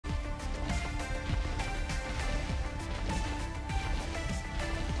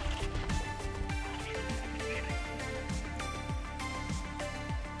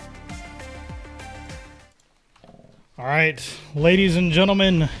All right, ladies and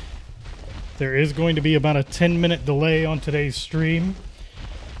gentlemen, there is going to be about a 10-minute delay on today's stream.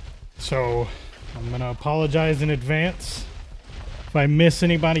 So I'm going to apologize in advance if I miss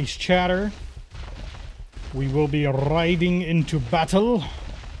anybody's chatter. We will be riding into battle.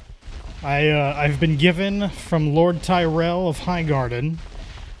 I've been given from Lord Tyrell of Highgarden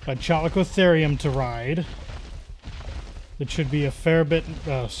a Chalicotherium to ride. It should be a fair bit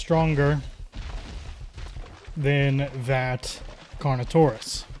stronger than that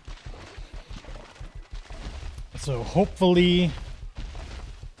Carnotaurus. So hopefully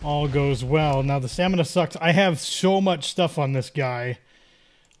all goes well. Now the stamina sucks. I have so much stuff on this guy,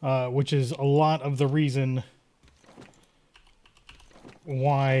 which is a lot of the reason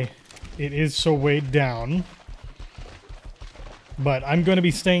why it is so weighed down. But I'm going to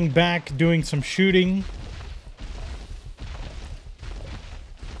be staying back doing some shooting.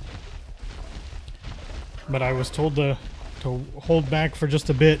 But I was told to hold back for just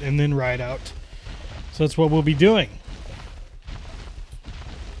a bit and then ride out. So that's what we'll be doing.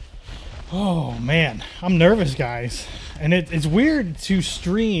 Oh man, I'm nervous, guys. And it's weird to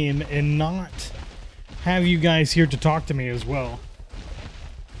stream and not have you guys here to talk to me as well.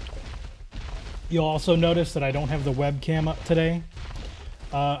 You'll also notice that I don't have the webcam up today.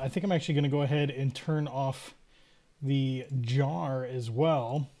 I think I'm actually going to go ahead and turn off the jar as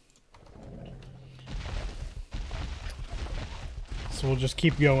well. So we'll just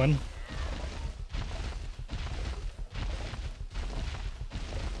keep going.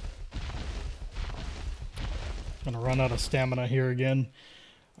 Gonna run out of stamina here again.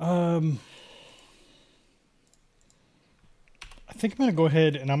 I think I'm gonna go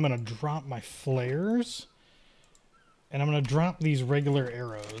ahead and I'm gonna drop my flares. And I'm gonna drop these regular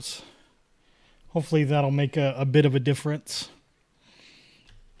arrows. Hopefully that'll make a bit of a difference.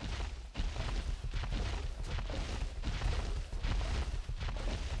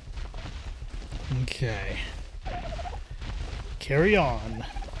 Okay. Carry on,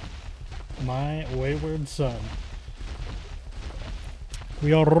 my wayward son.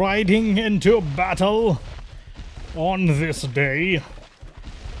 We are riding into battle on this day,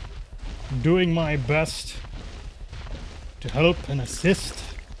 doing my best to help and assist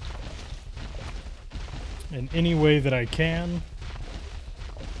in any way that I can.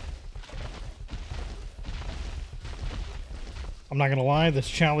 I'm not gonna lie, this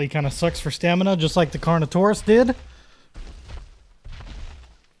Chally kind of sucks for stamina, just like the Carnotaurus did.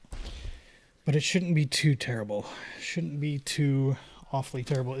 But it shouldn't be too terrible. Shouldn't be too awfully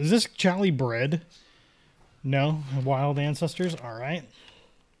terrible. Is this Chally bred? No? Wild ancestors? Alright.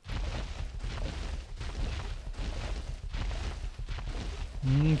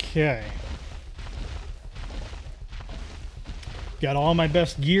 Okay. Got all my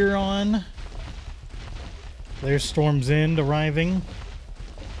best gear on. There's Storm's End arriving.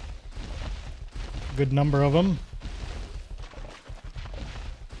 Good number of them.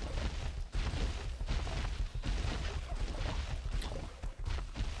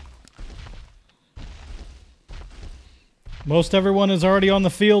 Most everyone is already on the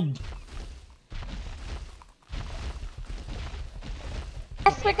field.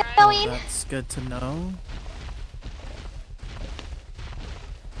 Yes, we're going. That's good to know.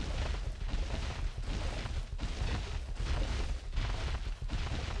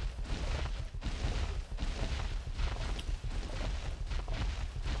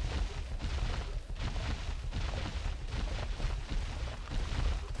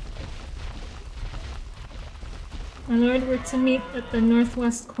 My lord, we're to meet at the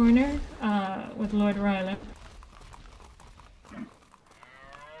northwest corner with Lord Ryler.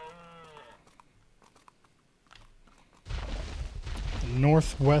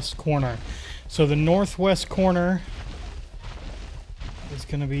 Northwest corner. So the northwest corner is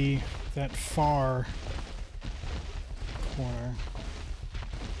going to be that far corner.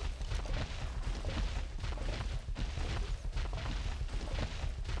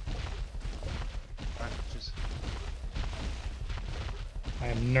 I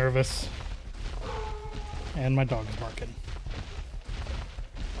am nervous. And my dog is barking.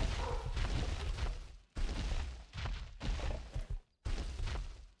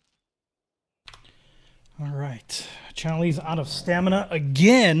 Alright. Chally's out of stamina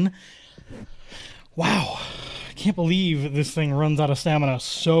again. Wow. I can't believe this thing runs out of stamina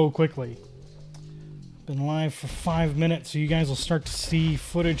so quickly. Been live for 5 minutes, so you guys will start to see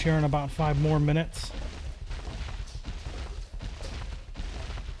footage here in about 5 more minutes.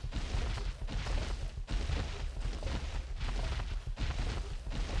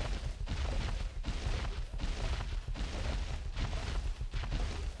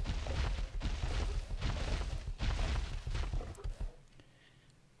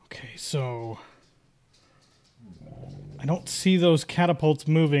 Okay, so I don't see those catapults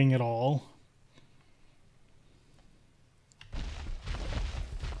moving at all.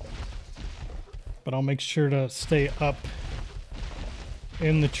 But I'll make sure to stay up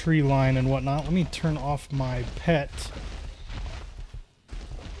in the tree line and whatnot. Let me turn off my pet.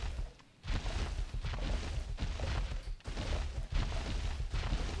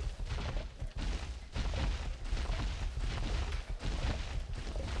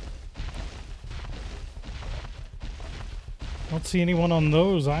 Don't see anyone on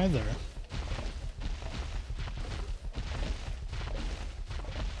those either.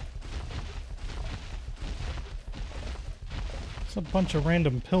 It's a bunch of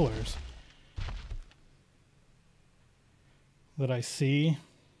random pillars that I see.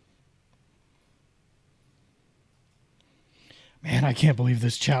 Man, I can't believe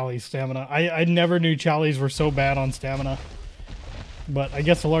this Chally stamina. I never knew Challys were so bad on stamina. But I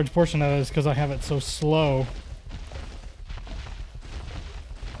guess a large portion of that is because I have it so slow.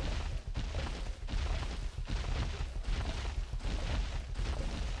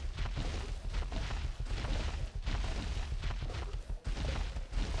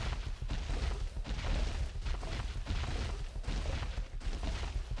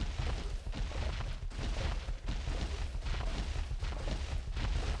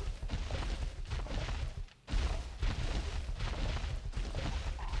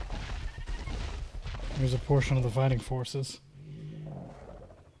 There's a portion of the fighting forces.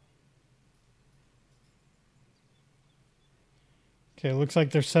 Okay, looks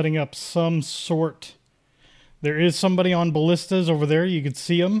like they're setting up some sort. There is somebody on ballistas over there. You could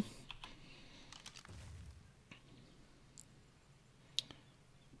see them.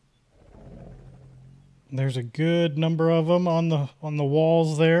 There's a good number of them on the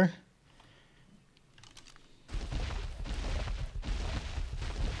walls there.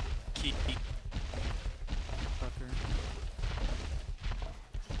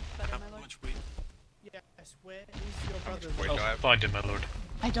 Find him, my lord.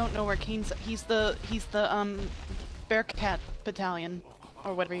 I don't know where Kane's. He's the Bearcat Battalion,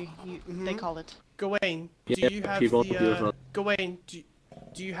 or whatever they call it. Gawain, do you have the Gawain? Do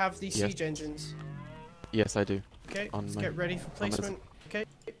you have the siege engines? Yes, I do. Okay, let's get ready for placement. Okay.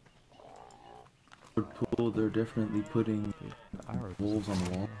 Pool, they're definitely putting wolves on the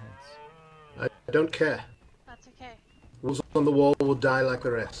wall. I don't care. That's okay. Wolves on the wall will die like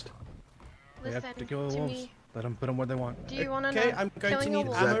the rest. Listen to kill the to wolves. me. Let them put them where they want. Do you want to Okay, know? I'm going to Killing a need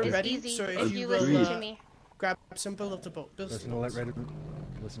wolf ammo is ready, easy so if if you you listen to me. grab some buildable. Listen to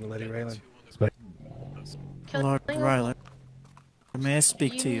Lady Raylan. Killing Lord a Ryler, may I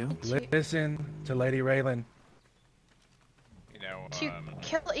speak to you? Listen to Lady Raylan. You know, To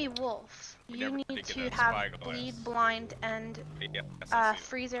kill a wolf, you need to have bleed, blind, and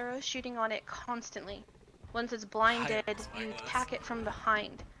freeze arrows shooting on it constantly. Once it's blinded, you attack it from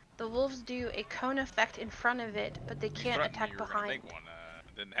behind. The wolves do a cone effect in front of it, but they can't attack behind.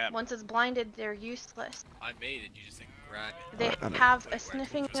 Once it's blinded, they're useless. I made it, you just didn't grab it. They have a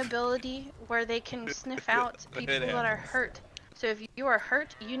sniffing ability where they can sniff out people that are hurt. So if you are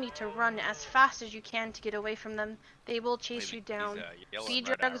hurt, you need to run as fast as you can to get away from them. They will chase you down. Speed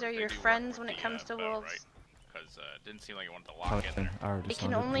drugs are your friends when it comes to wolves. Because it didn't seem like you wanted to lock in there. They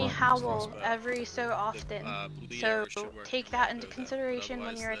can only howl every so often, so take that into consideration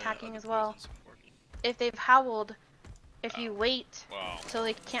when you're attacking as well. If they've howled, if you wait till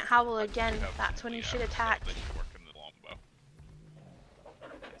they can't howl again, that's when you should attack.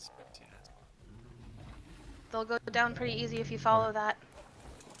 They'll go down pretty easy if you follow that.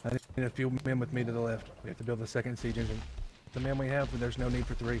 I need a few men with me to the left. We have to build the second siege engine. The men we have, there's no need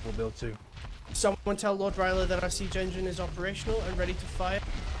for 3. We'll build 2. Someone tell Lord Ryler that our siege engine is operational and ready to fire.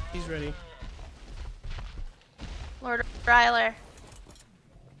 He's ready. Lord Ryler.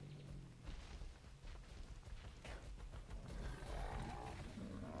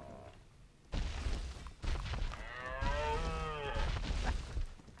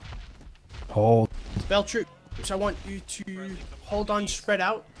 Hold. Bell troops, I want you to hold on, spread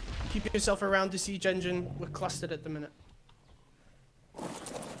out. Keep yourself around the siege engine. We're clustered at the minute.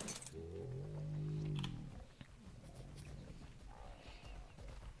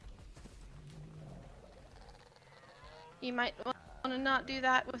 You might want to not do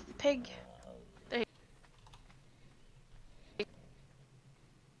that with the pig. There.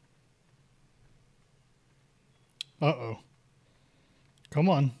 Uh-oh. Come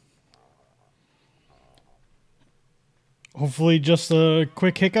on. Hopefully just a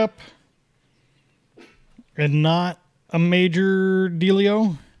quick hiccup. And not a major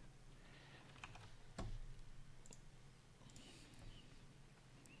dealio.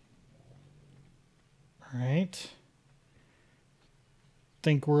 Alright.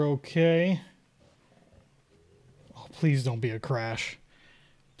 Think we're okay. Oh, please don't be a crash.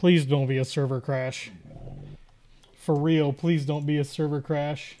 Please don't be a server crash. For real, please don't be a server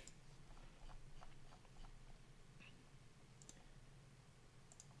crash.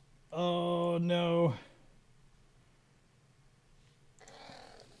 Oh no.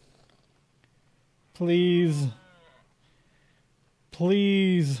 Please.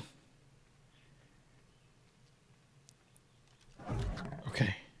 Please.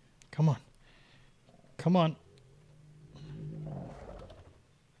 Okay. Come on. Come on.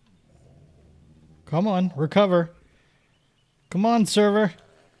 Come on. Recover. Come on, server.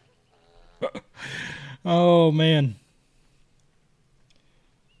 Oh, man.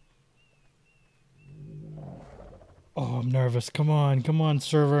 Oh, I'm nervous. Come on. Come on,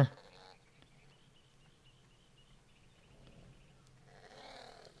 server.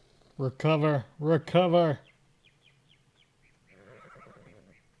 Recover. Recover.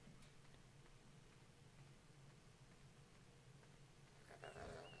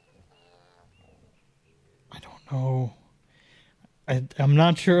 I don't know. I'm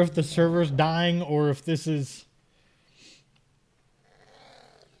not sure if the server's dying or if this is...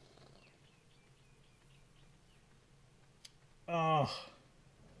 Oh.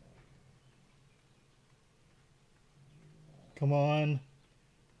 Come on.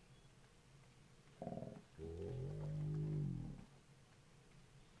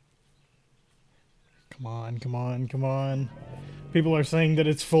 Come on, come on, come on. People are saying that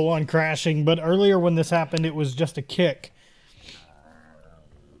it's full on crashing, but earlier when this happened, it was just a kick.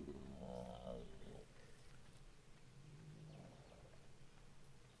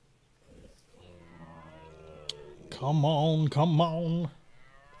 Come on, come on.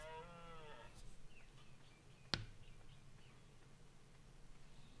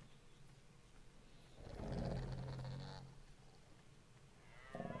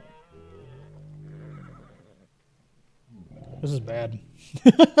 This is bad.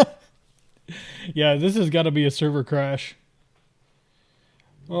 Yeah, this has got to be a server crash.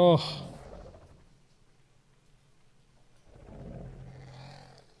 Oh.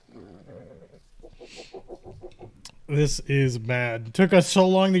 This is bad. It took us so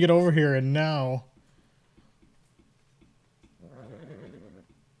long to get over here, and now...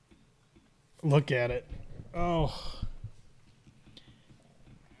 Look at it. Oh.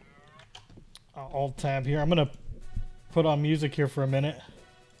 I'll Alt-tab here. I'm going to put on music here for a minute.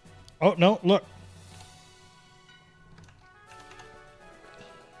 Oh, no, look.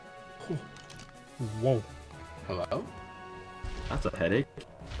 Whoa. Hello? That's a headache.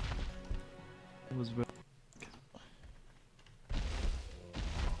 It was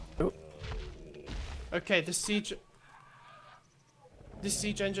Okay, the siege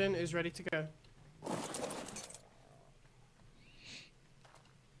engine is ready to go.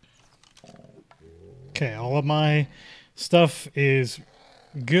 Okay, all of my stuff is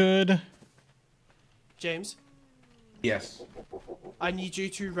good. James? Yes. I need you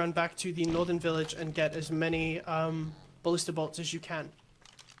to run back to the northern village and get as many ballista bolts as you can.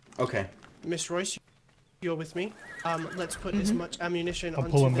 Okay. Miss Royce, you're with me. Let's put as much ammunition I'll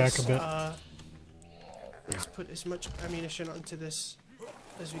onto pull him this. back a bit. Let's put as much ammunition onto this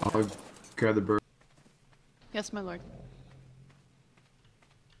as we can. I'll grab the bird. Yes, my lord.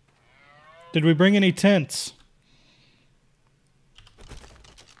 Did we bring any tents?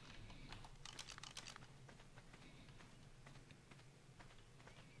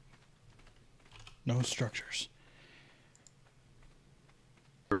 No structures.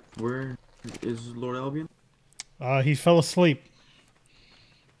 Where is Lord Albion? He fell asleep.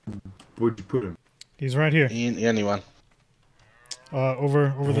 Where'd you put him? He's right here. Anyone?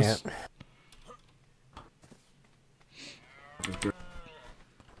 Over this.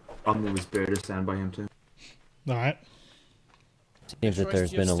 I'll move his bear to stand by him too. Alright. Seems that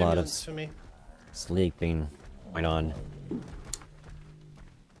there's been a lot of For me. sleeping going on.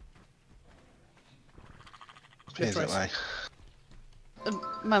 Miss Royce.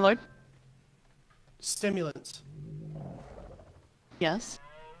 My lord? Stimulants. Yes.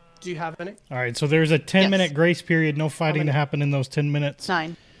 Do you have any? Alright, so there's a 10-minute grace period. No fighting to happen in those 10 minutes.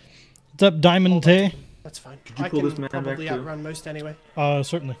 9. What's up, Diamond Tay? That's fine. Could you I pull can this man back probably too? outrun most anyway.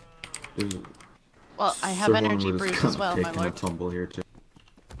 Certainly. There's Well, I have someone energy with his brews as well, my cupcake and lord. a tumble here too.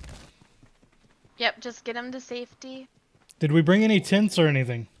 Yep, just get him to safety. Did we bring any tents or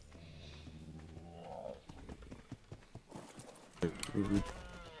anything?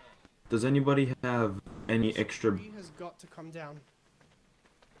 Does anybody have any extra? He has got to come down.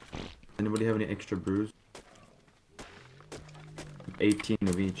 Anybody have any extra brews? 18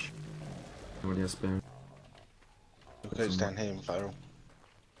 of each. Anybody has spare? goes down here in viral.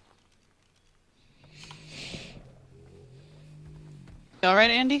 You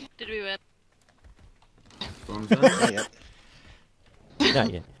alright, Andy? Did we win? Not yet.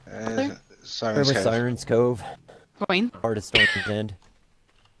 Not yet. Sirens River Cove. Sirens Cove. Going. Hardest Storm's End.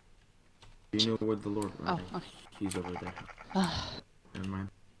 Do you know where the Lord Oh, Run is? okay. He's over there. Never mind.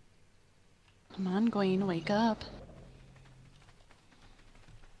 Come on, Gwen, wake up.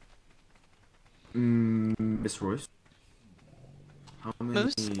 Miss Royce? How many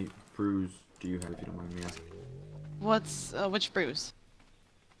Moose? brews do you have, if you don't mind me asking? What's, which brews?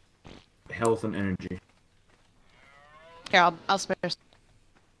 Health and energy. Here, I'll spare.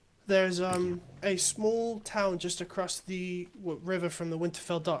 There's a small town just across the river from the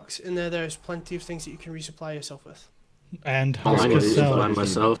Winterfell docks. In there's plenty of things that you can resupply yourself with. And I House just Cassell.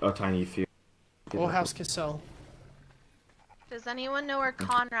 myself a tiny few. Or House Cassell. Does anyone know where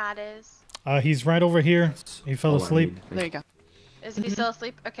Conrad is? He's right over here. He fell All I asleep. need. There you go. Is he still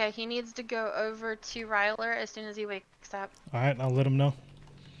asleep? Okay, he needs to go over to Ryler as soon as he wakes up. Alright, I'll let him know.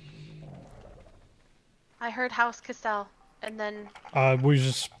 I heard House Cassell, and then We were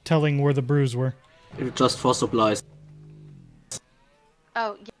just telling where the brews were. Just for supplies.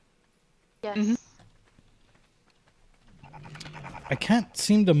 oh yes. Mhm. I can't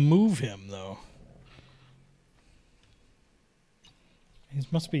seem to move him, though. He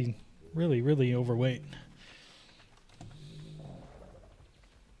must be really, really overweight.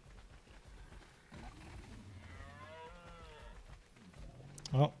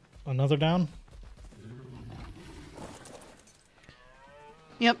 Oh, another down?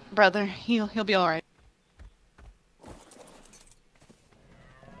 Yep, brother. He'll be alright.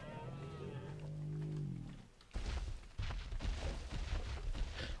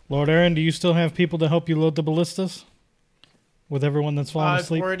 Lord Aaron, do you still have people to help you load the ballistas? With everyone that's fallen I've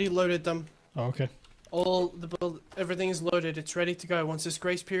asleep? already loaded them. Oh, okay. Everything is loaded. It's ready to go. Once this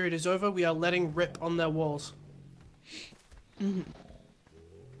grace period is over, we are letting rip on their walls.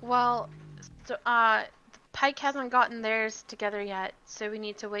 Well, so, Pike hasn't gotten theirs together yet, so we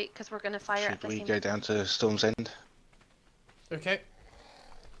need to wait because we're gonna fire at Should the we same go down to Storm's End? Okay.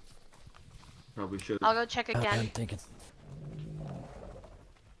 Probably should. I'll go check Okay, I'm again. thinking.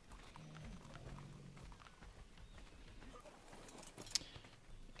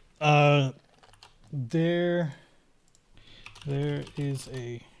 There is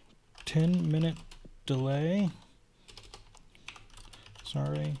a 10-minute delay.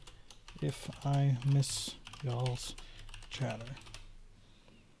 Sorry if I miss y'all's chatter.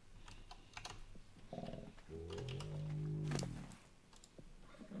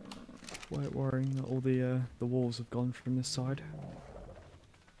 Quite worrying that all the wolves have gone from this side.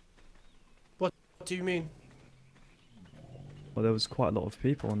 What do you mean? Well, there was quite a lot of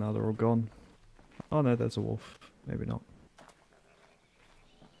people, and now they're all gone. Oh no, there's a wolf. Maybe not.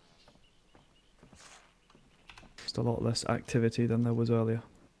 Just a lot less activity than there was earlier.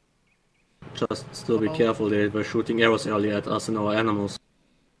 Just still be careful, they were shooting arrows earlier at us and our animals.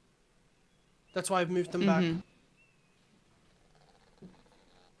 That's why I've moved them back.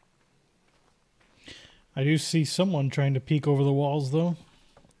 I do see someone trying to peek over the walls, though.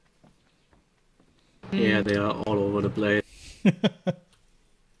 Yeah, they are all over the place.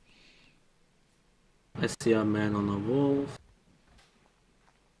 I see a man on a wolf.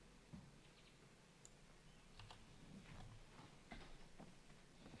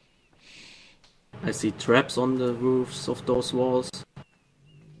 I see traps on the roofs of those walls.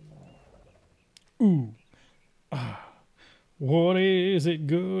 Ooh. What is it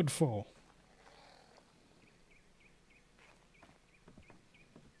good for?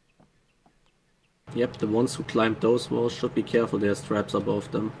 Yep, the ones who climbed those walls should be careful, there's traps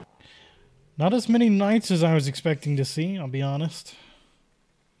above them. Not as many knights as I was expecting to see, I'll be honest.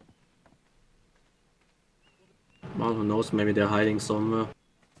 Well, who knows, maybe they're hiding somewhere.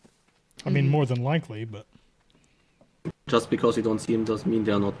 I mean, more than likely, but... Just because you don't see them doesn't mean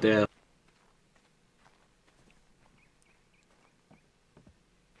they're not there.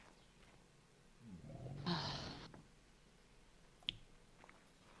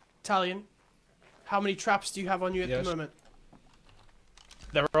 Italian, how many traps do you have on you at the moment?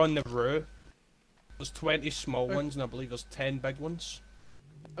 They're on the roof. There's 20 small ones, and I believe there's 10 big ones.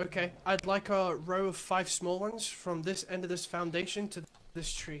 Okay, I'd like a row of 5 small ones from this end of this foundation to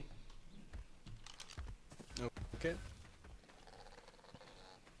this tree. Okay.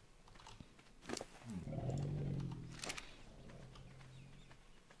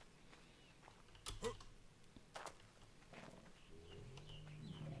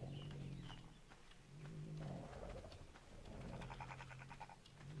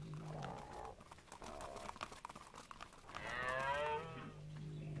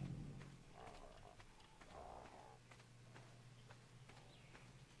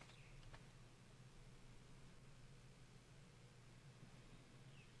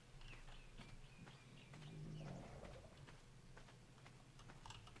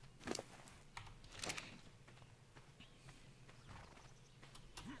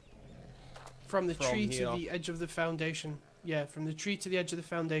 From the tree here. to the edge of the foundation. Yeah, from the tree to the edge of the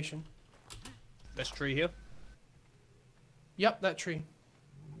foundation. This tree here? Yep, that tree.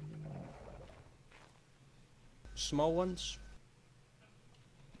 Small ones?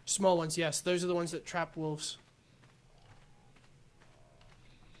 Small ones, yes. Those are the ones that trap wolves.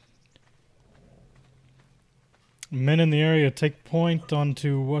 Men in the area, take point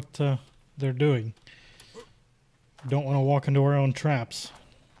onto what they're doing. Don't want to walk into our own traps.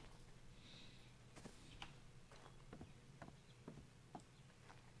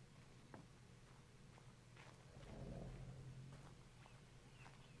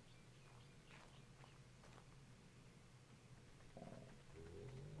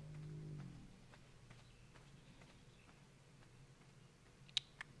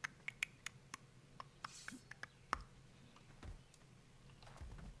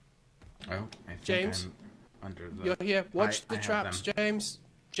 Oh, I think James, I'm under the... you're here. Watch I the have traps, them. James.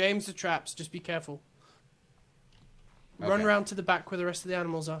 James, the traps. Just be careful. Run Okay. around to the back where the rest of the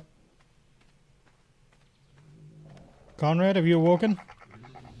animals are. Conrad, have you awoken?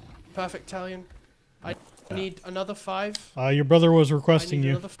 Perfect, Talion. I need another 5. Your brother was I requesting need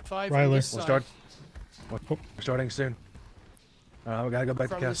you, another 5 on Ryler. this We'll side. start. We're starting soon. We gotta go back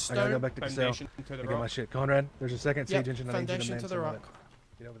to From the Cass. I gotta go stone, back to Cassell foundation to the to get my rock. shit. Conrad, there's a second Yep, siege engine. I need you to foundation man to the some of rock. that.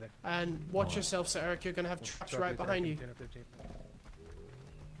 Get over there. And watch yourself, Sir Eric. You're gonna have traps Start right with behind you. 10 or 15.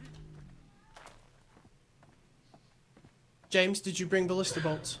 James, did you bring ballista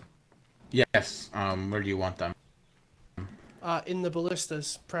bolts? Yes. Where do you want them? In the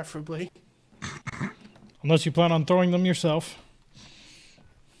ballistas, preferably. Unless you plan on throwing them yourself.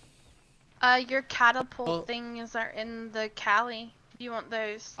 Your catapult things are in the Cali. Do you want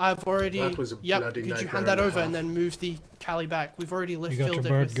those? I've already. That was a Yep. bloody Could you nightmare hand that and a over half. and then move the Cali back? We've already got filled your it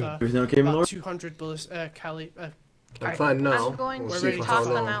bird with good. Everything okay, my about lord? 200 Cali. I'm fine now. I'm going We'll see to for toss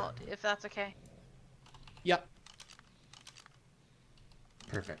how them long. out, if that's okay. Yep.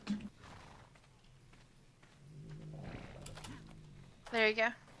 Perfect. There you go.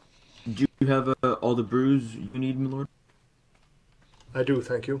 Do you have all the brews you need, my lord? I do,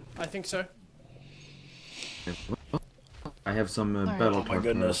 thank you. I think so. I have some Alright. battle Oh my tarts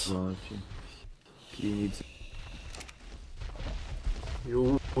goodness. as well if you need some.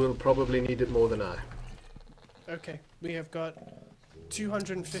 You will probably need it more than I. Okay. We have got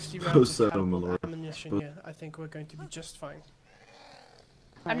 250 Oh, rounds so, of my catapult lord. ammunition here. I think we're going to be just fine.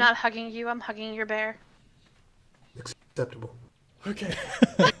 I'm not hugging you, I'm hugging your bear. Acceptable. Okay.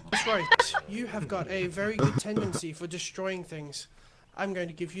 That's right. You have got a very good tendency for destroying things. I'm going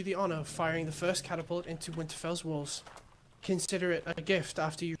to give you the honor of firing the first catapult into Winterfell's walls. Consider it a gift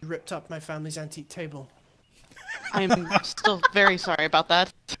after you ripped up my family's antique table. I'm still very sorry about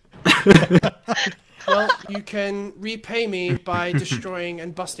that. Well, you can repay me by destroying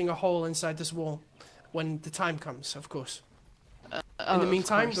and busting a hole inside this wall. When the time comes, of course. In the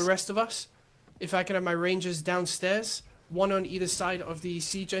meantime, the rest of us, if I can have my rangers downstairs, one on either side of the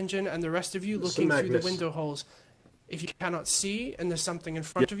siege engine, and the rest of you looking through the Magnus. window holes. If you cannot see and there's something in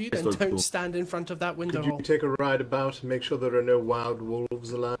front of you, then Lord, don't cool. stand in front of that window Could you hole. take a ride about and make sure there are no wild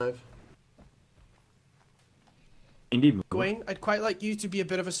wolves alive? Indeed, my lord. Gawain, I'd quite like you to be a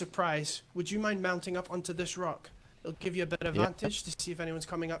bit of a surprise. Would you mind mounting up onto this rock? It'll give you a bit of advantage to see if anyone's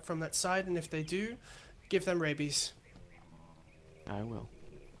coming up from that side, and if they do, give them rabies. I will.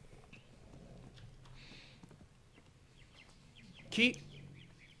 Keith,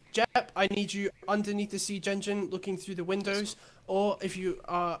 Jep, I need you underneath the siege engine looking through the windows, or if you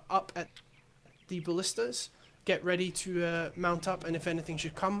are up at the ballistas, get ready to mount up, and if anything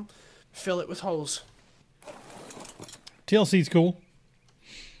should come, fill it with holes. TLC's cool.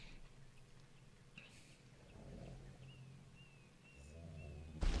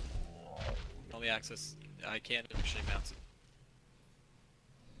 Only access. I can't actually mount it.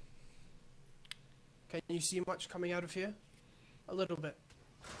 Can you see much coming out of here? A little bit.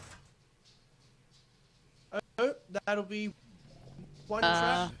 Oh, that'll be one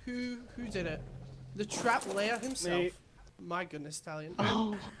trap. Who did it? The trap layer himself. Me. My goodness, Talion.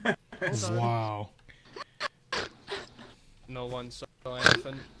 Oh. Hold on. Wow. No one saw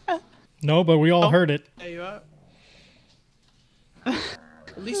anything. No, but we all heard it. There you are.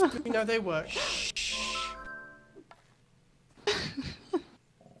 At least we know they work.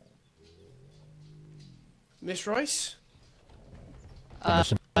 Miss Royce? Let's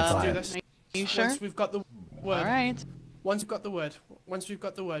do this. You sure? Once we've got the word. Alright. Once we've got the word. Once we've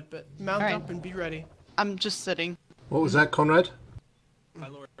got the word. But mount Alright. up and be ready. I'm just sitting. What was that, Conrad? My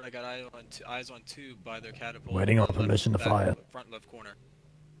lord, I got eyes on 2 by their catapult. Waiting on left permission to back fire. Front left corner.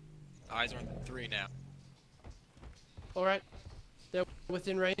 Eyes are on 3 now. Alright. They're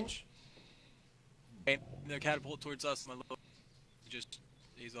within range. And they're catapult towards us, my lord.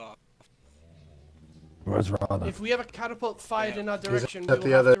 He's off. Where's Rada? If we have a catapult fired in our direction, at we the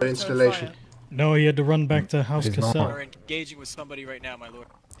will other have to return installation. fire. No, he had to run back to House He's not. Cassell. We're engaging with somebody right now, my lord.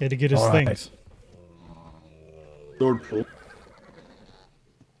 He had to get his All right. things. Lord Paul.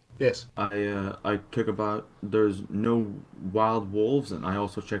 Yes. I took about. There's no wild wolves, and I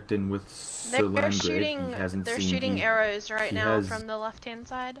also checked in with Sir They're Landgrave. shooting. He hasn't They're seen shooting he- arrows right he now has- from the left-hand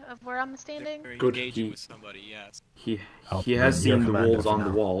side of where I'm standing. We're Good. engaging with somebody, yes. He I'll has be your seen the commander wolves for on the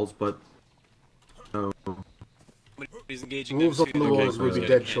now. walls, but no. Somebody's engaging Wolves them on too. the Okay, walls will be good.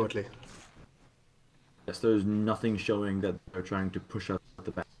 dead shortly. Yes, there's nothing showing that they're trying to push us at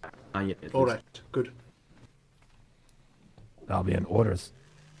the back. Not yet. at All least. right. Good. I'll be in orders.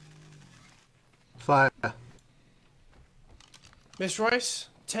 Fire. Miss Royce,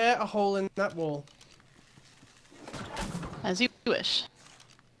 tear a hole in that wall. As you wish.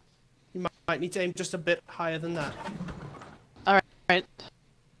 You might need to aim just a bit higher than that. Alright.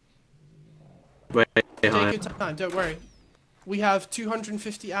 Way Take high. your time, don't worry. We have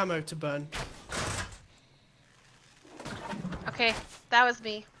 250 ammo to burn. Okay, that was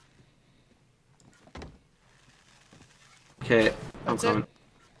me. Okay, I'm That's it. coming.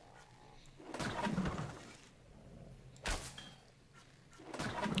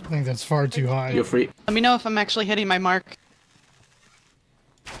 I think that's far too high. You're free. Let me know if I'm actually hitting my mark.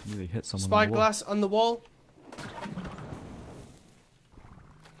 Nearly hit someone. on the wall. Spyglass on the wall.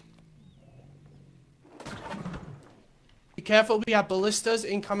 Be careful, we have ballistas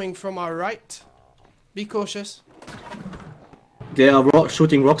incoming from our right. Be cautious. They are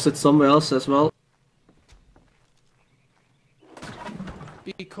shooting rocks at somewhere else as well.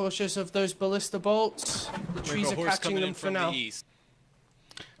 Be cautious of those ballista bolts. The trees are catching them for now.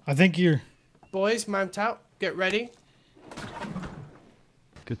 I think you're... Boys, mount out. Get ready.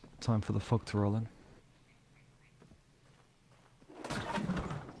 Good time for the fog to roll in. I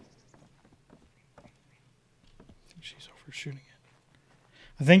think she's overshooting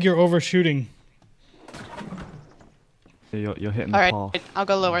it. I think you're overshooting. Yeah, you're hitting the Alright, path. I'll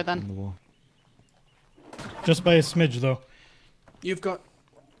go lower on then. the wall. Just by a smidge, though. You've got...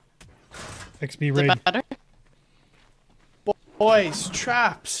 XP Is it raid. better? Boys,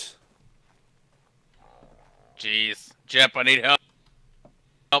 traps. Jeez. Jep, I need help.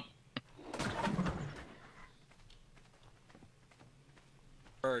 Help.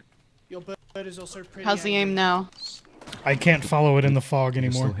 Bird. Your bird is also pretty How's the angry. aim now? I can't follow it in the fog You're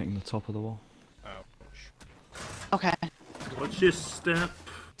anymore. still hitting the top of the wall. Okay. What's your step?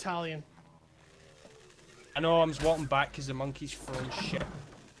 Italian. I know I'm walking back because the monkey's throwing shit.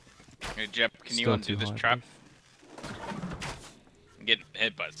 Hey, Jep, can you Still undo too this high, trap? I'm getting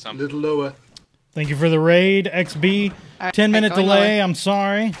hit by A something. little lower. Thank you for the raid, XB. Alright, 10-minute going delay, lower. I'm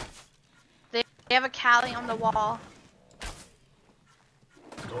sorry. They have a Cali on the wall.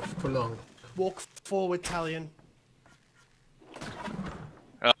 Not for long. Walk forward, Italian.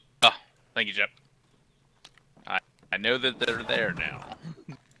 Thank you, Jep. I know that they're there now.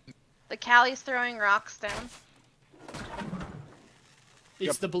 The Cali's throwing rocks down.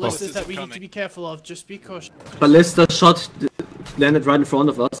 It's the ballistas ballistas that are we need to coming. be careful of. Just be cautious. Ballista shot landed right in front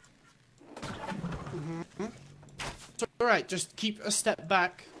of us. It's alright, just keep a step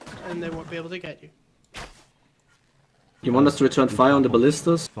back and they won't be able to get you. You want us to return fire on the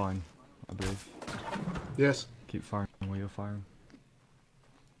ballistas? Fine, I believe. Yes. Keep firing where you're firing.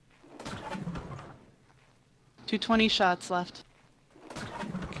 220 shots left.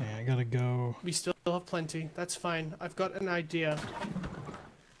 Okay, I gotta go We still have plenty. That's fine. I've got an idea.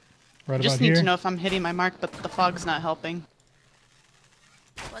 right I just about need here. to know if I'm hitting my mark, but the fog's not helping.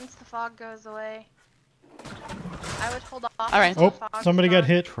 Once the fog goes away, I would hold off. Alright. until Oh, the fog's somebody got gone,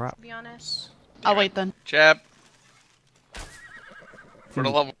 hit. Trap. To be honest. I'll wait then. Jep. For the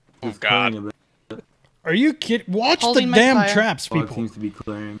love of God. Clearing a bit. Are you kidding? Watch Holding the my damn fire. traps, Fog people. seems to be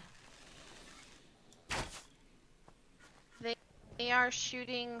clearing. They are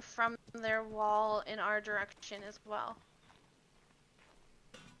shooting from their wall in our direction as well.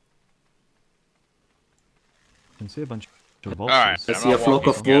 You can see a bunch of vultures. Alright, I I'm see a not flock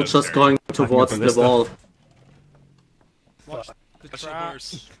of walking vultures together. going towards the ballista. wall. Watch the Watch the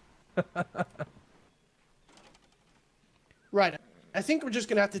traps. Right. I think we're just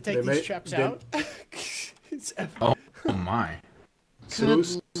gonna have to take They these may- traps they- out. It's Oh my. Good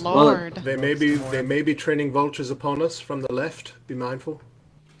Zeus, lord. they may be training vultures upon us from the left. Be mindful.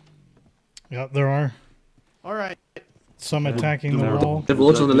 Yeah, there are alright. some attacking the there- wall. The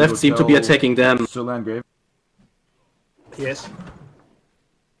vultures on the left seem to be attacking them. Sir Landgrave. Yes.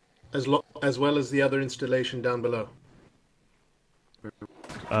 As well as the other installation down below.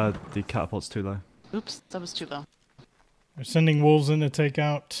 The catapult's too low. Oops, that was too low. They're sending wolves in to take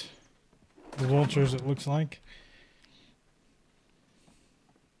out the vultures, it looks like.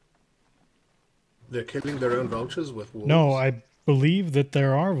 They're killing their own vultures with wolves? No, I believe that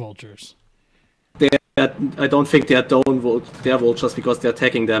there are vultures. I don't think they're they're vultures because they're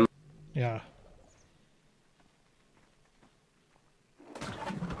attacking them. Yeah.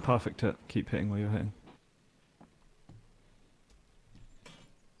 Perfect hit. Keep hitting where you're hitting.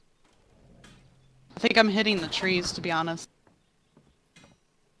 I think I'm hitting the trees, to be honest.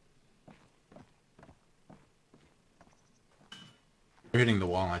 You're hitting the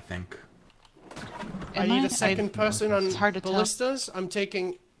wall, I think. I need a second person on hard to tell. ballistas. I'm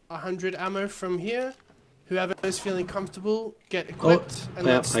taking 100 ammo from here. Whoever is feeling comfortable, get equipped, and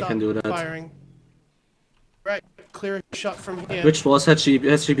yeah, let's start I can do that. firing. Right, clear a shot from here. Which walls has she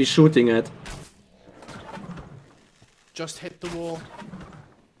be shooting at? Just hit the wall.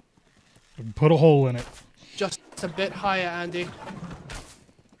 Put a hole in it. Just a bit higher, Andy.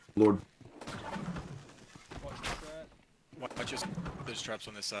 Lord. Watch your there's traps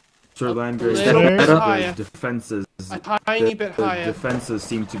on this side. Sir Lander, little bit higher. the defenses, A tiny bit the higher. defenses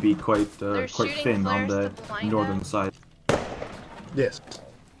seem to be quite thin on the northern side. Yes.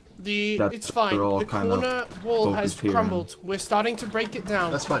 It's fine. they're all The kind of corner wall has focused here. crumbled. We're starting to break it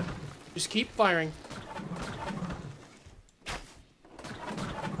down. That's fine. Just keep firing.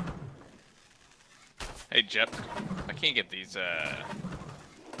 Hey, Jep. I can't get these,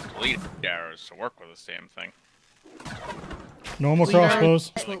 bleed arrows to work with this damn thing. Normal Bleed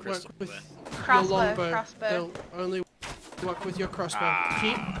arrows crossbows. won't work with your Crossbow, longbow. crossbow. They'll only work with your crossbow.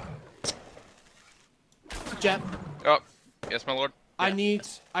 Keep. Jep. Oh, yes, my lord. I need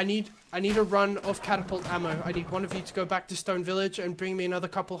a run of catapult ammo. I need one of you to go back to Stone Village and bring me another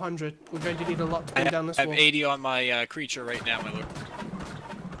couple hundred. We're going to need a lot to bring down this I have wall. 80 on my creature right now, my lord.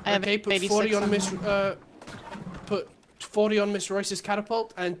 I have Okay, put 86 40 on on Miss. Put 40 on Miss Royce's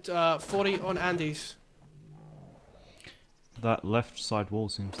catapult and 40 on Andy's. That left side wall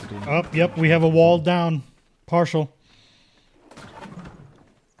seems to be... Oh, yep, we have a wall down. Partial.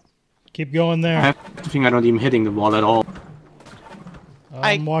 Keep going there. I have a feeling I'm not even hitting the wall at all.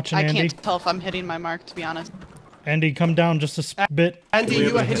 I'm watching I Andy. can't tell if I'm hitting my mark, to be honest. Andy, come down just a bit. Andy, Can we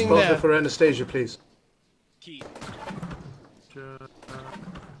you are have a hitting spotter there. for Anastasia, please.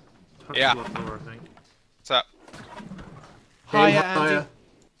 Yeah. What's up? Higher, Aim Andy. higher.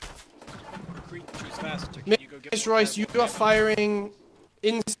 Creature's faster. Can you go get Miss Royce, you are firing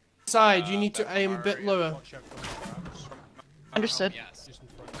inside. You need to aim a bit lower. Understood.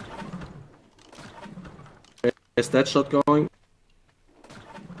 Is that shot going?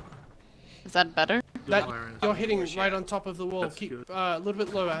 Is that better? That you're hitting right on top of the wall. Keep a little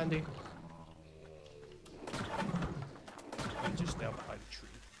bit lower, Andy. I'm just down behind the tree.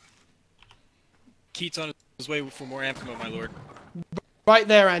 Keats on his way for more ammo, my lord. Right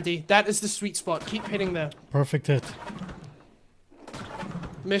there, Andy. That is the sweet spot. Keep hitting there. Perfect hit.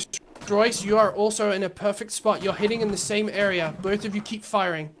 Miss Royce, you are also in a perfect spot. You're hitting in the same area. Both of you keep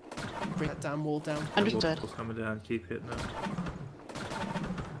firing. Bring that damn wall down. Understood. Coming down, keep hitting them.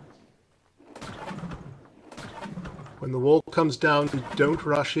 When the wall comes down, don't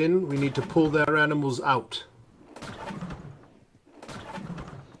rush in. We need to pull their animals out.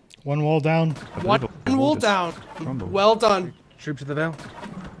 One wall down. One wall down. crumbled. Well done. Troops at the Vale.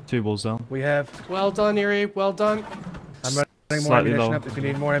 2 walls down. We have. Well done, Erie. Well done. I'm running more Slightly ammunition low. up. If you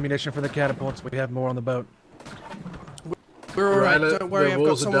need more ammunition for the catapults, we have more on the boat. We're alright. Ryla, Don't worry. the I've got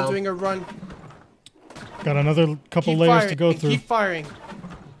walls are someone down. doing a run. Got another couple Keep layers firing. to go through. Keep firing.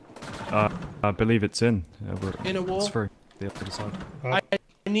 I believe it's in. In a wall? It's through the other side. I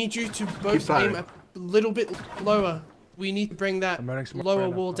need you to both firing. aim a little bit lower. We need to bring that I'm running some more lower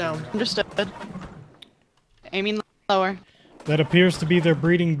right now. wall down. Understood. Aiming lower. That appears to be their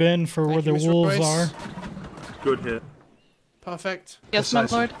breeding bin for where Thank the you, Mr. wolves Royce. are. Good hit. Perfect. Yes, my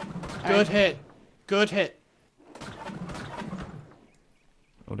Precisely. lord. Good hit. Good hit.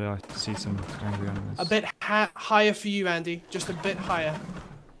 Oh, there I see some angry animals. A bit higher for you, Andy. Just a bit higher.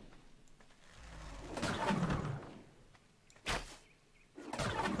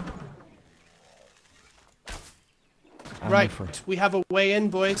 And Right. free. We have a way in,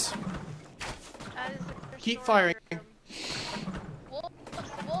 boys. Keep firing. Wolves,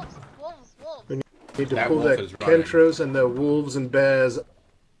 wolves, wolves, wolves. We need to That pull wolf their is running. Kentros and their wolves and bears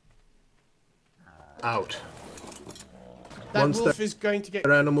out. That Once wolf is going to get.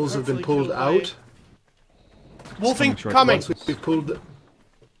 Their animals have been hopefully pulled killed by- out. Wolfing, It's coming coming. Once we've pulled,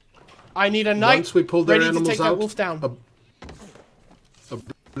 I need a knight once we pull their ready to animals take out, that wolf down.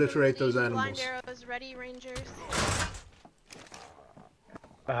 obliterate those Blind animals. arrows ready, rangers.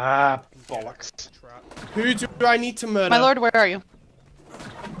 Ah, bollocks. Who do I need to murder? My lord, where are you?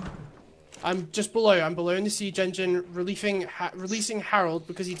 I'm just below. I'm below in the siege engine, releasing Harold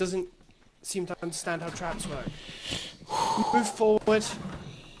because he doesn't seem to understand how traps work. Move forward.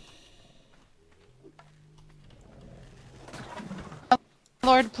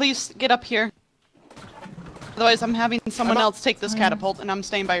 Lord, please get up here. Otherwise, I'm having someone else take this catapult, and I'm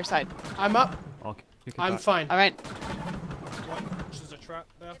staying by your side. I'm up. Okay, I'm fine. All right. There's a trap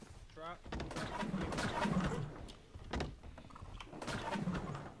there. Trap.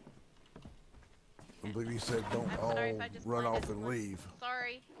 I believe he said don't all run off and leave.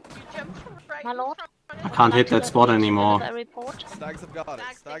 Sorry. You jumped right My lord? I can't hit that spot anymore. Stags have got it.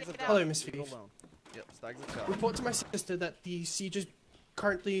 Stags have got it. Hello, Miss Fief. Yep, Stags have got it. Report to my sister that the siege is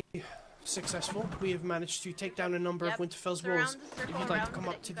currently successful. We have managed to take down a number of Winterfell's walls. If you'd like to come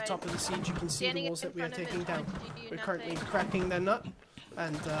up to the top of the siege, you can see the walls that we are taking down. We're currently cracking their nut,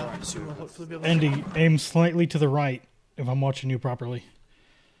 and soon we'll hopefully be able to... Andy, aim slightly to the right, if I'm watching you properly.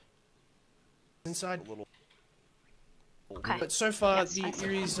 Inside. Okay. But so far, the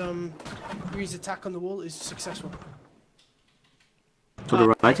Erie's attack on the wall is successful. To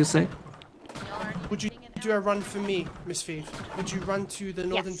the right, you say? Would you do a run for me, Miss Fief? Would you run to the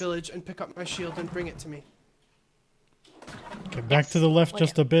northern village and pick up my shield and bring it to me? Okay, back to the left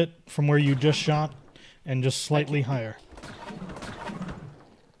just a bit from where you just shot, and just slightly higher.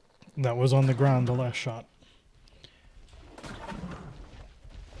 That was on the ground, the last shot.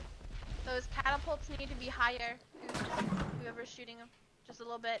 Those catapults need to be higher. Whoever's shooting them, just a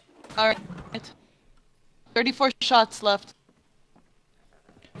little bit. All right. 34 shots left.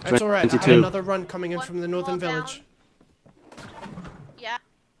 That's alright, I 22. have another run coming in from the northern village. Yeah.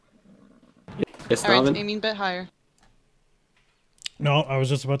 Yes, All right, Darvin? aiming a bit higher. No, I was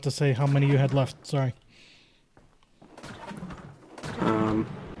just about to say how many you had left. Sorry.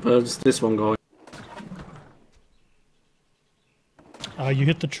 Where's this one going? You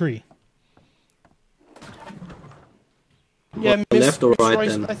hit the tree. Yeah, Miss, left or Miss right,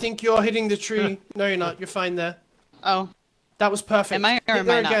 Royce, then? I think you're hitting the tree. No, you're not. You're fine there. Oh. That was perfect. Am I or Hit am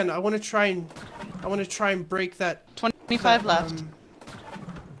there I not? again. I want to try and break that. 25 left.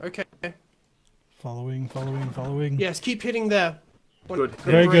 Okay. Following. Yes, keep hitting there. Good.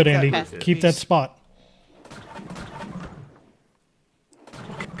 Very good, Andy. that Keep that piece. spot.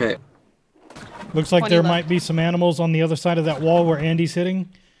 Okay. Looks like 20 there left. might be some animals on the other side of that wall where Andy's hitting.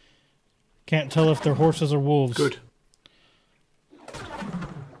 Can't tell if they're horses or wolves. Good.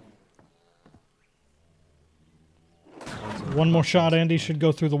 One more shot, Andy, should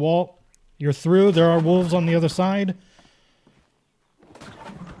go through the wall. You're through. There are wolves on the other side.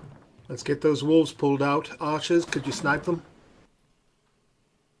 Let's get those wolves pulled out. Archers, could you snipe them?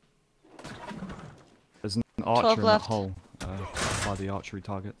 There's an archer 12 in that left. hole by the archery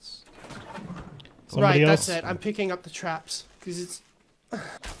targets. Somebody Right, else? that's it. I'm picking up the traps because it's.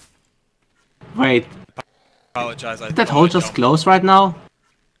 Wait, Apologize. is that hole just closed right now?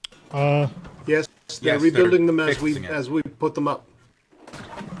 Yes, they're Yes, rebuilding they're them fixing it. as we put them up.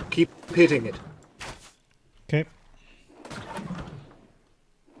 Keep hitting it. Okay.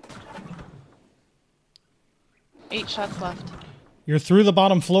 Eight shots left. You're through the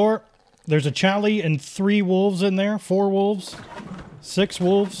bottom floor. There's a Charlie and 3 wolves in there. 4 wolves. 6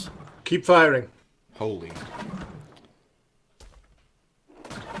 wolves. Keep firing. Holy.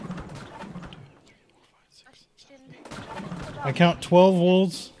 I count 12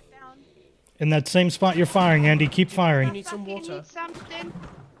 wolves. In that same spot you're firing, Andy. Keep You firing. need some water. Something.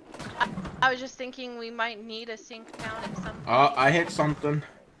 I was just thinking we might need a sink down at some point. I hit something.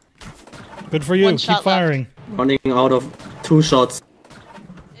 Good for you. One Keep shot left. firing. Running out of 2 shots.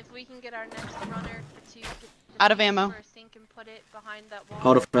 If we can get our next runner to get Out of ammo. for a sink and put it behind that wall.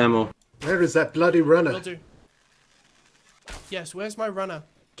 Out of ammo. Where is that bloody runner? Will do. Yes, where's my runner?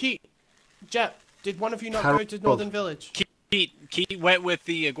 Keat, Jet, did one of you not go to Harold. Northern Village? Keat went with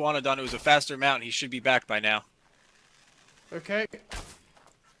the iguanodon. It was a faster mount. He should be back by now. Okay.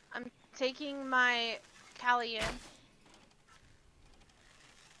 I'm taking my Callie in.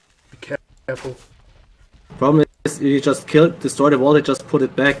 Be careful. Problem is, you just destroy the wall, they just put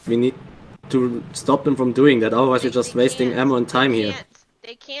it back. We need to stop them from doing that, otherwise you're just wasting ammo and time here.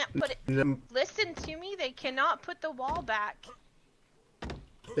 They can't put it. Listen to me. They cannot put the wall back.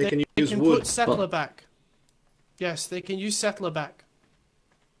 They can They use can wood. put Settler back. Yes, they can use Settler back.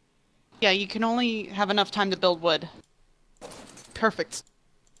 Yeah, you can only have enough time to build wood. Perfect.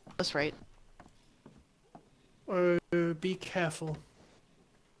 That's right. Oh, be careful.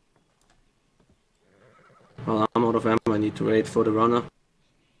 Well, I'm out of ammo, I need to wait for the runner.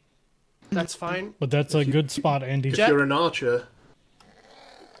 That's fine. But that's a good spot, Andy. If you're an archer,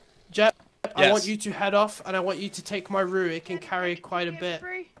 Jet, I Yes. want you to head off, and I want you to take my roux. It can carry quite a bit.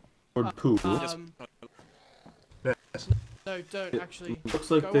 Or poo. Yes. No, don't actually. Looks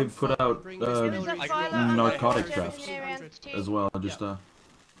like Go they on put foot out and bring this distillery narcotic to traps 200. as well.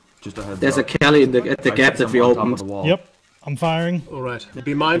 Just a heads There's a up. Kelly in at the I gap see that we someone on top of opened. the wall. Yep, I'm firing. All right. I Be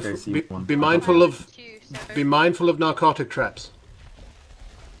think mindful. I see one. Be mindful of. Be mindful of narcotic traps.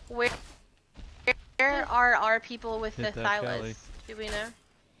 Where are our people with Hit the that, Kelly. thylas? Do we know?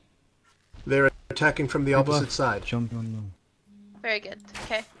 They're attacking from the opposite side. Jumping on them. Very good.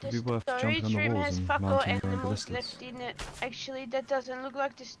 Okay. It'd be worth Storage jumping on the room walls has and fuck all mounting your own animals ballistas. left in it. Actually, that doesn't look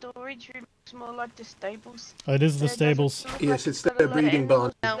like the storage room. It's more like the stables. It is the That doesn't stables. look Yes, like it's got a their lot of breeding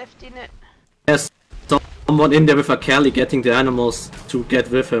barn. animals left in it. There's someone in there with a Kelly getting the animals to get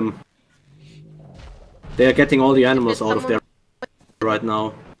with him. They are getting all the animals out of there right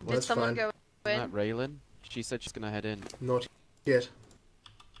now. Well, that's fine. Go in? Not Raylan? She said she's gonna head in. Not yet.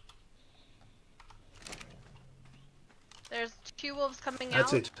 There's 2 wolves coming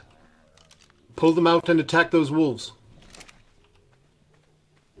That's out. it. Pull them out and attack those wolves.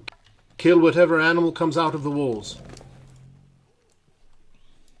 Kill whatever animal comes out of the walls.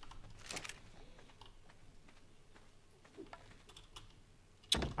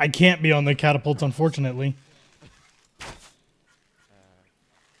 I can't be on the catapults, unfortunately.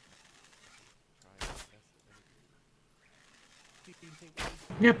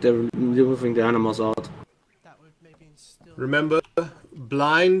 Yep, they're moving the animals out. Remember,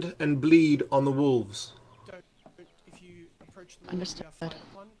 blind and bleed on the wolves. If you approach the Understood.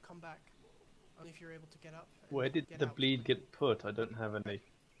 one, come back. Only if you're able to get up. Where did the bleed get put? I don't have any.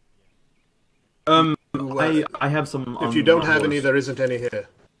 I have some. If you don't have any, there isn't any here.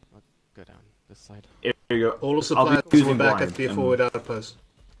 Go down this side. Here you go. All the I'll supplies be were using back blind at the and- forward outpost.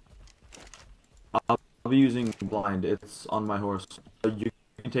 I'll be using blind. It's on my horse. You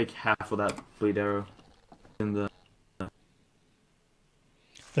can take half of that bleed arrow in the.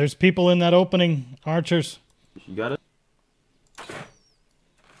 There's people in that opening, archers. You got it.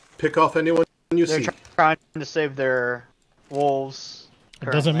 Pick off anyone you They're see. trying to save their wolves. It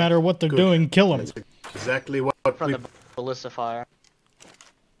doesn't matter what they're Good. doing, kill them. That's exactly what From we. the ballista fire.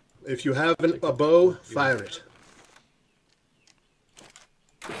 If you have a bow, fire it.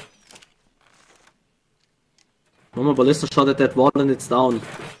 One more ballista shot at that wall and it's down.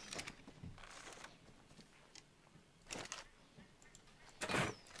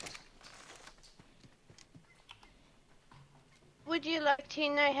 Would you like to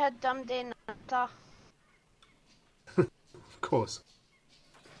know how dumb they're not? Of course.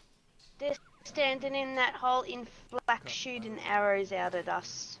 They're standing in that hole in black shooting arrows out at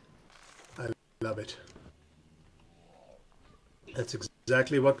us. I love it. That's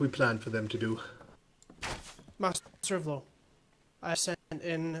exactly what we planned for them to do. Master of Law, I sent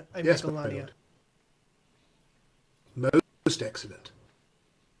in a Yes, my Megalania. lord. Most excellent.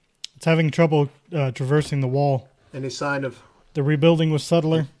 It's having trouble traversing the wall. Any sign of The rebuilding was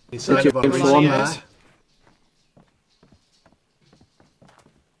subtler. any sign of our inform resupply? us?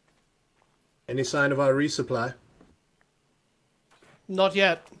 Any sign of our resupply? Not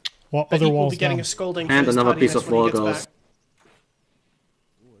yet. What But other he will walls be getting down? a scolding for And his another piece tardiness of when he wall gets goes. back.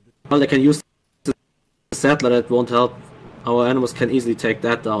 Well, they can use the settler, that won't help. Our animals can easily take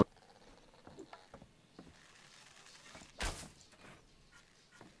that down.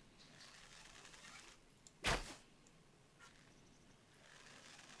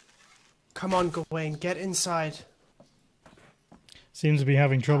 Come on, Gawain, get inside. Seems to be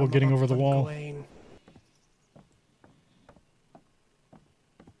having trouble getting over the wall. Gawain.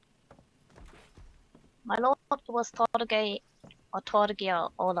 My lord was Torgeir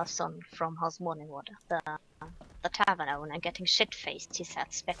Olason from House Morningwood, the tavern owner, getting shit-faced, he said,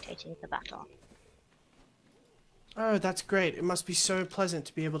 spectating the battle. Oh, that's great. It must be so pleasant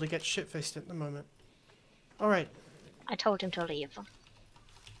to be able to get shit-faced at the moment. Alright, I told him to leave.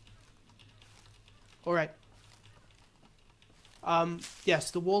 alright.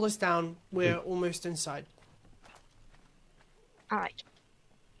 Yes, the wall is down. We're almost inside. Alright.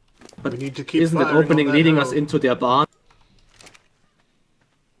 But We need to keep isn't that firing on opening that leading hill. us into their barn?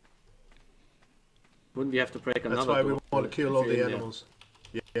 Wouldn't we have to break another That's why we door want to if kill all you're the in there? animals.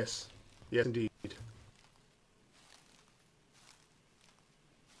 Yes. Yes, indeed.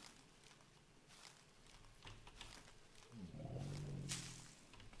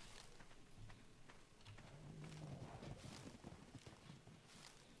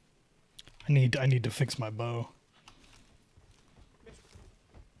 I need to fix my bow.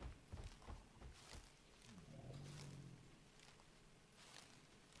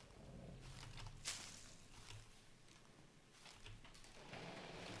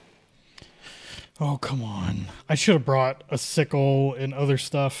 Oh, come on. I should have brought a sickle and other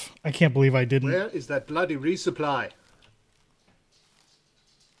stuff. I can't believe I didn't. Where is that bloody resupply?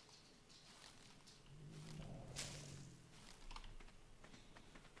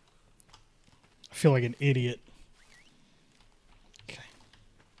 I feel like an idiot. Okay.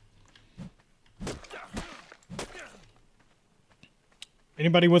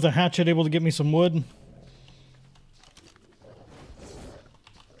 Anybody with a hatchet able to get me some wood?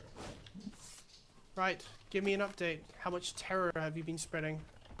 Right, give me an update. How much terror have you been spreading?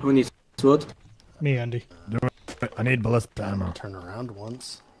 Who needs wood? Me, Andy. I need ballista ammo. Turn around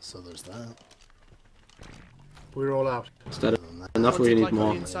once, so there's that. We're all out. Is that enough or you need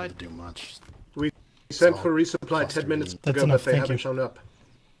more? Do much. We sent for resupply 10 minutes ago, enough, but they thank haven't you. shown up.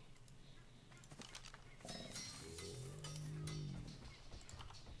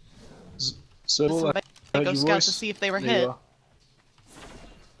 So somebody go scout to see if they were hit.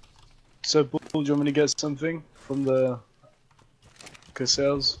 So, Bull, do you want me to get something from the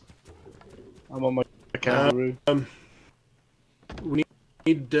Cassels? I'm on my kangaroo. We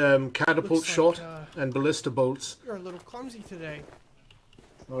need catapult Looks shot like, and ballista bolts. You're a little clumsy today.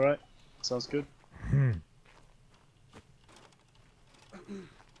 Alright, sounds good.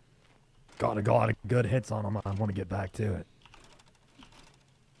 Got a lot of good hits on him. I want to get back to it.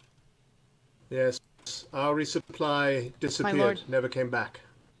 Yes, our resupply disappeared, lord. never came back.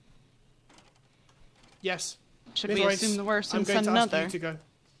 Yes. Should Miss we Royce, assume the worst I'm and going send to ask another? you to go.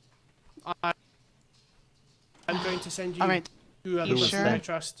 I'm going to send you Alright. to the You person sure? I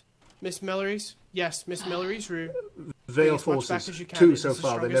trust. Miss Mellory's? Yes, Miss Mellory's room. Vale Bring as much back forces, as you can. 2 It's so the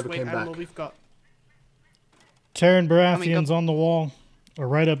far, they strongest never weight came animal back. We've got. Terran Baratheon's on the wall. Or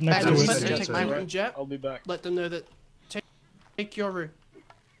right up next And to message it. to Root and Jet. I'll be back. Let them know that take your room.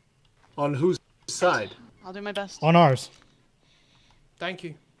 On whose side? I'll do my best. On ours. Thank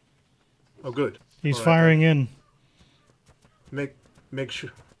you. Oh, good. He's All right, firing in. Make sure.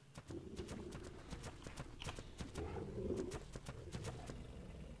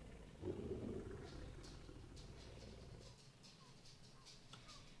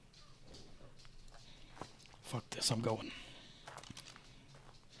 Fuck this, I'm going.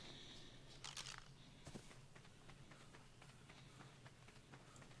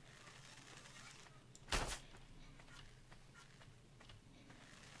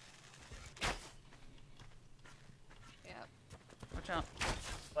 Yep. Watch out.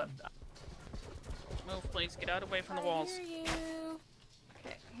 Move, please. Get out away from the walls. I hear you.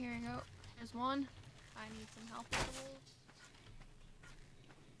 Okay, here we go. There's one. I need some help with the wolves.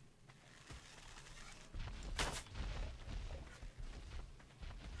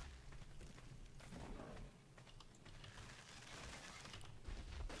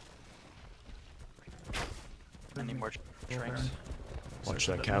 I need more shrinks. Watch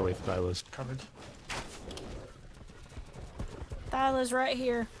that Cali Thyla's Covered. Thyla's right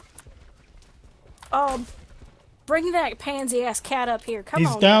here. Oh, bring that pansy ass cat up here. Come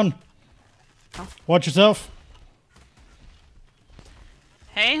on. He's down. Watch yourself.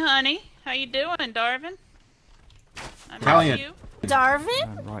 Hey, honey. How you doing, Darvin? I miss Valiant. you.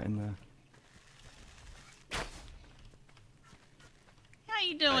 Darvin? Right in there. How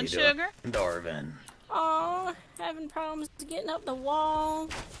you doing, sugar? Darvin. Oh, having problems getting up the wall.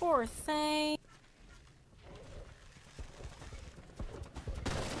 Poor thing.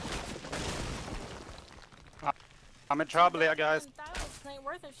 I'm in trouble here, guys. Thyla's ain't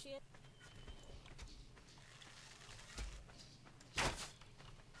worth a shit.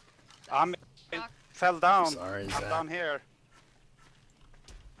 Fell down. Sorry, I'm Zach. down here.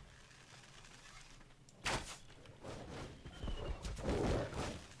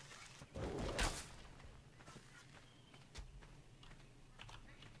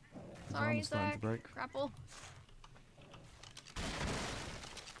 Sorry, arm's starting to Zach. break. Grapple.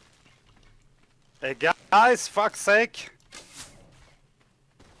 Hey, guys, fuck's sake.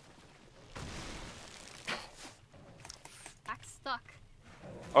 Back stuck.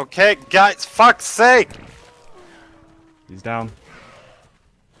 Okay, guys, fuck's sake. He's down.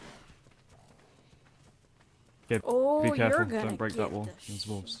 Okay, Oh, be you're careful. gonna Don't break get that wall. the There's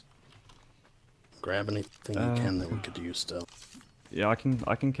wolves. Grab anything you can that we could use still. Yeah, I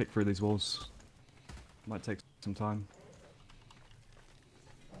can kick through these walls. Might take some time.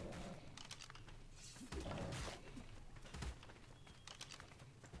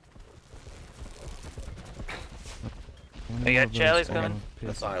 Hey, yeah, Charlie's coming.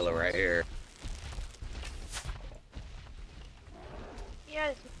 That's Silo right here.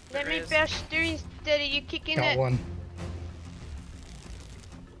 Yes, let me bash through instead of you kicking Got it. one.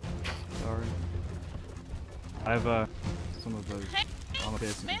 Sorry. I have some of those. I'm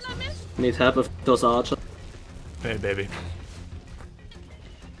piercing. Man, I missed. Need help with those archers. Hey, baby.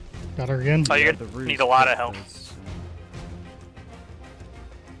 Got her again. Oh, you're gonna need a lot of help.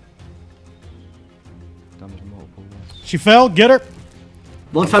 Damage multiple. She fell. Get her.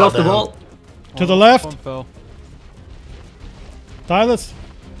 One fell off the wall. To the left. One fell. Silas.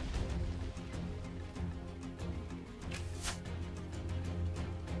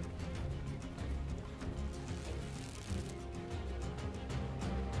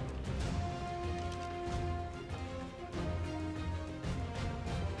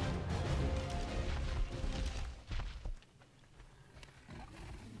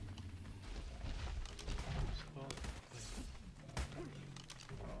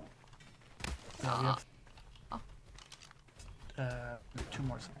 Two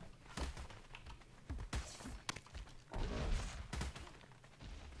more seconds.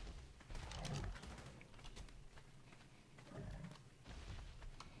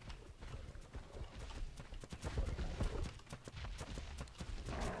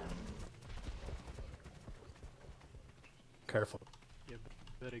 Careful. You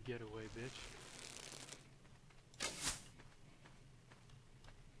better get away, bitch.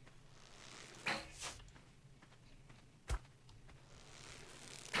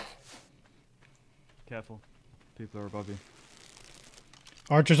 Careful. People are above you.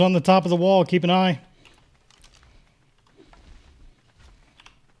 Archer's on the top of the wall. Keep an eye.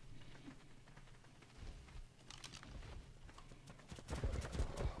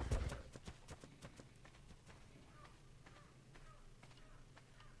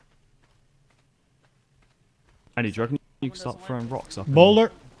 Andy, do you reckon you can start throwing rocks up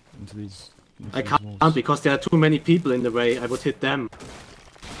Boulder. into these? I can't because there are too many people in the way. I would hit them.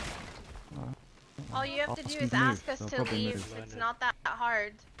 All you have to do them is to move. ask us They'll to probably leave. move. It's not that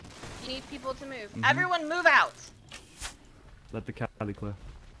hard. You need people to move. Mhm. Everyone move out! Let the Cali clear.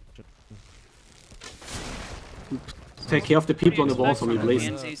 Take care of the people on the wall for me,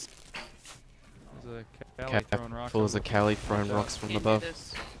 please. Careful, there's a Cali throwing rocks from above.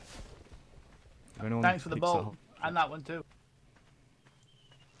 Thanks for the bolt. And that one too.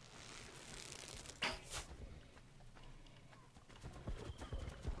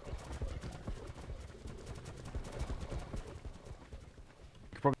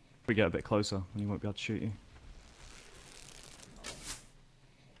 We get a bit closer and he won't be able to shoot you.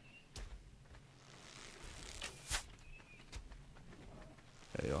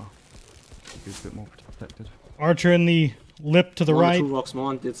 There you are. Be a bit more protected. Archer in the lip to the One or right. two rocks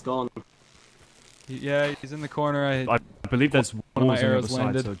more and it's gone. Yeah, he's in the corner. I believe there's one of my walls on the other arrows side,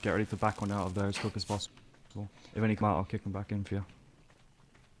 landed. so get ready to back one out of there as quick as possible. If any come out, I'll kick them back in for you.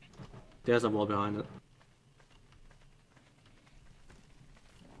 There's a wall behind it.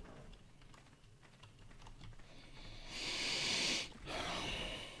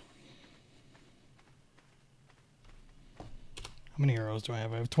 How many arrows do I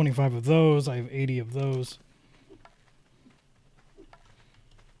have? I have 25 of those. I have 80 of those.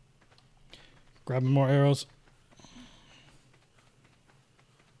 Grabbing more arrows.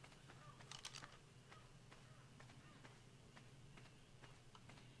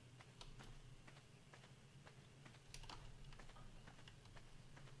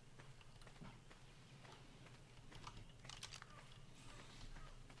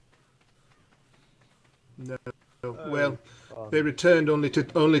 No. Well, they returned only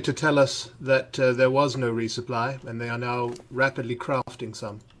to tell us that there was no resupply, and they are now rapidly crafting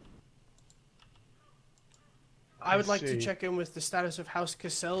some. I would like to check in with the status of House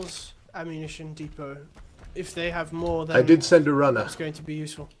Cassell's ammunition depot. If they have more than... I did send a runner. That's going to be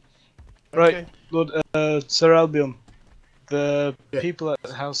useful. Right, Lord, Sir Albion, the people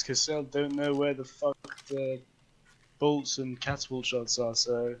at House Cassell don't know where the fuck the bolts and catapult shots are,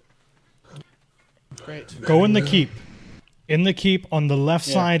 so... Great. Go in the keep. In the keep on the left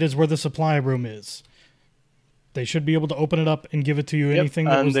Yeah. side is where the supply room is. They should be able to open it up and give it to you. Yep, Anything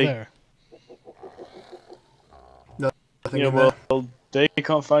that and was they- there. Nothing Yeah, in there. well, they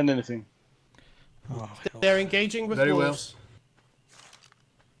can't find anything. They're engaging with Very well. wolves.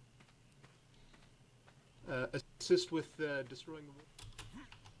 Assist with destroying the wall.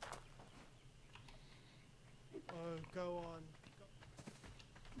 Oh, go on.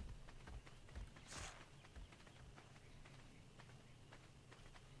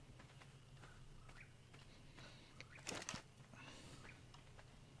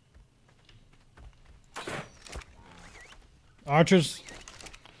 Archers.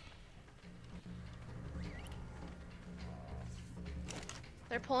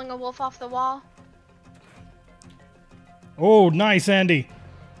 They're pulling a wolf off the wall. Oh, nice, Andy.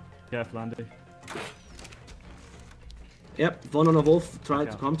 Careful, Andy. Yep, one on a wolf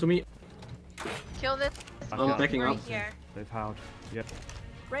tried to come to me. Kill this I'm wolf backing right up. here. They've howled. Yep.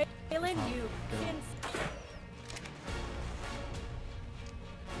 Raylan, you can...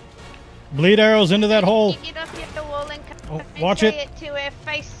 Bleed arrows into that hole. Get up, hit the wall, and watch it. to her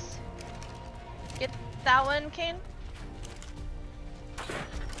face. Get that one, Ken.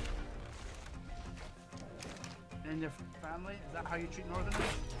 And your family? Is that how you treat Northerners?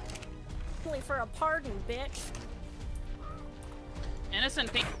 Only for a pardon, bitch.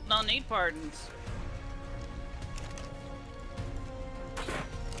 Innocent people don't need pardons.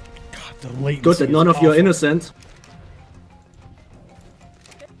 God, the latency Good that none is of you are awful. innocent.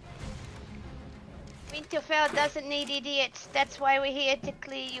 Winterfell doesn't need idiots. That's why we're here to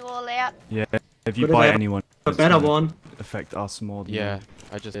clear you all out. Yeah, if you But buy if I- anyone, a it's better gonna one. affect us more than Yeah, them.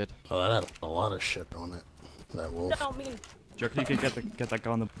 I just did. Oh, that had a lot of shit on it. That wolf. Don't mean... Do you reckon you could get that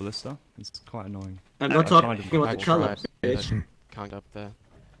guy on the ballista? It's quite annoying. I'm not I talking tried about the color, tried, bitch. Can't up there.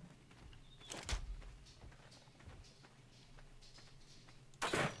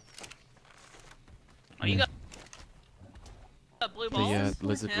 Oh, you got blue balls? The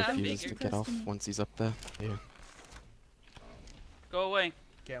lizard Yeah, refuses to get off once he's up there. Yeah. Go away.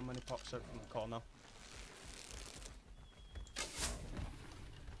 Get him when he pops out from the corner.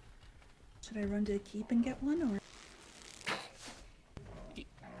 Should I run to the keep and get one, or?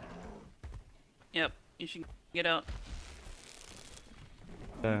 Yep, you should get out.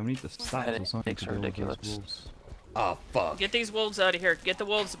 We need the stats or something to deal with those wolves. Oh, fuck. Get these wolves out of here. Get the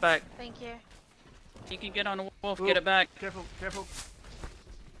wolves back. Thank you. You can get on a wolf, get it back. Careful, careful.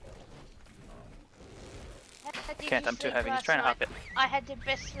 Can't, I'm too heavy. He's trying to hop it. I had the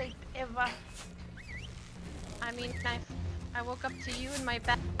best sleep ever. I mean, I woke up to you in my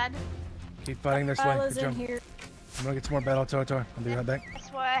bed. Keep fighting this way. Bella's Good in job. here. I'm gonna get some more battle territory. I'll be right back. That's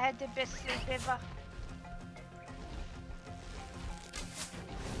why I had the best sleep ever.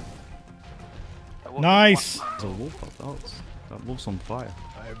 Nice. There's a wolf up there. That wolf's on fire.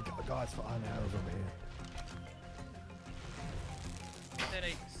 I've got guys for iron arrows over here.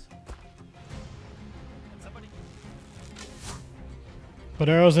 Headaches. Somebody. Put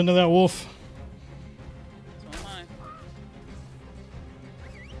arrows into that wolf. So am I.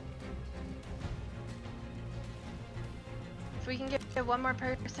 If we can get one more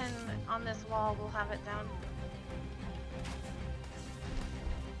person on this wall, we'll have it down.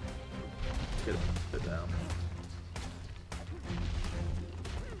 Get it down.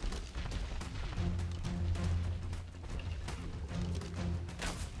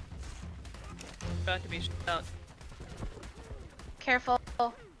 About to be shot. Careful.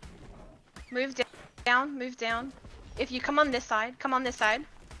 Move down, move down. If you come on this side, come on this side.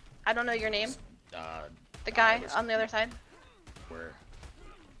 I don't know your name. The guy on the other side. Where?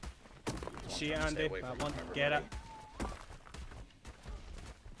 See it, Andy. That one. Get it.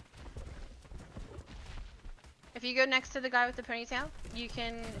 If you go next to the guy with the ponytail, you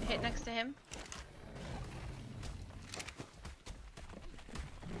can hit next to him.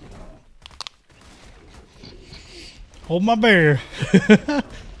 Hold my bear.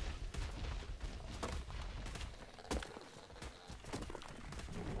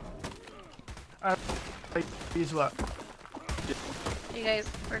 Use what? You guys,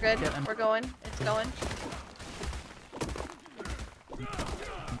 we're good. We're going. It's going.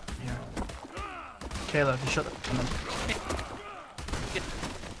 Kayla, you shut up.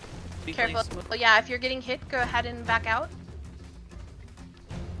 Careful. Well, yeah, if you're getting hit, go ahead and back out.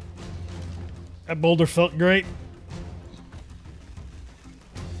 That boulder felt great.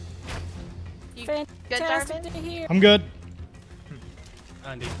 You good, Darvin? I'm good.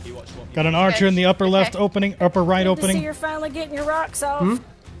 Andy, you watch what? Got an archer in the upper left opening, upper right Good to see opening. you're finally getting your rocks off.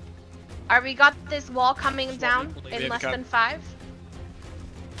 Alright, we got this wall coming down in less than 5.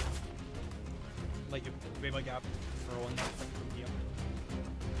 Like, we might get throwing that thing from here.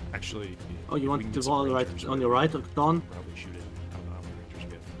 Actually. Oh, you want the wall right on your right, Don? Probably shoot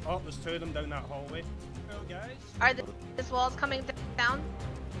it. Oh, there's 2 of them down that hallway. Oh, guys. Alright, this wall's coming down.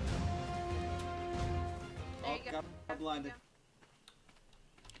 There you go. Got blinded.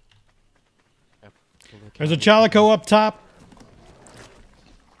 There's a Chalico up top.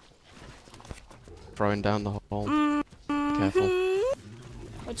 Throwing down the hole. Careful.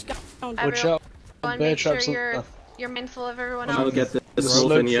 What you got? Watch out. Everyone, Bear make sure traps on you're mindful of everyone I'll else. get this slow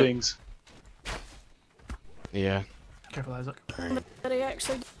wolf in here. things. Yeah. Careful, Isaac. But he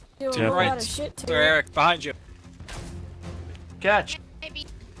actually doing Yeah, a right. lot of shit to There, it. Eric, behind you. Catch. Maybe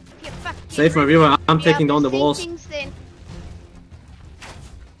if you fuck Save my viewer, I'm taking down the walls.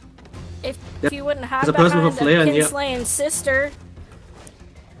 If Yep. you wouldn't hide There's a person behind with a flare a in here. kinslaying sister,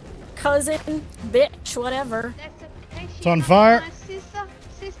 cousin, bitch, whatever. That's okay, It's on fire. My sister.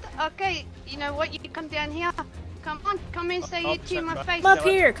 Okay, you know what? You come down here. Come and say you to my face. Come up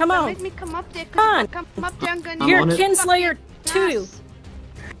here, come Don't on. make me come up there. Come on. Come up there. I'm gonna. You're Kinslayer 2.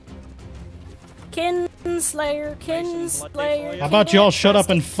 Kinslayer. How about y'all shut up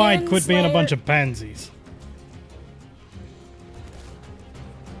and fight? Quit being a bunch of pansies.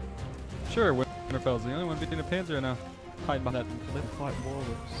 Sure, Winterfell's the only one beating a panzer right now. Hide behind that lip. Fight war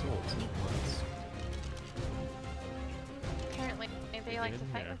with swords and words. Apparently, they like to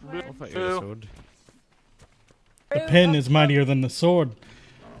fight with words. True. The pen is mightier than the sword.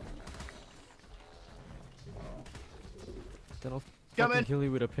 Then I'll fucking kill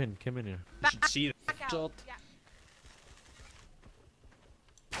you with a pin. Come in here. You should see that. Shot.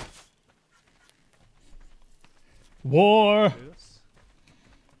 War.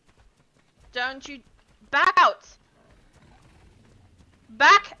 Don't you back out!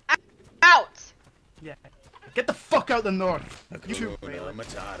 Back out! Yeah. Get the fuck out the north. You too, Raylan.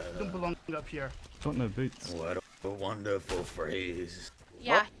 You don't belong up here. Got no boots. What a wonderful phrase.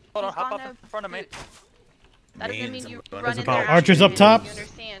 Yeah. Hold on, he's hop got up no in front of me. That doesn't mean you There's run in about there. Archers after up top. You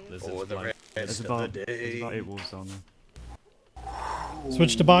understand? For the rest There's of about, the there's day. about 8 wolves down there.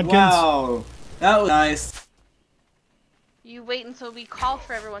 Switch to Bodkins. Wow, that was nice. You wait until we call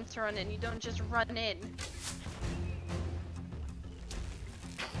for everyone to run in. You don't just run in.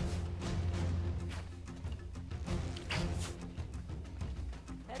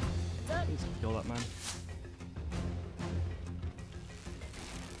 Please kill that man.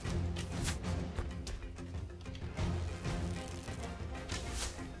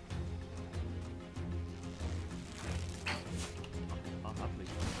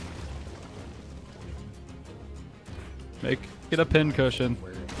 Get a pin cushion.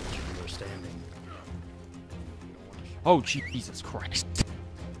 Where you were standing. Oh, Jesus Christ.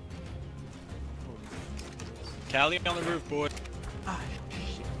 Callie on the roof, boy.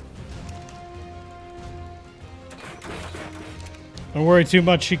 Don't worry too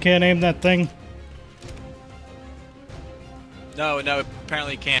much. She can't aim that thing. No,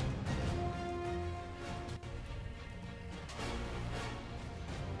 apparently can't.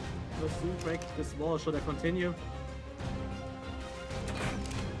 Let's soon break this wall. Should I continue?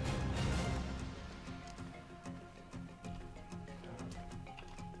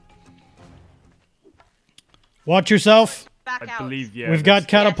 Watch yourself. Back I out. believe, yeah. We've got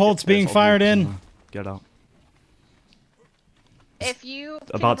catapults being fired in. Get out. If you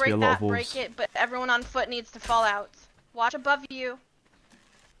can About to be break a lot that, of wolves. break it, but everyone on foot needs to fall out. Watch above you.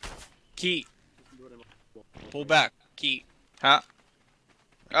 Key. Pull back. Key. Huh?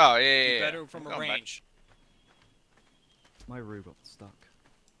 Oh, yeah. Better from a range. My room got stuck.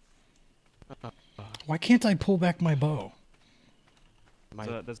 Why can't I pull back my bow? My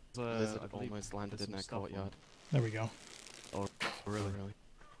There's lizard I believe almost landed there's in that some stuff courtyard. There we go. Oh, really?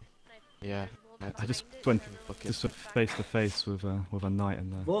 Yeah. I just went face to face with a knight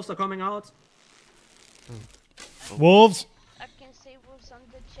in there. Wolves are coming out. Wolves. I can see wolves on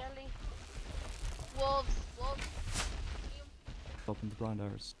the jelly. Wolves. Open the blind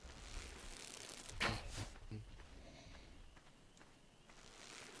arrows.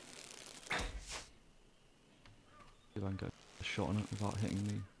 See if I can get a shot on it without hitting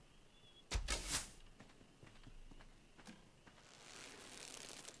me.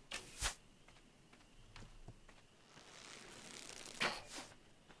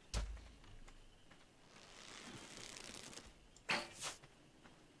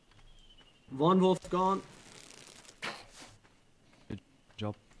 One wolf gone. Good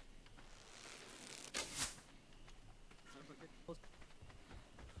job.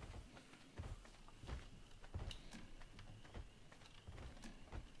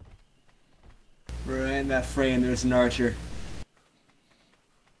 We're in that fray and there's an archer.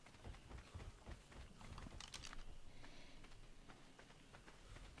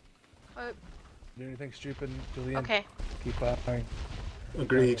 Do anything stupid, Julian. Okay. Keep firing.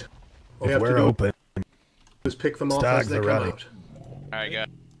 Agreed. All If we have we're to do open, is pick them off stags as they are come ready. out. Alright, good.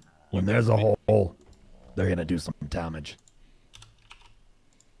 When there's a hole, they're gonna do some damage.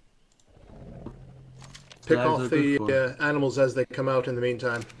 Pick Stags are off good the animals as they come out in the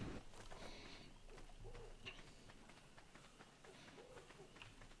meantime.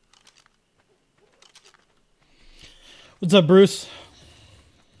 What's up, Bruce?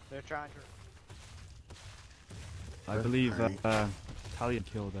 They're trying to. I believe Italian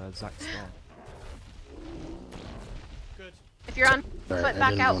killed Zach Star. Good. If you're on Alright, foot, I back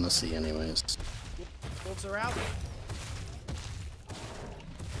didn't out. want to see anyways. Wolves are out.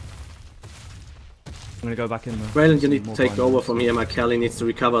 I'm gonna go back in there. Raylan, you need to More take blind over arrows. from here. My Kelly needs to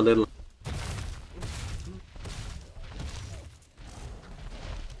recover a little.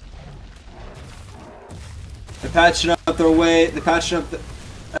 patching up their way. They're patching up the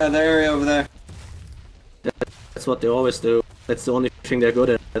area over there. That's what they always do. That's the only thing they're good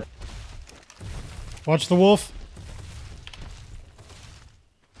at. Watch the wolf.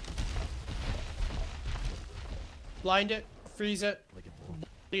 Blind it, freeze it,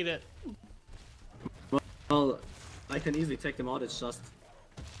 bleed it. Well, I can easily take them out. It's just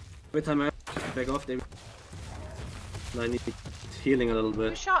every time I back off, I need healing a little Who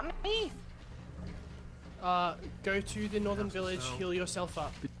bit. shot me? Go to the northern village, heal yourself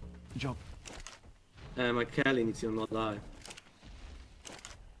up. Good job. My Kelly needs to not lie.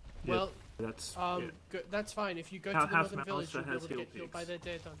 Well, that's that's fine. If you go to the northern village, you'll be able to get healed by their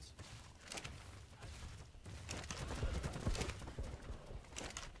deadons.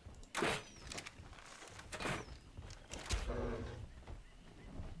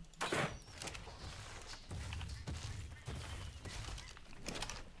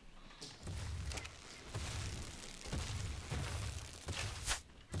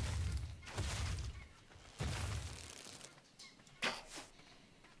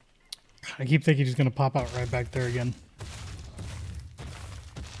 I keep thinking he's gonna pop out right back there again.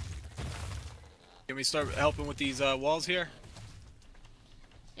 Can we start helping with these walls here?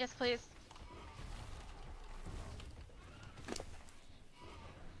 Yes, please.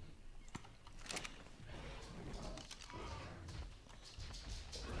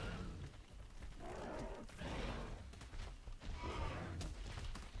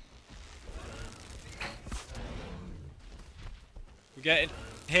 We're getting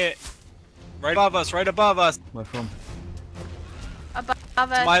hit. Right above us, right above us. Where from? Above To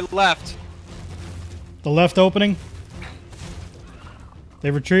us. my left. The left opening.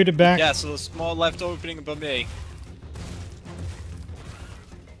 They retreated back. Yeah, so the small left opening above me.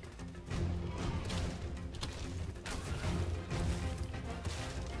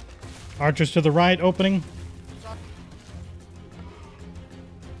 Archers to the right opening.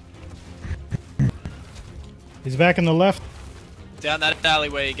 He's back in the left. Down that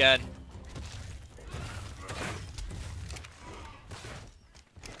alleyway again.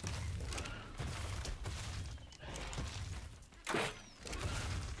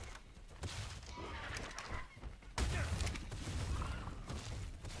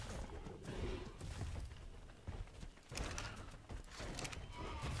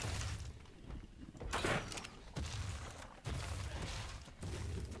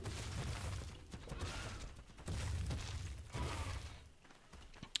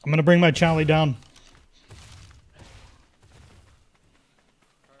 I'm gonna bring my Charlie down.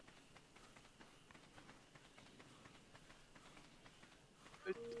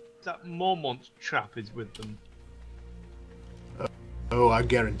 That Mormont trap is with them. Oh, I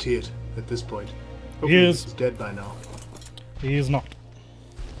guarantee it at this point. He is. He's dead by now. He is not.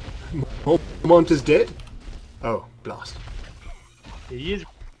 Mont is dead? Oh, blast. He is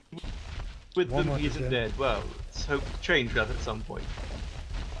with them, Mormont he is isn't dead. dead. Well, let's hope to change that at some point.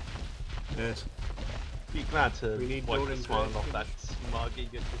 Yes. Be glad to We need wipe the Jordan smile to- off that smug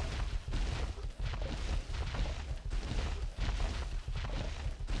egotist.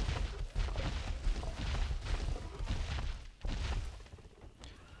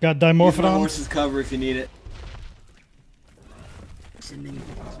 Got Use my dimorphodons. horse's cover if you need it.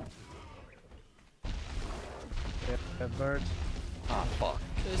 Birds. Ah, fuck.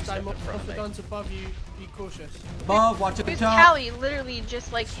 There's dimorphodons above you. Be cautious. Above, watch the Whose top. Callie literally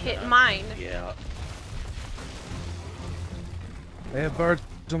just like hit mine. Yeah. They have birds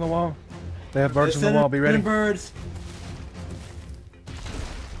on the wall. They have birds on the Send wall. Be ready. in birds.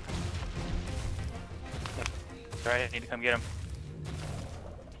 Alright, I need to come get him.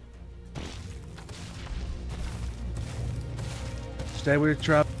 Stay with your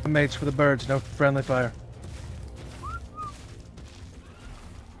trap mates for the birds. No friendly fire.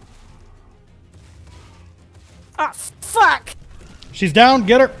 Ah, fuck! She's down.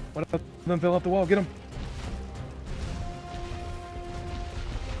 Get her. What up? Them fill up the wall. Get them.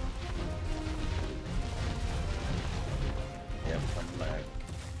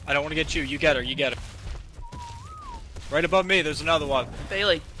 I don't want to get you. You get her. You get her. Right above me, there's another one.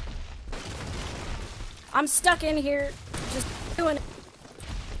 Bailey. I'm stuck in here, just doing it.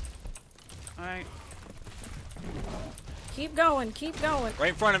 Alright. Keep going, keep going. Right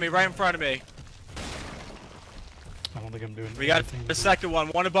in front of me. Right in front of me. I don't think I'm doing. We got anything. the second one.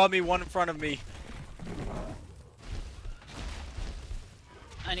 One above me. One in front of me.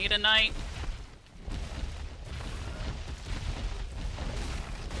 I need a knight.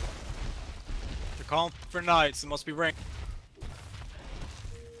 They're calling for knights. It must be ring.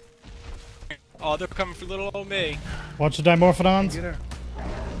 Oh, they're coming for little old me. Watch the dimorphodons. Get her.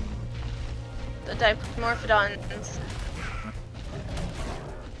 The dimorphodons.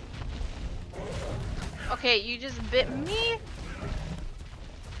 Okay, you just bit me?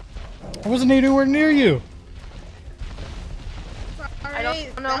 I wasn't anywhere near you. I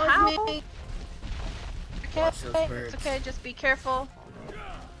don't know how. Okay, it's okay, just be careful.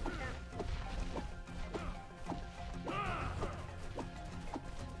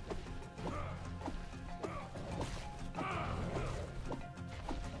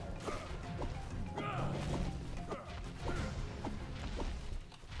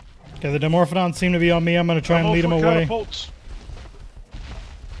 Okay, the dimorphodons seem to be on me. I'm gonna try and lead them away. Catapults.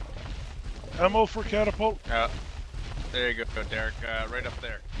 Ammo for catapult. There you go, Derek. Right up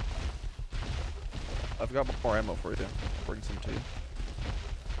there. I've got more ammo for you. I'll bring some to you.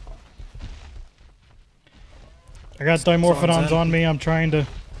 I got dimorphodons on me. I'm trying to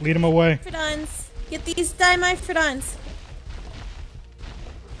lead them away. Dimorphodons. Get these dimorphodons.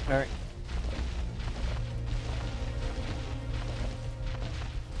 Alright.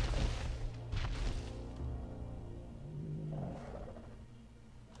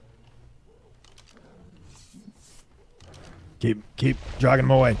 Keep dragging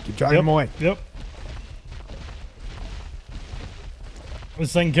them away. Keep dragging them away. Yep.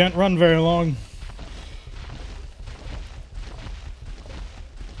 This thing can't run very long.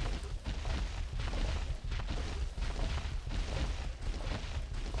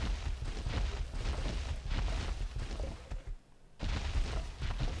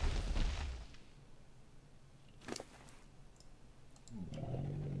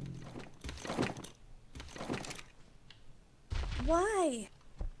 Why?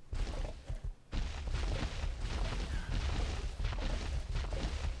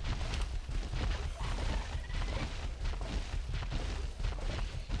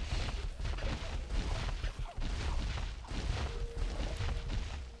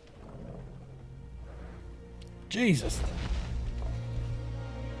 Jesus.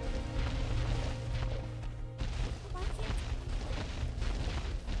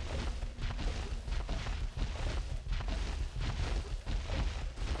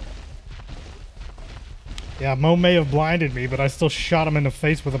 Yeah, Mo may have blinded me, but I still shot him in the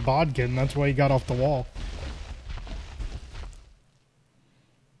face with a bodkin, and that's why he got off the wall.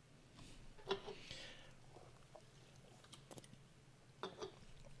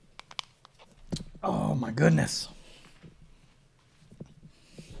 Oh my goodness.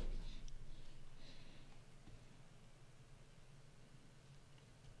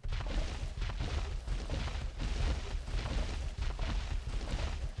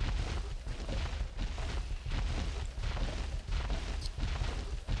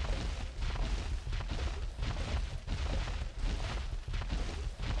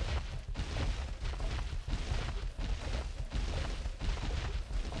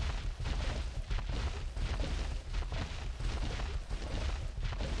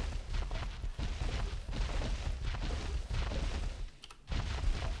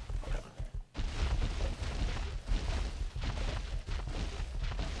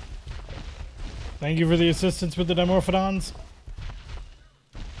 Thank you for the assistance with the dimorphodons.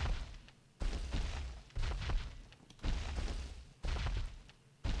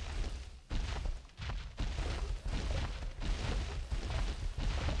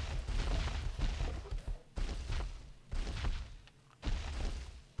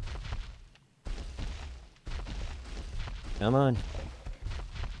 Come on.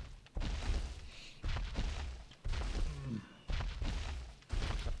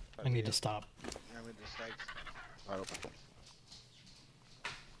 I need to stop.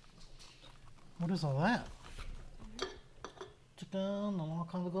 What is all that? Chicken and all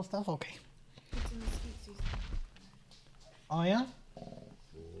kinds of good stuff? Okay. Oh yeah?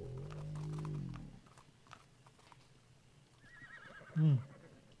 Hmm.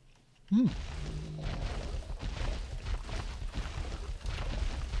 Hmm.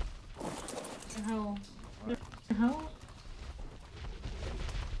 How? How?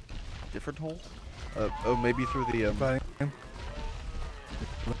 Different hole? Oh, maybe through the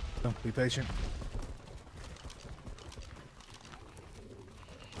Be patient.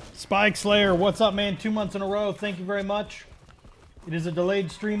 Spike Slayer, what's up, man? 2 months in a row. Thank you very much. It is a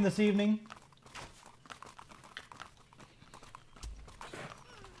delayed stream this evening.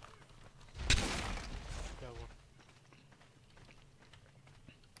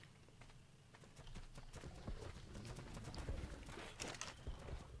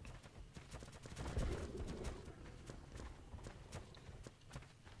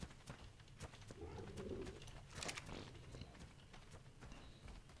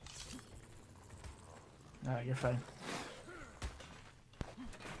 You're fine.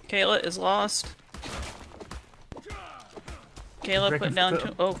 Kayla is lost. Kayla put down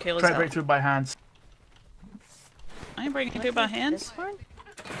two. Oh, Kayla's Try to out. break through by hands. I ain't breaking through by hands.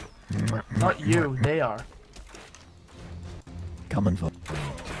 Not you, they are. Coming for.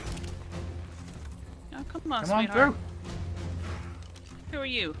 Oh, come on, Come on sweetheart. through. Who are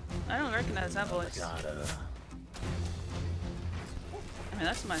you? I don't recognize that voice. I mean,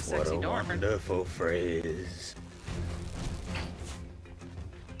 that's my sexy Darvin. Wonderful phrase.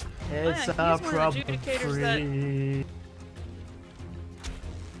 It's yeah, a he's one of the problem adjudicators free.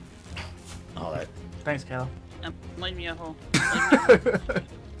 All that. Thanks, Kayla. Leave me a hole.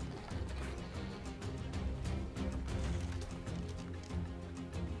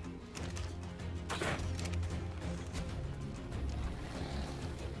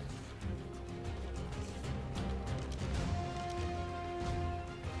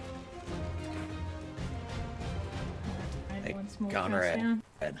 Hey, One small Conrad. down.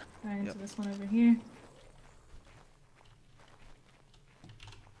 Right into this one over here.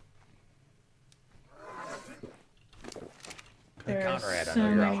 There are Conrad, I so know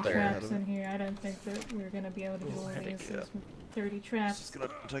you're many out there. traps in here. I don't think that we're gonna be able to do all these. There's 30 traps. It's gonna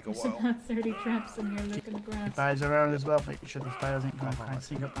take a There's while. about 30 traps in here. Look in the grass. Spies around as well, make sure the spies ain't gonna try and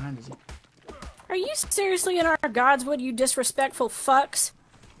sneak up behind us. Are you seriously in our Godswood, you disrespectful fucks?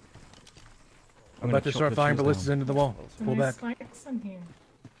 I'm about to start firing ballistas into the wall. Pull back. Spikes in here.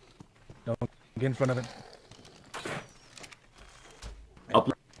 No, get in front of it. Up.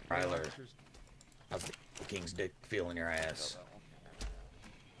 Ryler, how's the king's dick feeling your ass?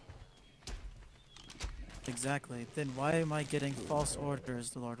 Exactly. Then why am I getting false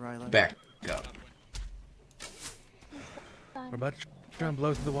orders, Lord Ryler? Back up. We're about to try and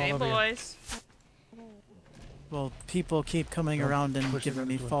blow through the wall Hey, over here. boys. Well, people keep coming Don't around and push it giving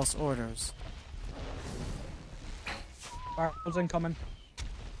me into it. false orders. Fire's incoming.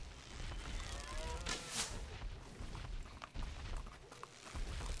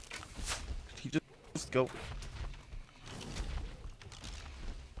 You just go.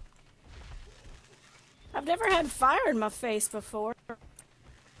 I've never had fire in my face before.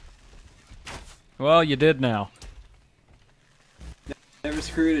 Well, you did now. Never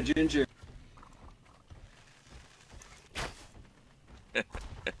screwed a ginger.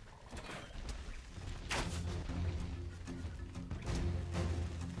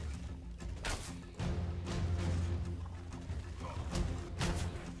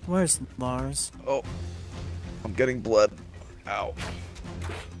 Where's Lars? Oh, I'm getting blood. Ow.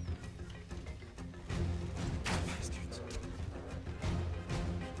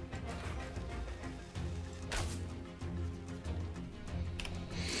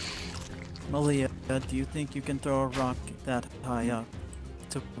 Malia, do you think you can throw a rock that high up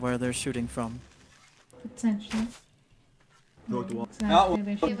to where they're shooting from? Potentially. Go to wall. Exactly,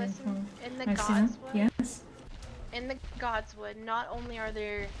 they Hey, should listen, in the I see them. Godswood, Yes. in the Godswood, not only are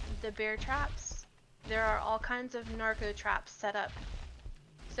there the bear traps, there are all kinds of narco traps set up.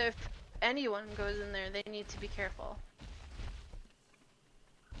 So if anyone goes in there, they need to be careful.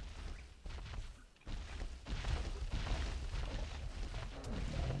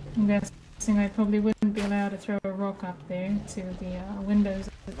 I'm guessing I probably wouldn't be allowed to throw a rock up there to the windows.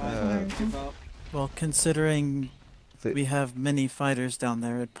 Well, considering we have many fighters down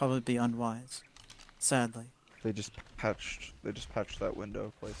there, it'd probably be unwise. Sadly. They just patched that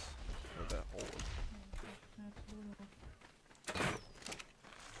window place where that hole is.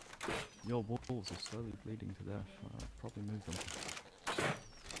 Your walls are slowly bleeding to death. Probably move them.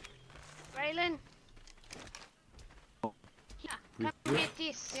 Raylan! Yeah, come get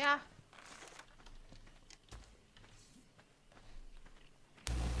this. Yeah.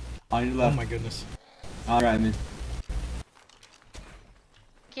 On your left. Oh my goodness. Alright, man.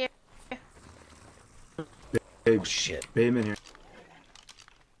 Here. Big shit. Beam in here.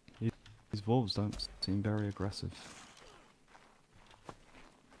 These wolves don't seem very aggressive.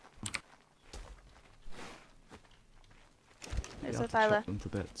 There's You a have to chop Thyla. them to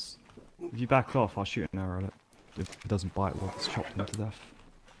bits. If you back off, I'll shoot an arrow at it. If it doesn't bite, we'll just chop them to death.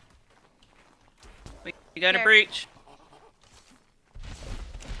 We got a Here. breach.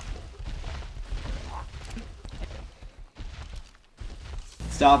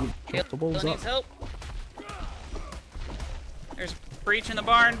 Stop him. Chop the walls Still needs up. help. There's breach in the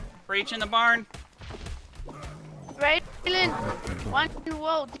barn. Breach in the barn. Raylan! One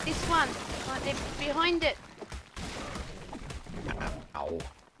wall, this one. Behind it. Ow.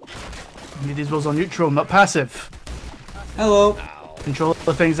 You need these walls on neutral, not passive. Hello. Control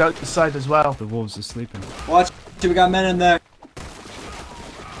the things outside as well. The wolves are sleeping. Watch, we got men in there.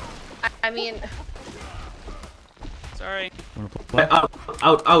 I mean, Sorry. Wanna play?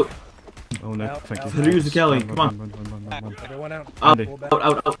 Out, out. Oh no, thank you. Use the Kelly, come on. Everyone out. Out,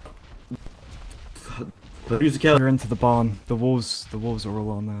 out. Use the Kelly. You're into the barn. The wolves are all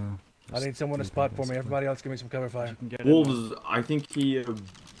on there. I need someone to spot for me. Everybody else give me some cover fire. Wolves, I think he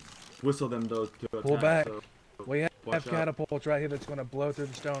whistled them though to attack. Pull back. So We have watch out. catapults right here that's going to blow through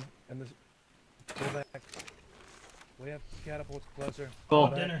the stone. And this. Pull back. We have catapults closer. Call.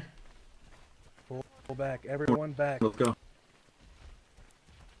 Pull back. Pull back. Everyone back. Let's go.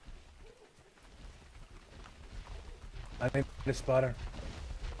 I need a spotter.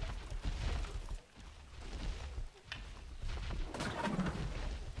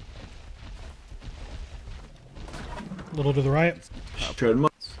 A little to the right.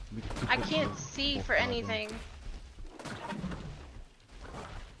 I can't see for anything.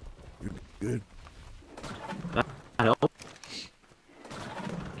 Good. That help. A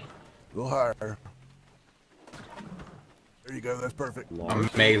little higher. There you go, that's perfect.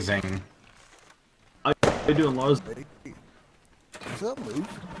 Amazing. How you doing, Lars? What's up, Luke?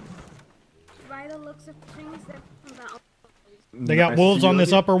 By the looks of things, They got wolves on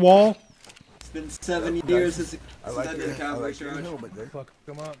this upper wall. It's been 7 years since I like I did that. a cavalry I like your charge. helmet there. Fuck,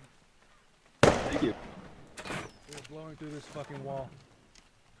 come on. Thank you. We're blowing through this fucking wall.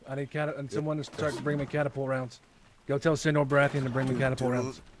 I need someone to start to bring me catapult rounds. Go tell Sindor Baratheon to bring me catapult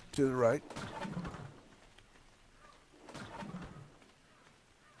rounds. To the right.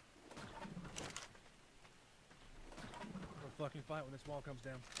 We'll fucking fight when this wall comes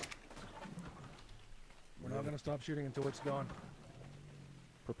down. We're not gonna stop shooting until it's gone.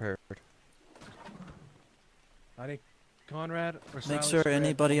 Prepared. I need Conrad or Make Silas sure to grab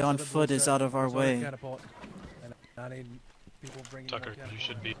anybody one on of the foot blue is set, out of our one of the way. catapult, and I need people bringing Tucker, more you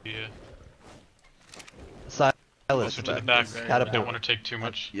should be Silas, closer to the back. catapult. I don't want to take too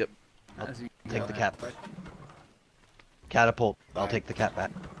much. Yep. I'll take the cat. Catapult. I'll take the cat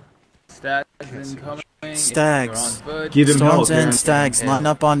back. Stags incoming. Stags. Give him Storms help, and man. stags, line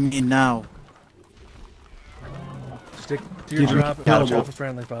up on me now. Stick to your drop. Drop a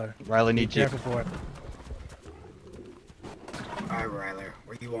friendly fire. Riley Be needs you. careful for it. Alright, Riley,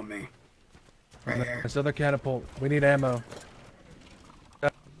 where do you want me? Right here. This other catapult. We need ammo.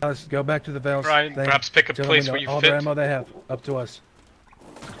 Let's go back to the Vales. Ryan, perhaps pick a Tell place them where you all fit. the ammo they have. Up to us.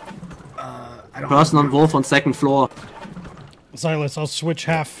 Person on wolf on second floor. Silas, I'll switch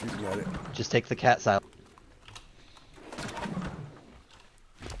half. Just take the cat, Silas.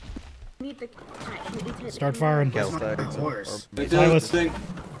 Need the Start firing. Go. Silas.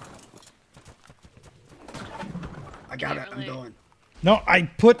 I got it, I'm going. No, I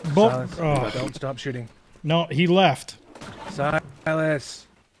put both. Silas, don't stop shooting. No, he left. Silas.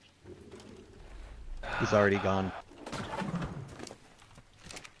 He's already gone.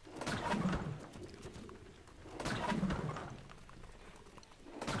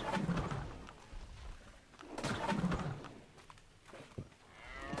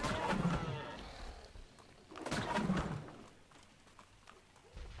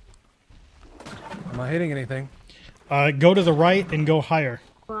 Am I hitting anything? Go to the right and go higher.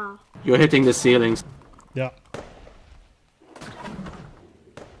 Wow. You're hitting the ceilings. Yeah.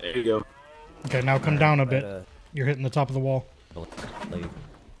 There you go. Okay, now come down a bit. You're hitting the top of the wall.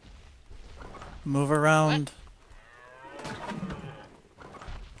 Move around.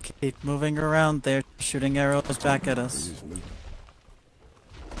 Keep moving around. They're shooting arrows back at us.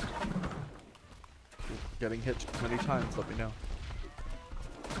 Getting hit many times, let me know.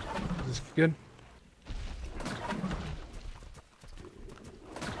 Is this good?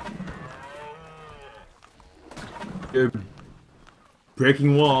 Good.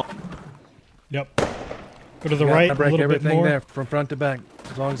 Breaking wall. Yep. Go to the You right gotta a break little bit everything more. there from front to back.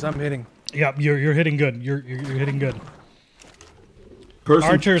 As long as I'm hitting. Yep, you're hitting good. You're hitting good.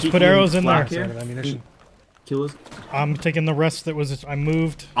 Person Archers, put kicking arrows in there. flak here. Ammunition. Killers. I'm taking the rest that was. I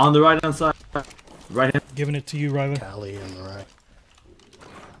moved. On the right hand side. Right hand. Giving it to you, Riley. Cali on the right.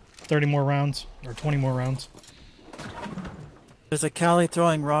 30 more rounds or 20 more rounds. There's a Cali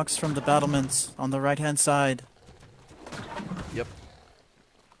throwing rocks from the battlements on the right-hand side. Yep.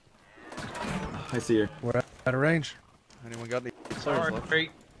 I see her. We're out of range. Anyone got any Sorry. left?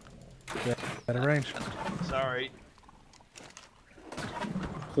 Yeah, out of range. Sorry.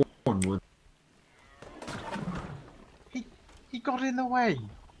 Cornwood. He got in the way.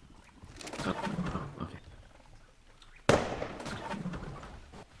 Okay.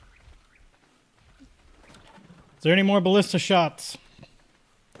 Is there any more ballista shots?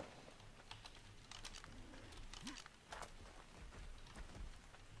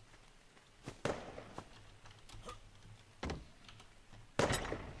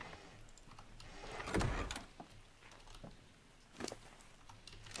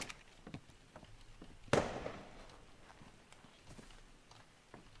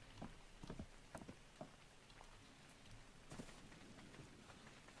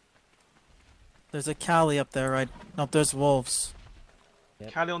 There's a Cali up there, right? No, there's wolves.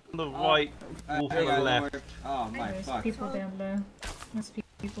 Cali on the right, wolf on the left. Oh my There's fuck. people down below. There's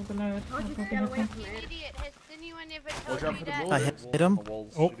people below it. I'll just Not get looking away at from them. it. Idiot, has anyone ever Watch told out you for the that? I hit him.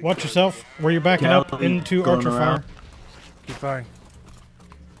 Oh, watch yourself. Where you're backing up Cali into going archer around. fire. Keep firing.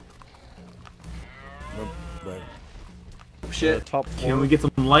 Shit. Top Can floor. we get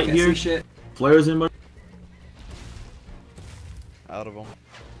some light Can't see here? shit. Flares in, buddy? Out of them.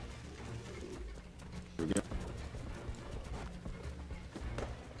 There we go.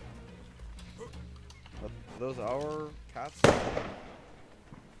 Those our cats?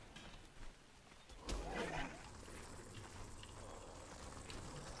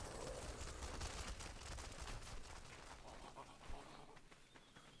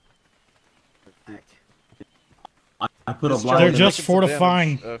 I put a Just blind. They're Charlie, just making some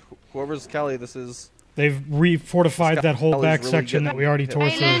fortifying. damage. Whoever's Cali this is. They've re-fortified This that whole Cali's back really section getting that we already hit. tore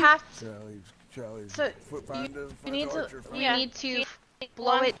Hey, you through. have Charlie's So, foot finder, we need to archer we finder. need to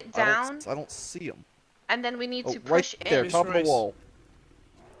blow it down, I don't see him. and then we need Oh, to right push there, in. top of the wall.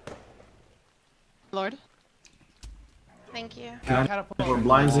 Lord. Thank you. Can I put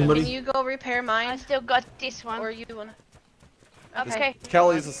blinds in, Can buddy? you go repair mine? I still got this one. Or you wanna? Okay.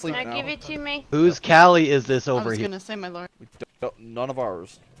 Cali's asleep Now now. give it to me. Whose Cali is this I over was here? gonna say, my lord. None of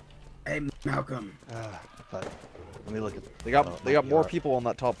ours. Hey, Malcolm. Fuck. Let me look at. They got more people on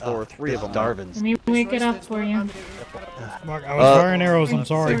that top floor. Three of them. Darvin's. Let me wake it up for you. Mark, I was firing arrows, I'm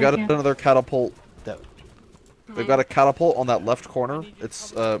sorry. They've got Yeah. another catapult. That- They've got a catapult on that left corner.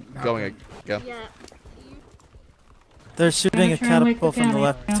 It's going again. Yeah. They're shooting a try and wake the catapult from the Cali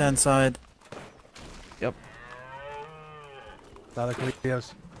up. left-hand side. Yep. Now the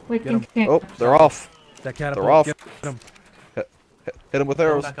Cleos. Wake Get 'em. and kick. Oh, they're off. That catapult. They're off. Get him. Hit them with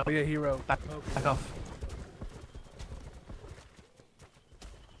arrows. Back up. Be a hero. Back off.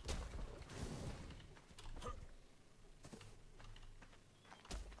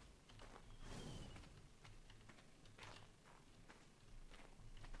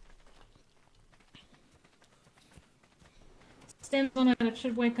 Stands on it, it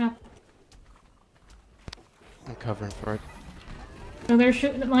should wake up. I'm covering for it. No, they're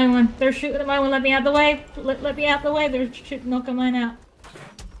shooting at my one. They're shooting at my one. Let me out the way. Let me out the way. They're shooting, knocking mine out.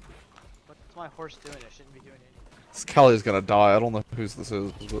 What's my horse doing? I shouldn't be doing anything. This Cali's gonna die. I don't know whose this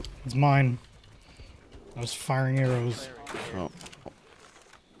is, but It's mine. I was firing arrows. oh.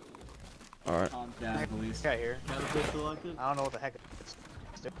 All right. Calm down, please. Guy here. I don't know what the heck it's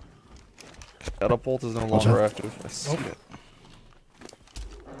doing. Catapult is no Watch longer out. active. I see Oh. it.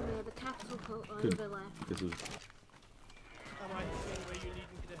 Yeah, the capital cult Good. over there. This is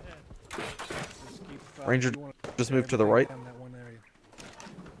Ranger just moved to the right.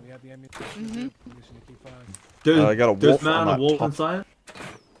 There's, I got a there's wolf on that wolf top. inside.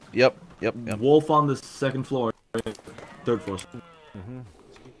 Yep. Wolf on the second floor. Third floor.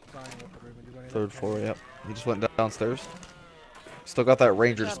 Third floor. Yep. He just went downstairs. Still got that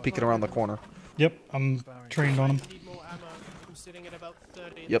ranger just peeking around the corner. Yep, I'm trained on him.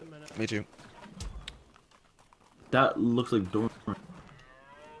 Yep. Me too. That looks like Dorn.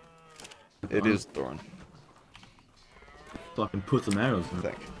 It is Thorn. Fucking put some arrows in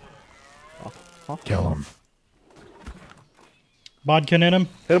it. Kill him. Bodkin in him.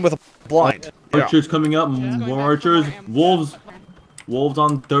 Hit him with a blind. Archers coming up. More archers. Wolves. Wolves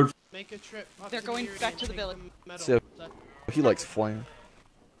on third. Make a trip. They're going back to the village. See, he likes flame.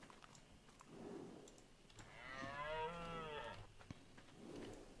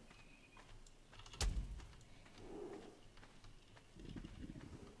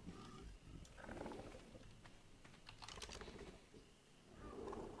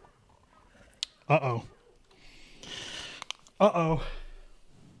 Uh-oh. Uh-oh.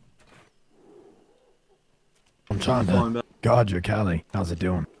 I'm trying to guard your Cali. How's it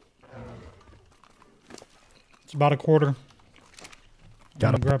doing? It's about a quarter.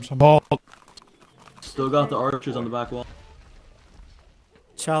 Got I'm gonna grab some. ball. Still got the archers on the back wall.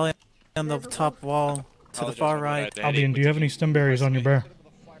 Charlie on the top wall to the far right. Albion, do you have any stem berries on your bear?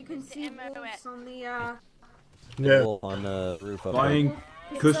 You can see wolves on the Yeah. On the roof up Buying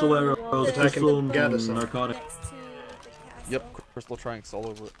crystal arrows, crystal narcotic. Yep, crystal tranks all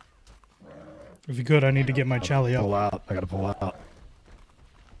over it. If you could, I need to get my chally Pull up. out. I gotta pull out.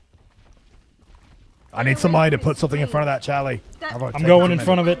 I need somebody to put something in front of that Charlie. I'm going in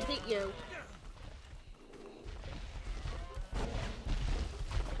front of it.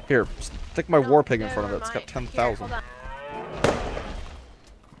 Here, stick my war pig in front of it. It's got 10,000.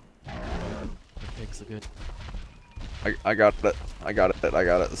 Pigs are good. I got it. I got it. I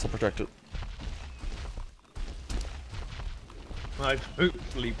got it. This will protect it. I've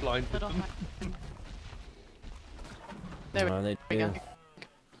hopefully blinded them. There we go.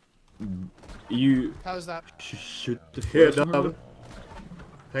 You How's that? shoot the Here, first Darvin. one.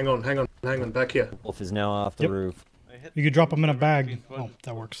 Hang on, back here. Wolf is now off the Yep. roof. You could drop them in a bag. Oh,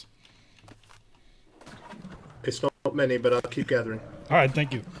 that works. It's not many, but I'll keep gathering. All right,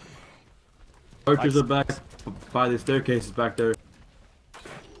 thank you. Archers are back by the staircases back there.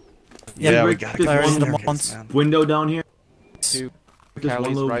 Yeah, we break gotta this get one the staircase, man. window down here. Two. Just one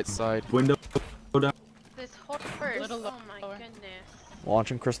Callie's little right side. window down. This horse, oh my goodness.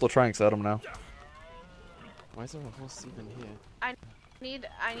 Launching crystal tranks at him now. Why is there a horse even here? I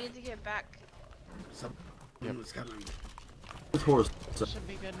need to get back. Someone's coming. This horse. Should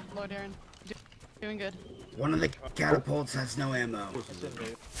be good, Lord Aaron. Doing good. One of the catapults has no ammo.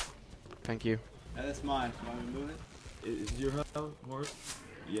 Thank you. Yeah, that's mine. Want me to move it? Is your horse?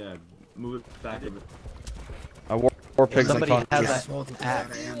 Yeah, move it back a bit. War pigs Somebody unconscious. has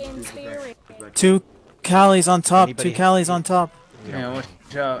that. Two Callies on top. Two Callies on top. Yeah, watch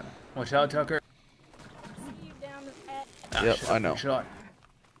out. Watch out, Tucker. Yep, I know. Shot.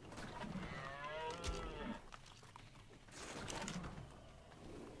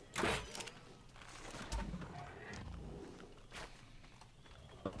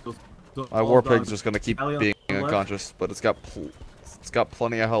 My war pig's just gonna keep being unconscious, but it's got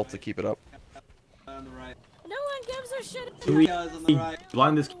plenty of health to keep it up. No one gives a shit. Can we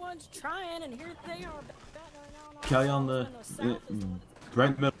blind this Everyone's trying, and here they are. Callie on the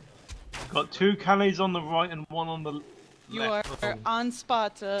right middle? Got 2 Callies on the right and 1 on the left. You are on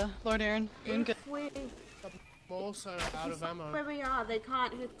spot, Lord Aaron. Doing good. We also out of ammo. where we are, they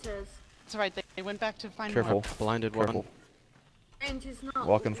can't hit us. That's right. They went back to find Careful. more. Blinded Careful. one. Range is not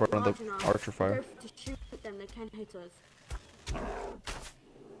Walk in front of large the enough. archer fire. Go to shoot them, they can hit us.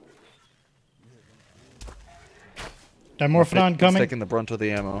 Dimorphodon It's coming. taking the brunt of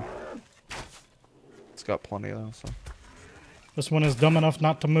the ammo. It's got plenty though, so. This one is dumb enough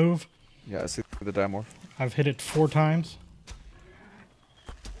not to move. Yeah, I see the dimorph. I've hit it 4 times.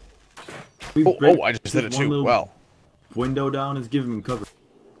 Oh, I just hit it one too. little Wow. Window down is giving him cover.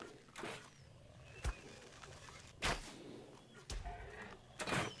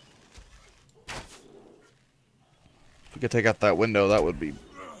 If we could take out that window, that would be.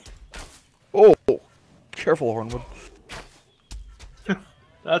 Oh, careful, Hornwood.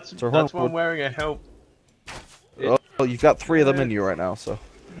 That's So why I'm Hornwood. wearing a helmet. Oh, you've got 3 of them in you right now, so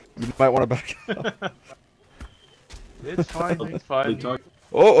you might want to back up. It's fine. It's fine.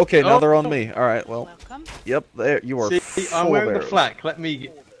 Oh, okay, now Oh. they're on me. All right, well. Yep, there you are. See, I'm full wearing of the arrows. flak. Let me.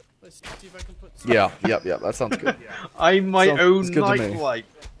 Let's see if I can put. Yeah, that sounds good. I'm my Sounds own good to me. nightlight.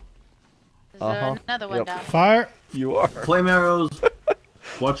 Another one down. Fire! You are. Flame arrows.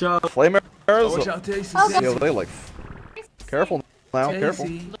 Watch out. Flame arrows? Watch out, Daisy. Yeah, they like. Careful now, careful.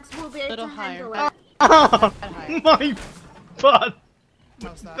 We'll be able Little to higher. handle it. My butt!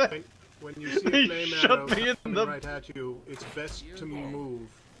 How's that? When you see a He flame shot arrow me in coming the- right at you, it's best to move.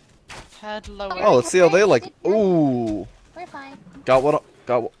 Head lower. Oh, let's see how they like. Ooh. We're fine. Got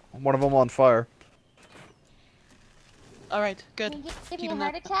one of them on fire. All right, good. Give me a Keeping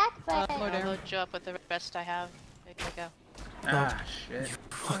heart that. attack, but Lord I'll Aaron. load you up with the rest I have. There you go. Ah, shit.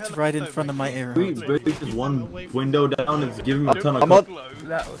 Walked right in front of my arrow. We break this one window down. It's giving him a ton of I'm on. cover.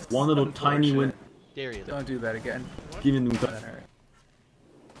 That was One little tiny window. Don't do that again. Giving them cover.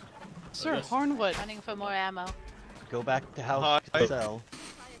 Sir Hornwood. Running for more ammo. Go back to house to sell.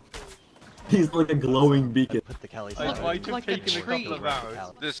 He's like a glowing beacon. Put the Callie's I on. might have Like a taken a tree. couple of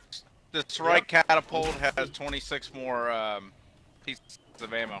hours. This right catapult has 26 more pieces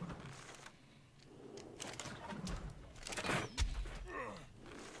of ammo.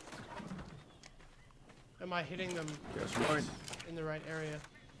 Am I hitting them in the right area?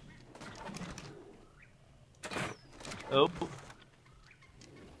 Oh.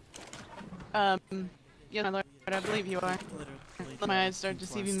 Yeah, my lord, I believe you are. My eyes start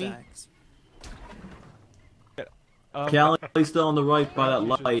deceiving me. Callie's still on the right by that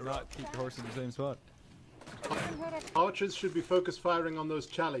light. Keep your horse in the same spot. Archers should be focus firing on those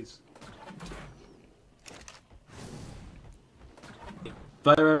challies.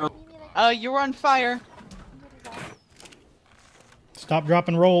 Fire arrow. You're on fire. Stop, drop,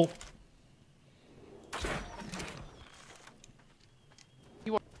 and roll.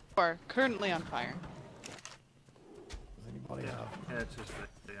 You are currently on fire. Yeah, it's just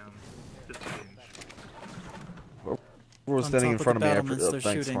We're On standing in top of front of the me. battlements, they're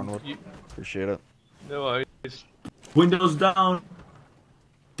Thanks, shooting. Hornwood. Appreciate it. No worries. Windows down.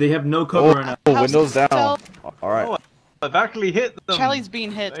 They have no cover right now. Oh, windows down. Tell- All right. Oh, I've actually hit them. Charlie's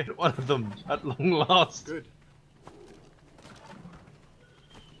being hit. I hit one of them at long last. good.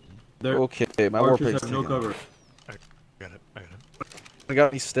 Okay, my archers warpig's have no cover. I got it. I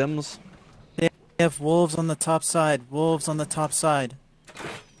got any stems? They have wolves on the top side. Wolves on the top side.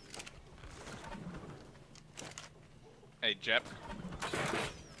 Hey, Jep.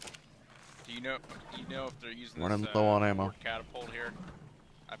 Do you know if they're using Running this low on ammo. port catapult here?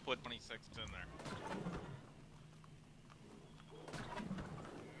 I put 26 in there.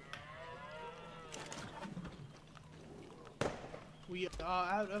 We are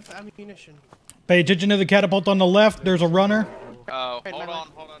out of ammunition. Pay attention to the catapult on the left. There's a runner. Oh, hold on,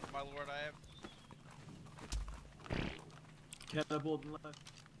 my lord. I have. Catapult left.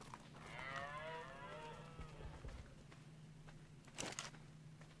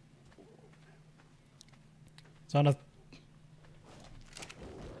 It's on a.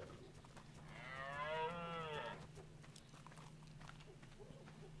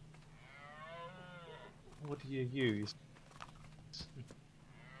 What do you use?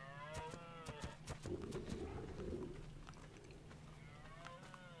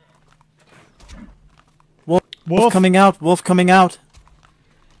 Wolf coming out. Wolf coming out.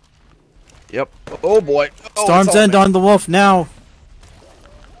 Yep. Oh boy. Oh, Storm's End on the wolf now.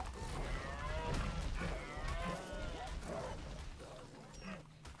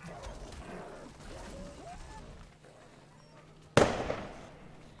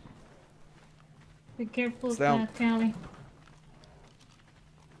 Be careful, down. Callie.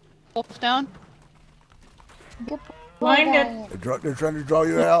 Wolf down. Blinded. They're trying to draw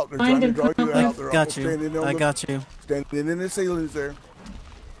you out. They're trying to draw you out. They're all Got standing you. on I the- got you. Standing in the ceilings there.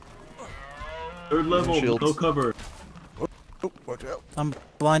 Third level, Shields. no cover. Oh, watch out. I'm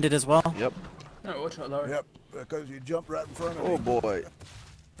blinded as well. Yep. No, watch out, Larry. Yep, because you jumped right in front of Oh me. boy.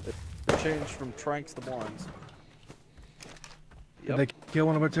 It changed from tranks to blinds. Did they kill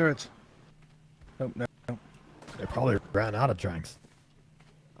one of our turrets? Oh, no. They probably ran out of tranks.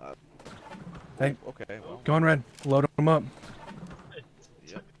 Hey, Okay. Well. go on, Red. Load them up.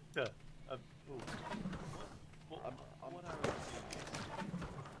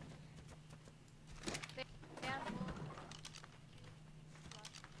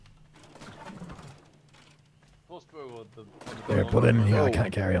 There, put it in here. I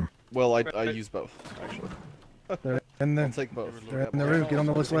can't carry them. Well, I use both actually. They're in the, I'll take both. they're in the roof. Get on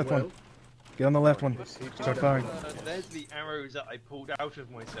the left one. Get on the left one. Start firing. There's the arrows that I pulled out of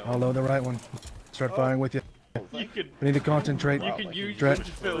myself. I'll load the right one. Start firing with you. You can, We need to concentrate. you can use Dre- your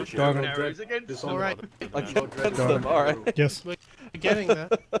fill Darvin. arrows against them. Alright. Against them. All right. Yes. We're getting there.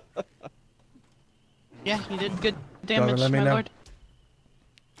 Yeah, you did good damage, let me my know. lord.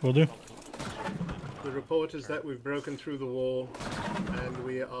 Will do. The report is that we've broken through the wall and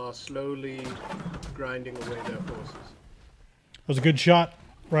we are slowly grinding away their forces. That was a good shot,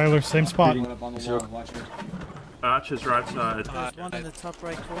 Ryler. Same spot. Archers right side. There's one in the top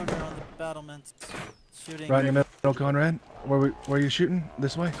right corner on the battlements. Shooting. Right in the middle, Conrad. Where are you shooting?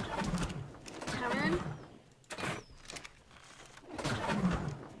 This way? Karen?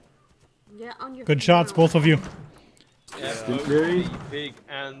 Yeah, on your Good shots, both of you. Yeah, Big both Larry. the pig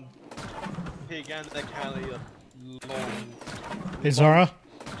and the Cali are long. Hey, Zara.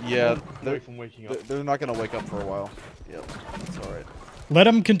 Yeah, Away from waking up. they're not gonna wake up for a while. Yep, that's all right. Let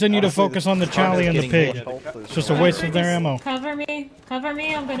them continue to Honestly, focus on the Charlie and the pig. It's just a waste of their ammo. Cover me. Cover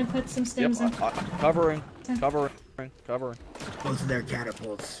me. I'm gonna put some Yep, stems in. covering. Those are their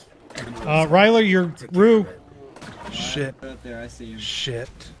catapults. Ryler, you're Rue. Shit. Right there, I see him. Shit.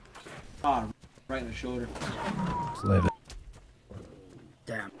 Ah, right in the shoulder. Slave it.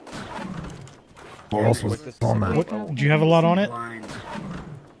 Damn. What else was on that? What, do you have a lot on it? Blind.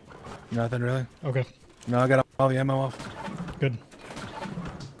 Nothing really. Okay. No, I got all the ammo off. Good.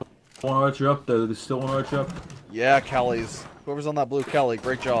 One archer up though. There's still one archer up. Yeah, Callie's. Whoever's on that blue Callie,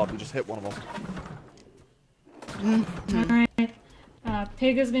 great job. You just hit one of them. Alright.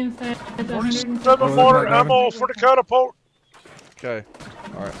 Pig has been fed 47 more ammo for the catapult. Okay.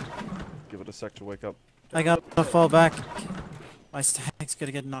 All right. Give it a sec to wake up. I got to fall back. My stag's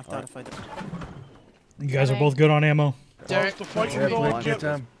gonna get knocked out if I do. You guys are both good on ammo. Derek, Yeah, good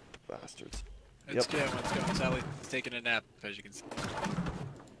time. Bastards. Let's go. Sally's taking a nap, as you can see.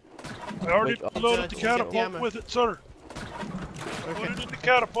 I already Wait, loaded the catapult with it, sir. Loaded in the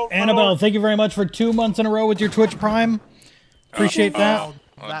catapult. Annabelle, thank you very much for 2 months in a row with your Twitch Prime. Appreciate that.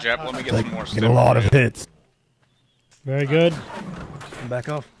 Jep, let me get some more Get stuff. a lot of hits. Very good. Back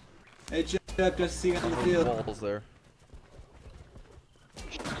off. Hey, Jeff, just see you on the field. Walls there.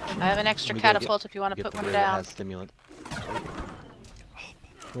 I have an extra catapult if you want to put one down. Stimulant.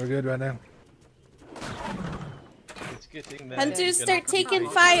 We're good right now. It's getting there. Hunters, start taking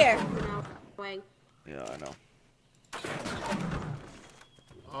fire. Yeah, I know.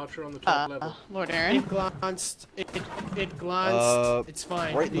 archer on the top level. Lord Aaron. It glanced. It glanced. It's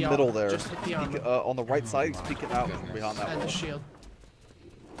fine. Right in the middle there. Just hit the armor. On the right side, he's peeking out from behind that And wall. the shield.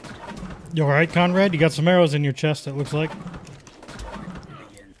 You alright, Conrad? You got some arrows in your chest, it looks like.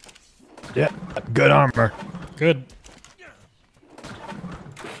 Yeah, good armor. Good.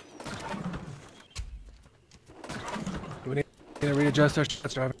 Do we need to readjust our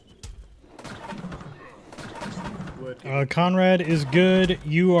shots, Darvin? Conrad is good.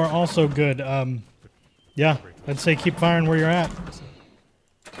 You are also good. Yeah, I'd say keep firing where you're at.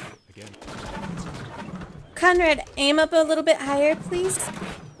 Conrad, aim up a little bit higher, please.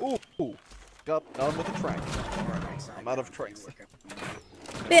 Ooh. Got done with the trank. I'm out of tranks.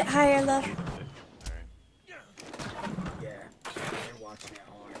 Bit higher, love.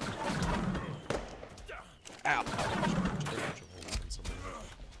 Ow.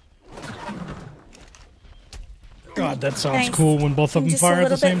 God, that sounds Nice. cool when both of them Just fire a at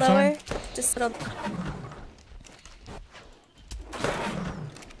the little same bit lower. time. Just a little.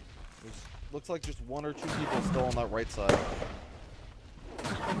 Looks like just one or two people still on that right side.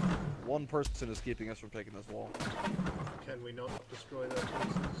 One person is keeping us from taking this wall. Can we not destroy their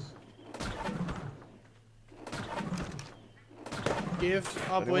forces?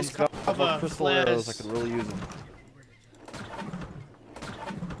 Give our boys Anyone's got more cover. crystal arrows, I Flares. could really use them.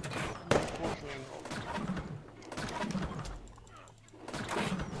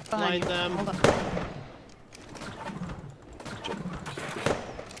 Blind them. Hold on.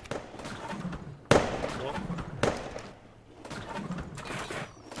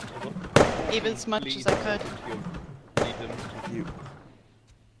 Even as much as I could. Thank you.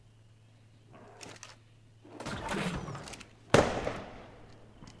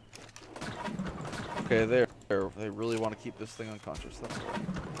 Okay, there. They really want to keep this thing unconscious. That's all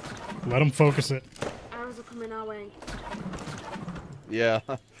right. Let them focus it. Arrows are coming our way. Yeah.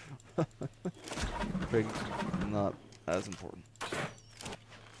 Big, not as important. Do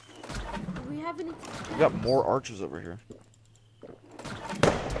we have any? We got more archers over here.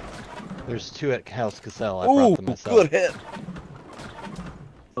 There's 2 at House Cassell. I Ooh, brought them myself. good hit.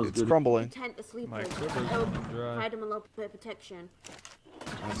 was It's good. crumbling. Tent to sleep My in. quiver's It'll running dry. provide them a little bit of protection.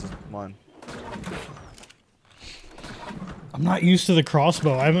 This is mine. I'm not used to the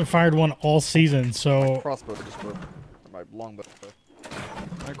crossbow. I haven't fired one all season, so... Crossbow just broke. Or my longbow.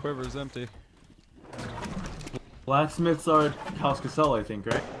 My quiver's empty. Blacksmiths are at House Cassell, I think,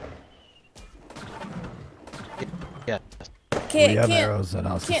 right? Yeah. We have arrows at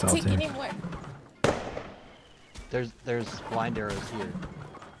House Can't Cassell, take too. any more. There's blind arrows here.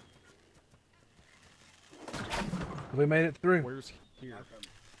 We made it through. Where's here?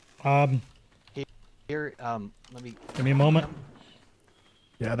 Here, let me... Give me a moment.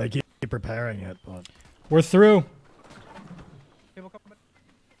 Yeah, they keep preparing it, but... We're through.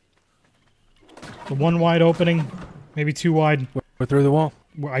 The one wide opening, maybe 2 wide. We're through the wall.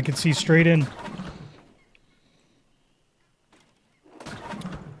 Where I can see straight in.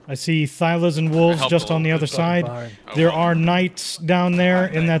 I see Thylas and wolves just on the other side. There are knights down there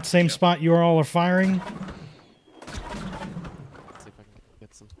in that same spot you all are firing.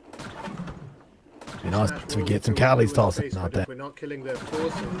 You know, so we get some Callies tossing out there. If we're not killing their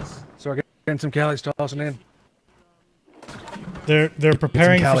forces, So we're getting some Callies tossing in. They're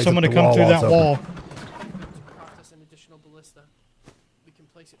preparing for Callies someone to up the come wall through that also. wall. Craft us an additional ballista. We can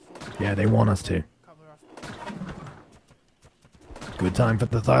place it forward. Yeah, they want us to. Good time for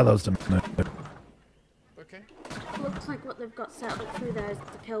the Thylos to move. Okay. Looks like what they've got set up through there is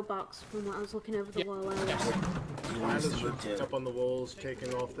the pillbox from what I was looking over the wall earlier. pilots should sit up on the walls,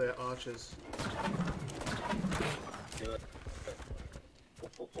 taking off their archers.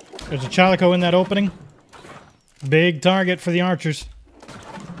 There's a Chalico in that opening. Big target for the archers. I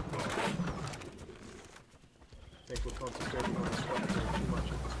think we're concentrating on the structure too much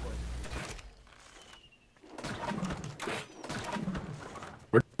at this point.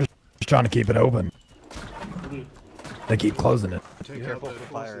 We're just trying to keep it open. They keep closing it. Take Careful out for their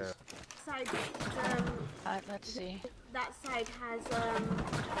fire. forces. Side, let's see. That side has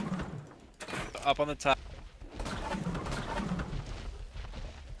Up on the top.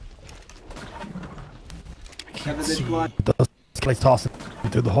 I can't see. Those guys tossing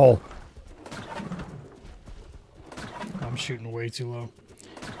through the hole. I'm shooting way too low.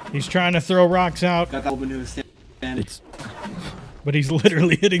 He's trying to throw rocks out. Got that open to his stand. It's But he's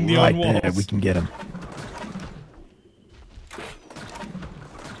literally hitting the right on walls. there. We can get him.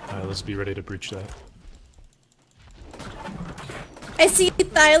 Alright, let's be ready to breach that. I see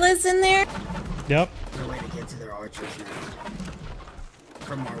Thylas in there. Yep. No way to get to their archers now.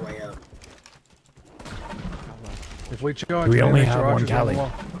 From our way up. If we charge, we only make have sure one archers are on the galley.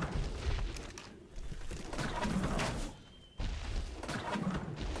 wall.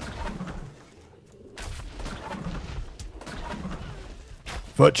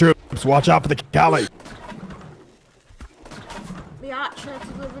 Foot troops, watch out for the galley. The archer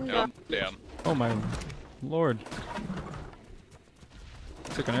delivering the... Damn. Oh my lord.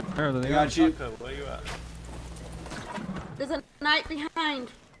 Took an arrow to the Got you. Where you at? There's a knight behind.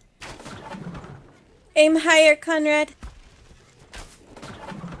 Aim higher, Conrad.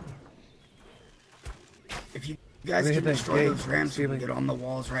 If you guys Let me can hit that destroy gate, those ramps, we can ceiling. get on the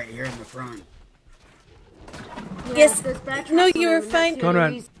walls right here in the front. Yeah, Yes. there's bear No, traps you on were them, fine. that's the only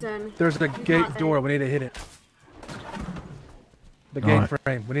Conrad, reason there's a we gate can't door. We need to hit it. The gate Alright.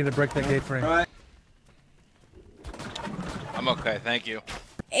 frame. We need to break that gate frame. Right. I'm okay, thank you.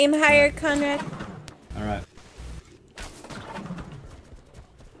 Aim higher, Conrad. Alright.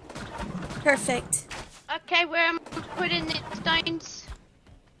 Perfect. Okay, where am I putting the stones?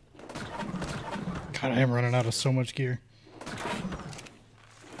 God, I am running out of so much gear.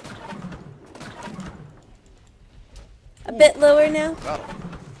 A bit lower now. Got him.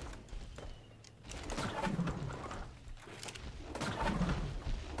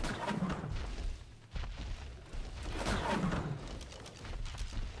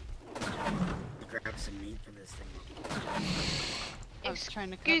 Grab some meat for this thing. I was trying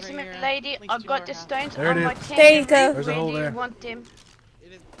to Excuse cover me, your, lady. at least I've your got the house. stones There it on my is. tent. There you go. There's a hole Where do there. you want them?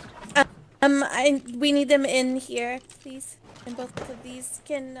 We need them in here, please. And both of these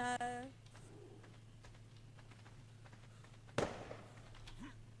can,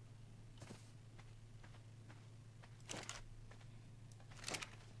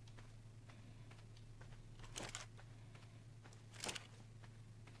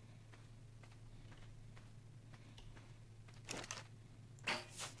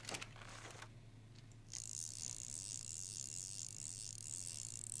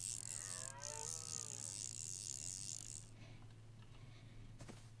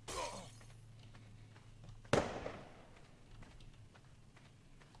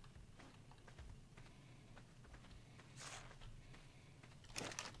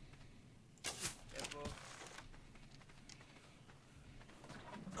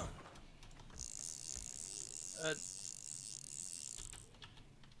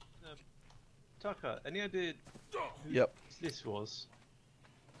 Tucker, any idea who Yep. this was?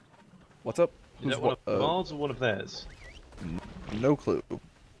 What's up? Is that one of ours or one of theirs? No clue,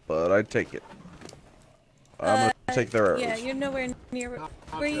 but I'd take it. I'm gonna take their arrows. yeah, you're nowhere near.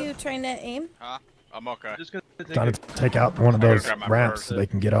 Were you trying to aim? Huh? I'm okay. Just gonna take Trying it. to take out one of those grab my ramps bird. so they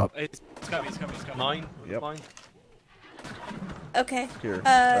can get up. It's coming, it's coming, it's coming. Mine? Yep. Mine? Okay. Here.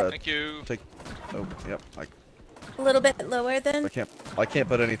 Thank you. Take. Oh, yep. A little bit lower then. I can't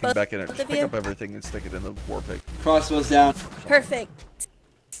put anything Both back in it. of Just pick you? up everything and stick it in the war pig. Crossbows down. Perfect.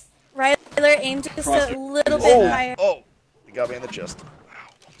 Ryler, aim just a little bit Oh, higher. oh! You got me in the chest.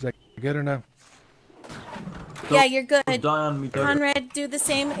 Is that good or no? Yeah, you're good. Die on me, Conrad, do the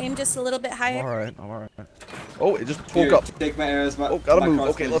same. Aim just a little bit higher. I'm alright. Oh, it just Here, woke up. take my arrows. Oh, gotta my move.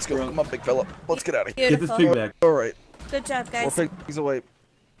 crossbows Okay, let's go. broke. Come on, big fella. Let's get out of here. Get this Beautiful. pig back. Alright. Good job, War guys. pigs away.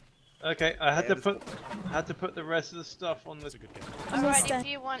 Okay, I had to put the rest of the stuff on the. Almost Alright, done. if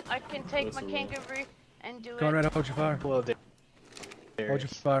you want, I can take my kangaroo and do Conrad, it. hold your fire. Well, Hold your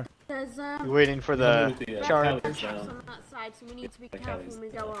fire. There's we're waiting for the bear charge. traps on that side, so we need to be careful when we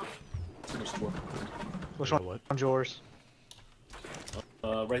go up. Which one's yours?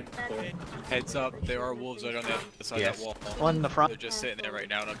 Right there. Heads up, there are wolves right on the other side of that wall. One in the front. They're just sitting there right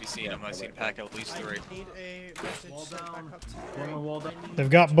now, and I'll be seeing them. I've seen pack at least 3. Wall down. One more wall down. They've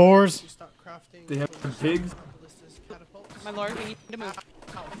got boars. They have pigs. My lord, we need to move.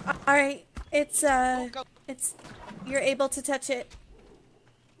 Alright, it's you're able to touch it.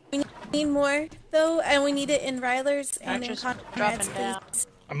 We need more though, and we need it in Ryler's and in Just Conrad's, dropping down. please.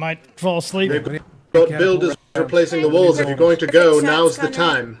 I might fall asleep. Build is replacing the walls. If you're going to go, Perfect now's shots, the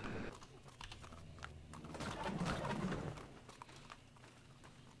Conrad. time.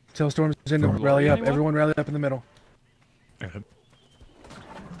 Tailstorm's in to rally up. Everyone rally up in the middle.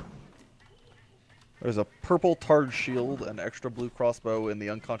 There's a purple tarred shield and extra blue crossbow in the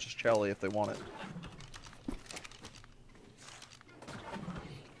unconscious Charlie if they want it.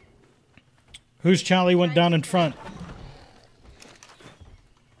 Whose Charlie went down in front?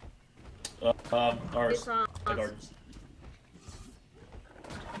 Ours.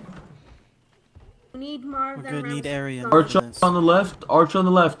 We need more of We're them good. Need ramps area. gone. Arch on the left. Arch on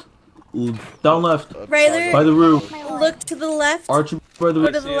the left. Down left. Ryler, By the roof. look to the left. Arch by the Go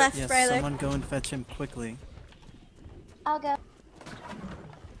roof. to the left, Yes, Ryler. someone go and fetch him quickly. I'll go.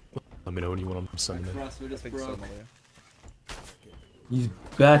 Let me know when you want them summoned in. Crossbow just broke. He's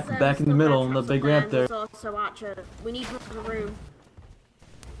back in the middle on the big ramp there. There's also Archer. We need another room.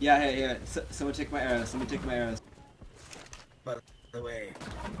 Yeah, here. Someone take my arrows. By the way,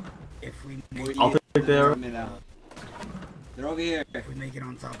 if we I'll take the arrow. They're over here. If we make it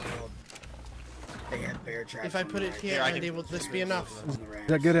on top of the world, they have bear traps. If I put it here, Andy, will this be enough? Is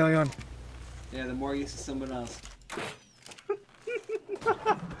that good, Elion? Yeah, the more use to someone else.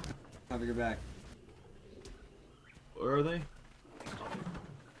 Have your back. Where are they?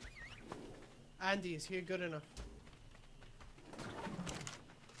 Andy, is here good enough?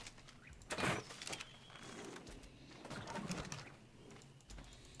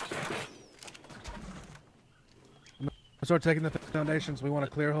 Start taking the foundations. We want a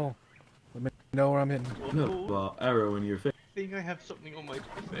clear hole. Let me know where I'm hitting. No, arrow in your face. I think I have something on my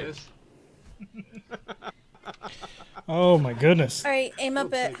face. Oh my goodness. Alright, aim a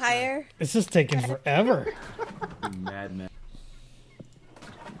bit higher. It's just taking forever. Madman.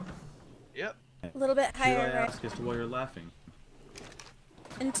 Yep. A little bit Should I higher, right? ask as to why you're laughing?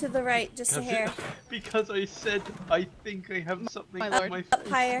 And to the right, just a hair. Because I said I think I have something on my face. Up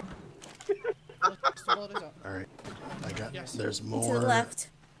higher. Alright, I got, Yes. there's To the more left.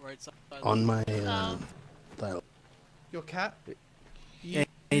 on my, dial. Your cat?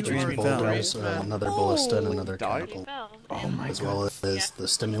 Adrian Three fell. boulders, another ballista and another died? catapult. Oh my as well as the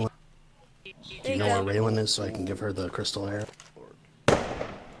stimulant. Do you know where Raylan is so I can give her the crystal arrow?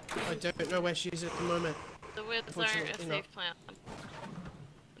 I don't know where she is at the moment. The woods aren't a Unfortunately not. safe plan.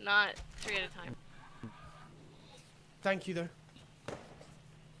 Not 3 at a time. Thank you, though.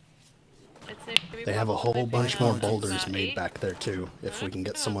 They have a whole bunch more boulders made back there too, if we can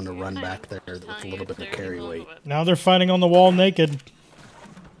get someone to run back there with a little bit of carry weight. Now they're fighting on the wall naked.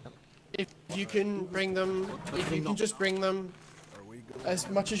 If you can bring them, if you can just bring them as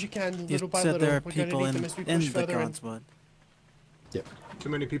much as you can, You little by said little. there are We're gonna people need in them as we the push further in. God's Wood. Yep. Too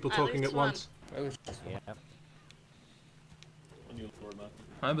many people talking at once. Yeah.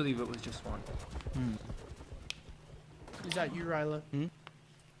 I believe it was just one. Is that you, Ryla?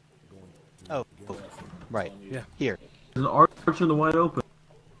 Oh, right. Yeah. Here. There's an archer in the wide open.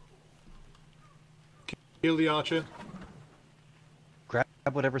 Kill the archer. Grab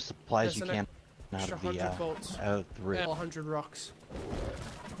whatever supplies There's you an can out extra of the 100 bolts. out of the room. 100 rocks.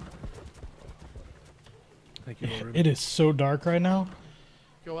 Thank you, Lord. It is so dark right now.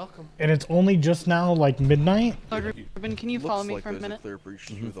 You're welcome. And it's only just now, like, midnight. Ruben, can you Looks follow me like for a there's minute? clear breach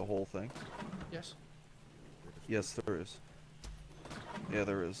through the whole thing. Yes. Yes, there is. Yeah,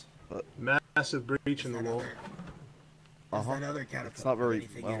 there is. But Massive breach in the wall. it's not very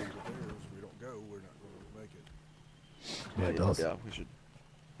well. Yeah, it does. Yeah, we should.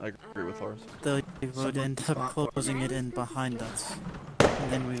 I agree with ours. They would end up closing it in behind us,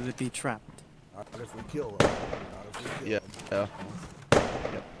 and then we would be trapped. Not if we kill them. Yeah. Yep.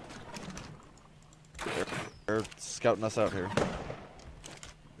 They're scouting us out here.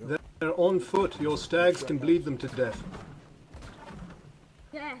 They're on foot. Your stags can bleed them to death.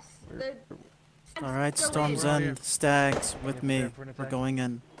 Yes. Alright, Storm's End, Stags, with me. We're going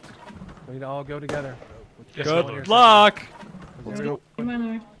in. We need to all go together. Good luck! Let's go. My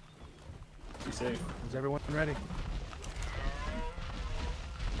lord. Be safe. Is everyone ready?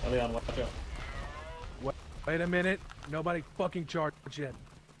 Elion, watch out. Wait a minute. Nobody fucking charge yet.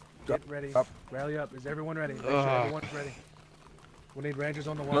 Get ready. Rally up. Is everyone ready? Make sure everyone's ready. We need rangers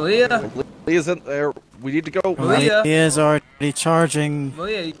on the wall. Malia! Malia's in there. We need to go. Malia! He is already charging.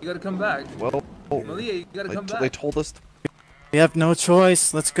 Malia, you gotta come back. Well, Malia, you gotta come back. they told us. We have no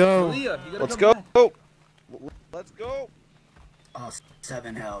choice. Let's go. Malia, you gotta Let's come go. back. Let's go. Oh,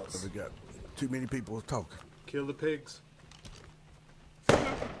 7 hells. We got too many people to talk. Kill the pigs.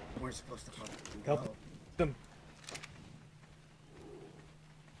 We're supposed to fucking Help go. them.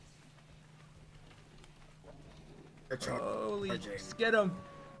 Holy, just get him.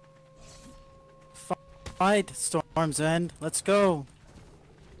 Fight, Storm's End. Let's go.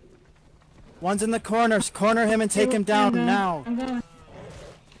 One's in the corners. Corner him and take him down now. I'm going.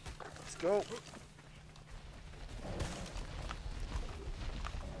 Let's go.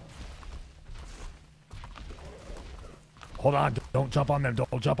 Hold on. Don't jump on them.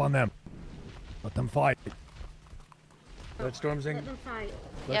 Don't jump on them. Let them fight. Let Storm's in. Let them fight.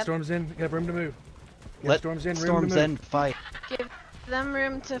 Let Storm's in. Have room to move. Let Storm's in. Room Storm's to move. End fight. Give them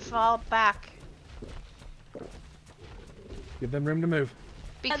room to fall back. Give them room to move.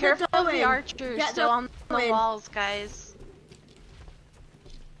 Be Get the careful of door the in. archers Get still the on the door in. walls, guys.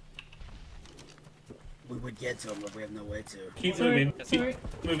 We would get to them, but we have no way to. Keep moving. Keep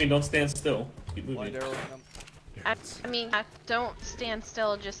moving. Don't stand still. Keep moving. I mean, don't stand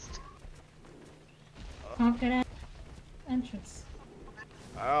still, just... Can't get out. Entrance.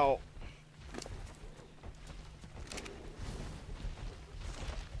 Ow.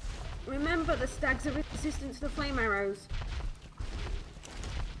 Remember, the stags are resistant to the flame arrows.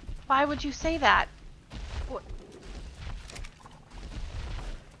 Why would you say that? What?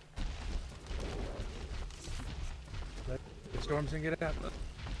 Let the storms can get out.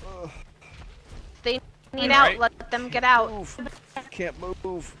 They need out. Right. Let them get out. Can't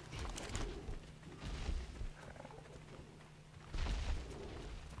move.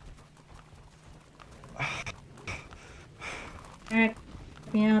 Alright.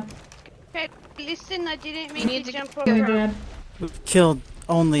 Yeah. Okay, listen, I didn't You mean need to to jump We're over. dead. We've killed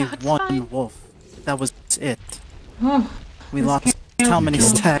only That's one fine. wolf. That was it. Oh, We this lost can't how many go.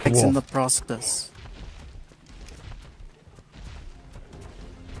 stags in the process?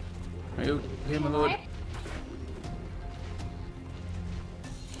 Are you okay, my lord?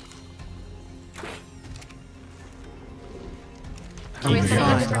 Are we sending a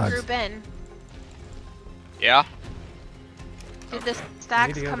Fine. different group in? Yeah. Did the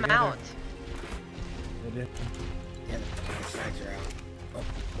stags go come together. out? They did. Yeah, the stags are out. Oh,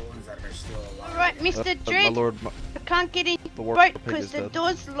 the ones that are still alive. Alright, Mr. My Dredd, lord, I can't get in the war right pig because is the dead.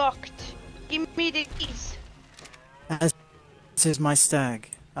 door's locked. Give me the keys. As is my stag.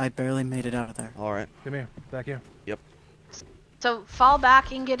 I barely made it out of there. All right. Come here, back here. Yep. So fall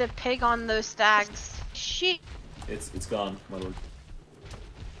back and get a pig on those stags. Shit. It's gone, my lord.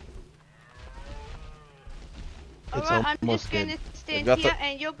 Alright, I'm almost just gonna good. stand got here the-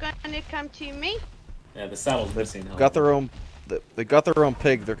 and you're gonna come to me. Yeah, the saddle's missing. Huh? Got their own. They got their own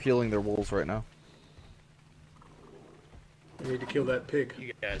pig. They're killing their wolves right now. We need to kill that pig.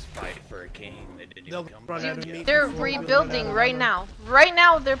 You guys fight for a king that didn't even come back yet. They're rebuilding right now. Right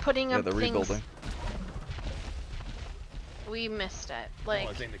now they're putting Yeah, up they're things. rebuilding. We missed it. The Like,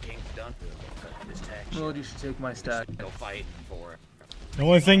 only thing the king's done is tax. Lord, you should take my stack. Go fighting for it. The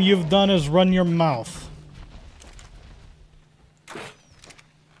only thing you've done is run your mouth.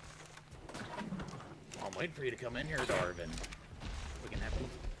 I'm waiting for you to come in here, Darvin.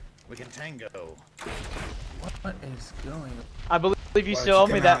 We can tango. What is going on? I believe you Why still owe don't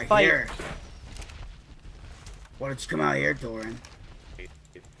me you come that out fight. here? Why don't you come out here, Doran?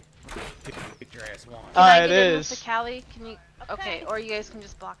 Get your ass one. can I It get in is. with the Callie? Can you? Okay, or you guys can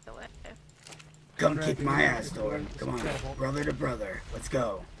just block the way. Come kick my ass, Doran. Come on, brother to brother. Let's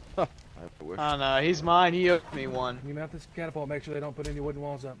go. I wish. Oh no, he's mine. He owed me one. You mount this catapult, make sure they don't put any wooden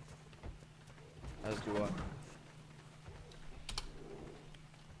walls up. As do I.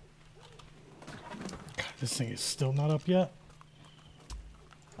 This thing is still not up yet.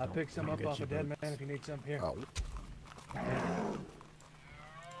 I picked some up off a dead man if you need some. Here. Okay.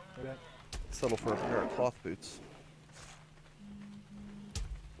 Settle for a pair of cloth boots.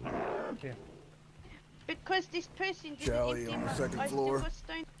 Here. Because this person didn't Charlie on the second I floor. still got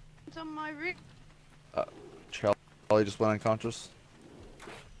stones on my roof. Charlie just went unconscious.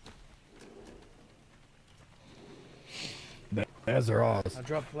 There's their ours. I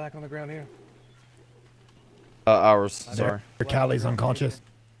dropped black on the ground here. Ours. Sorry. Callie's unconscious.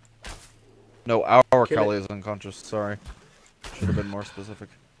 No, our Kill Kelly it. is unconscious. Sorry. Should have been more specific.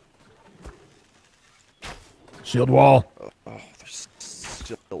 Shield wall. Oh, they're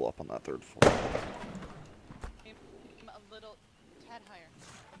still up on that third floor. A little tad higher.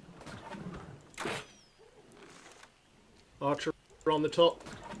 Archer on the top.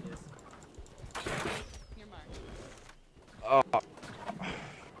 Your mark.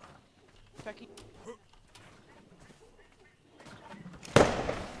 Becky.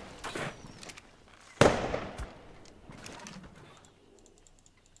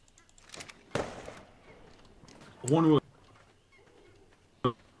 One with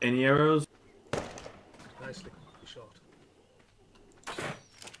any arrows? Nicely shot.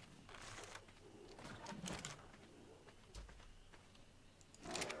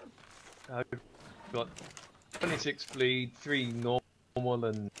 I've got 26 bleed, 3 normal,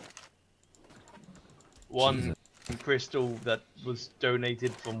 and 1 crystal that was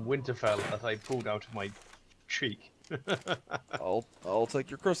donated from Winterfell that I pulled out of my cheek. I'll take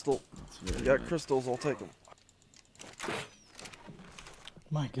your crystal. You got crystals, I'll take them.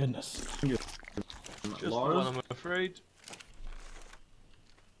 My goodness. Just one, I'm afraid.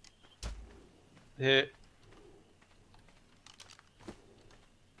 Here.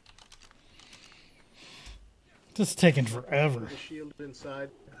 This is taking forever. The shield inside.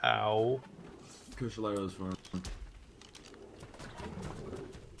 Ow. Crucial arrows for him.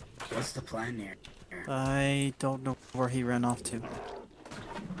 What's the plan here? I don't know where he ran off to.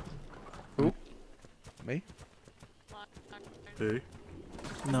 Who? Me? Who?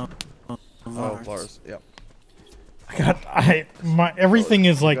 No. Oh, Lars. Yep. Everything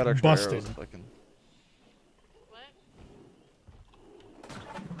is like got extra arrows busted. if I can-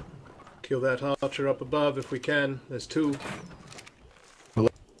 Kill that archer up above if we can. There's two.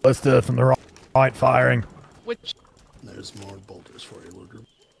 Ballista from the right firing. Which? There's more bolters for you, Luger.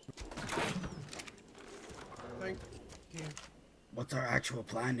 Thank you. What's our actual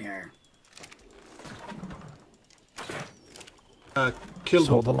plan here? Kill Just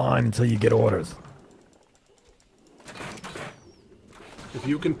hold the line until you get orders. If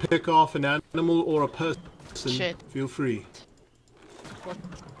you can pick off an animal or a person, Shit. feel free.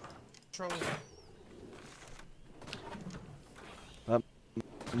 That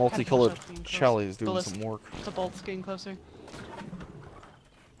multicolored Charlie is doing some work. The bolt's getting closer.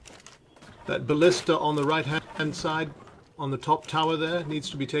 That ballista on the right-hand side, on the top tower there, needs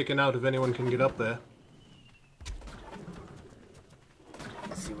to be taken out if anyone can get up there.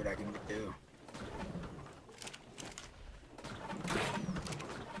 I'll see what I can do.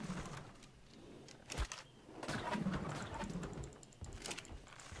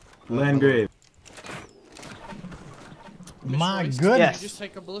 Landgrave. My Choice. goodness. Just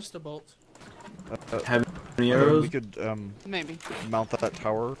take a ballista bolt. Have any I mean, arrows? we could Maybe mount that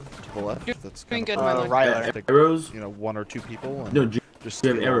tower to the left. That's doing kind good, of my lord. take, Arrows? You know, one or two people. And No, just you have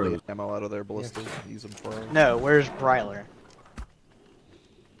steal all arrows. the ammo out of their ballistas. Use them for. No, where's Bryler?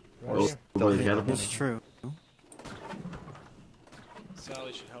 Or Oh, stealth where's the ammo. other one? It's true.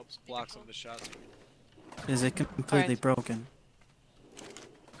 Sally should help block some of the shots. Is it completely broken?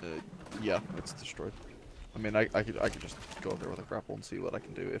 Yeah, it's destroyed. I mean, I could just go up there with a grapple and see what I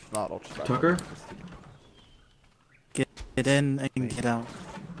can do. If not, I'll just back Tucker? up. Get in and get out.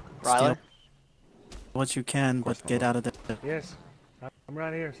 Ryler? Steal what you can, but get out of there. Yes, I'm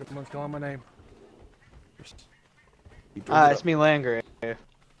right here. Someone's calling my name. It's me, Landgrave.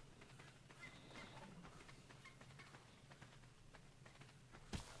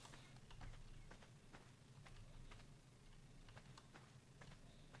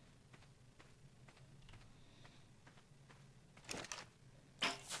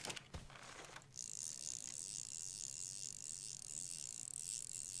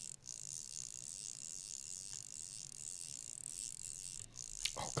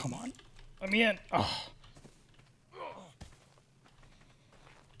 Oh, come on. Let me in. Oh.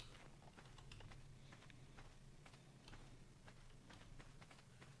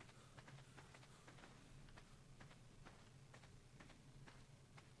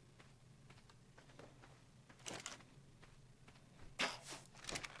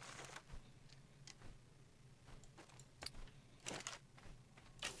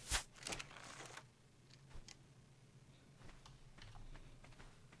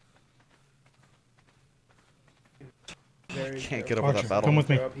 Can't get over that battle. Come with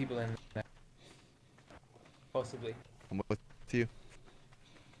me. There are people in there. Possibly. I'm with you.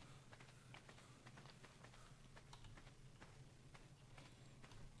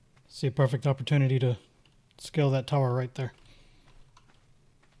 See a perfect opportunity to scale that tower right there.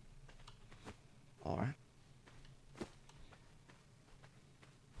 All right.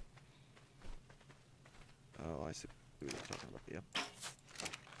 Oh, I see what you're talking about. Yep.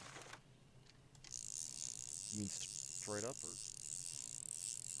 You mean straight up, or?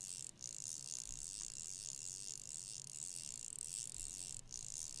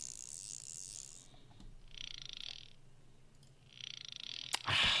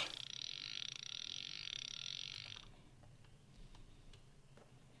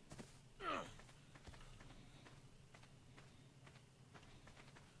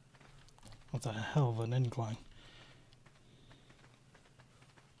 That's a hell of an incline.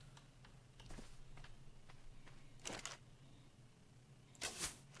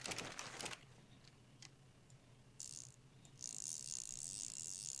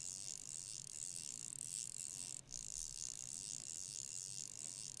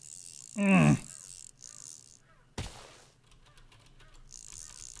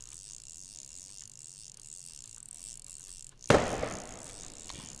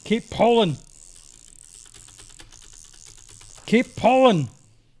 Keep pulling. Keep pulling.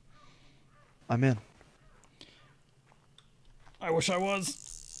 I'm in. I wish I was.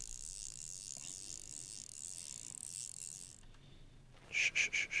 Shh, shh,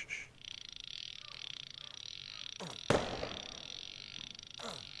 shh, shh, shh.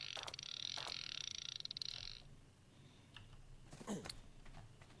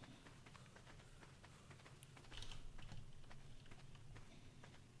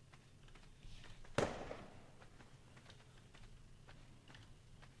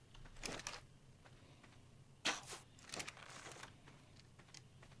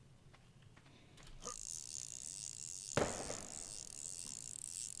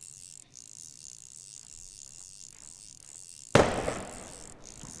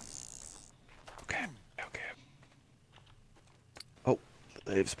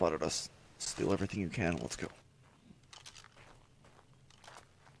 They've spotted us. Steal everything you can. Let's go.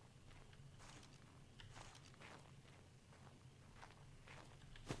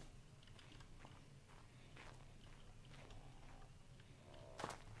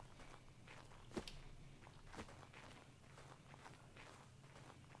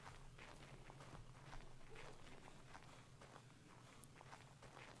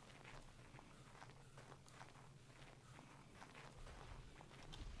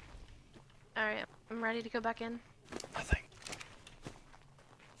 Alright, I'm ready to go back in. Nothing.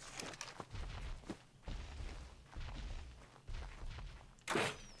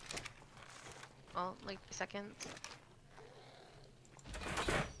 Well, like seconds.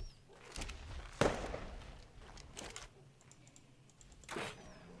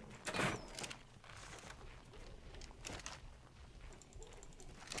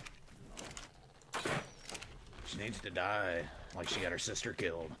 She needs to die, like she got her sister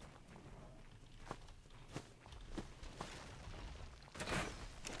killed.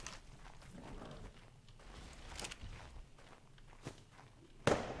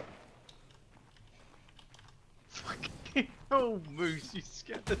 Oh, Moose, you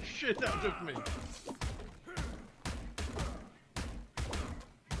scared the shit out of me.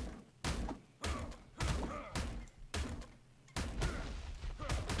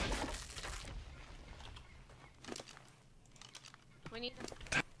 We need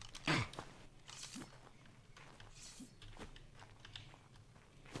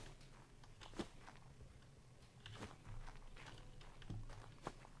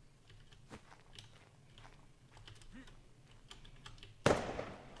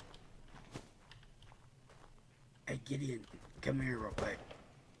Hey, Gideon, come here real quick.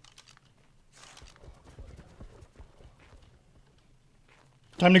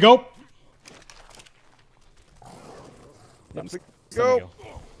 Time to go. Let's go.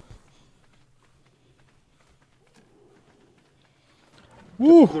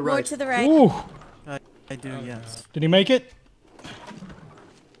 Woo! To the right. More to the right. Woo! I do, yes. Did he make it?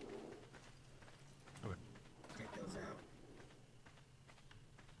 Take those out.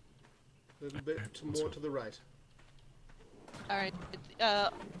 A little bit more to the right. Alright,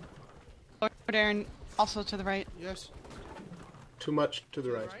 Lord Aaron, also to the right. Yes. Too much to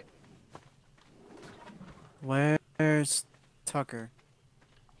the right. Where's Tucker?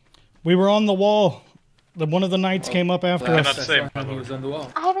 We were on the wall. One of the knights came up after us. He was on the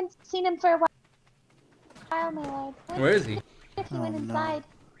wall. I haven't seen him for a while, my lord. Where is he? I wonder if he went inside.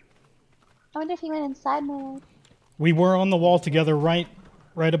 I wonder if he went inside, my lord. We were on the wall together, right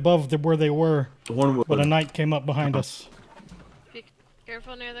above where they were. But a knight came up behind us. be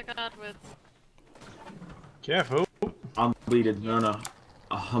careful near the godwits. Careful. I'm bleeded. No.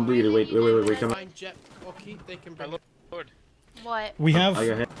 I'm bleeded. Wait. Come on. Find Jet or Keith, they can bring Lord. What? We have I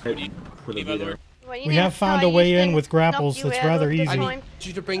got hit for the bleeder. we have found a way in with grapples that's rather easy. I need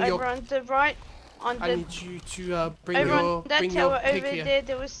you to bring your. Over on the right, on the. I need you to bring over your. on that Bring your tower pig over here. there,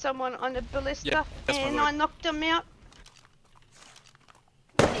 there was someone on the ballista, Yeah, that's my and lord. I knocked him out.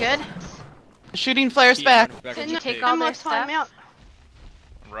 Good? Shooting flares back. Did you take No all more their time stuff? out.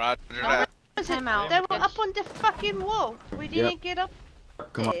 Roger Oh, that. time out. They were up on the fucking wall. We didn't Yep. get up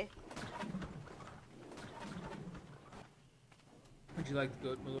Come on. there. Would you like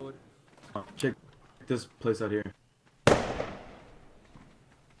to go, my lord? Check this place out here.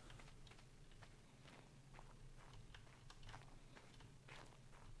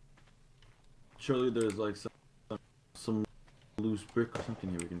 Surely there's like some loose brick or something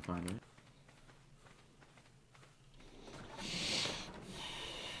here we can find, right?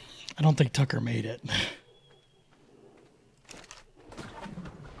 I don't think Tucker made it.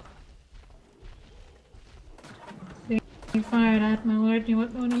 You fired at my lord, you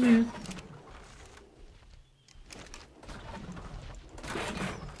wouldn't want to move.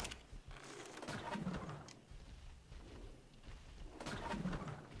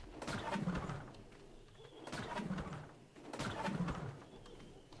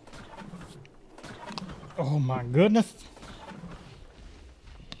 Oh my goodness.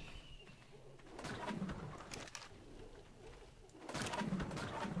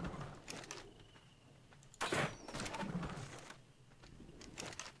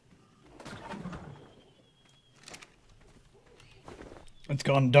 It's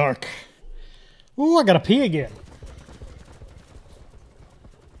gone dark. Ooh, I gotta pee again.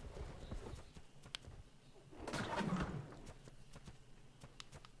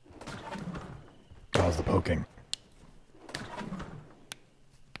 How's the poking?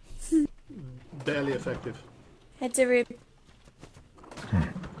 Barely effective. It's a rib.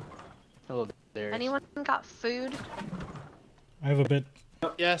 Hello there. Anyone got food? I have a bit.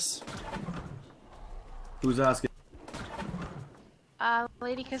 Yes. Who's asking?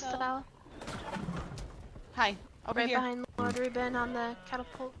 Lady Castell. Hi. Over Right here. behind Lord Ruben on the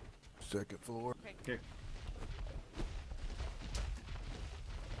catapult. Second floor. Okay.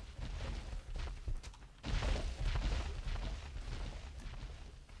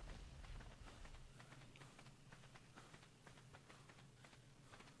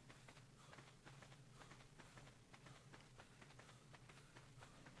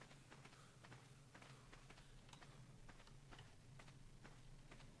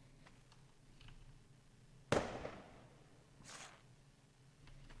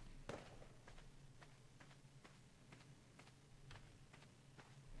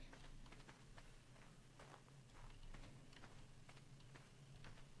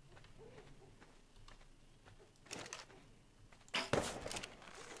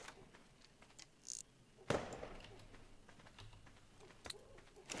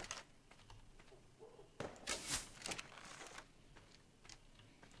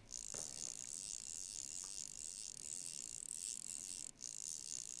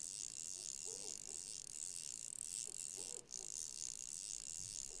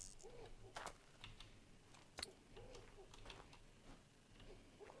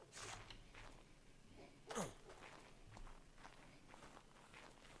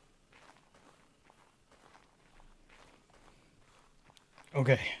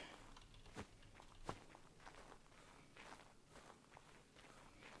 Okay.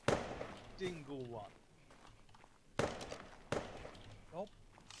 Single one. Nope.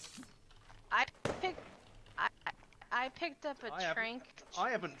 I picked up a trank. I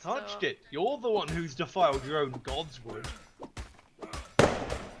haven't touched it. You're the one who's defiled your own god's wood.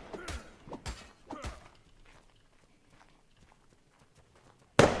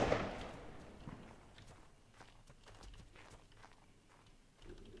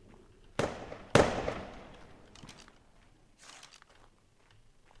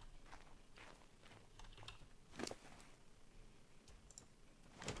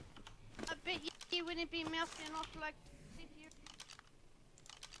 I bet you wouldn't be mouthing off like this here.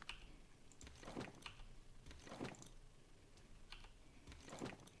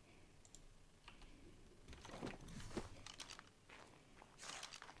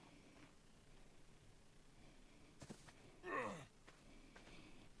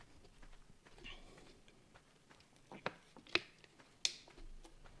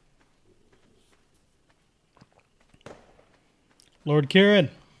 Lord Kieran.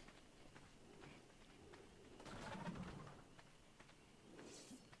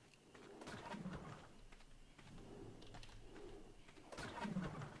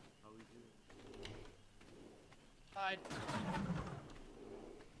 Hide.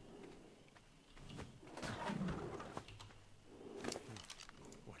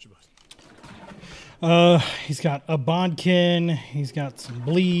 Watch your butt. He's got a bodkin. He's got some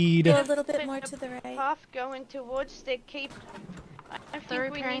bleed. Go a little bit more to the right. Path going towards the keep. I They're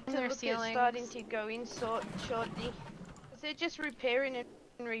think we repairing need to their look ceilings. at starting to go in shortly. They're just repairing it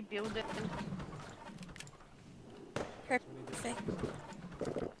and rebuild it. Perfect.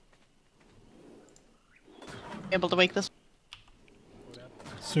 Able to wake this?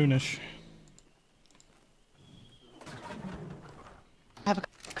 Soonish. I have a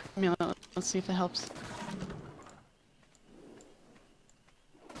amulet. Let's see if it helps.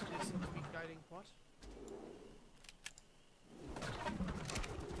 They seem to be guiding what?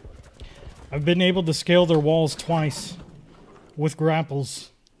 I've been able to scale their walls twice with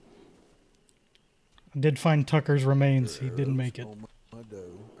grapples. I did find Tucker's remains. He didn't make it.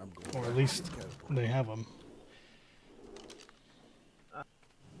 Or at least they have them.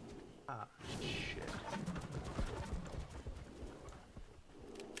 Shit.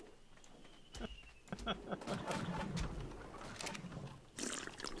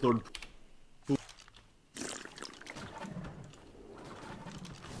 Lord.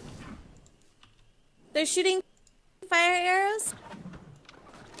 They're shooting fire arrows.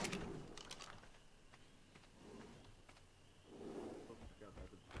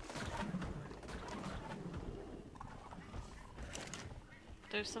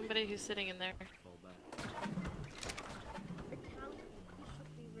 There's somebody who's sitting in there.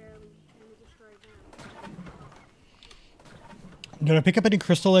 Did I pick up any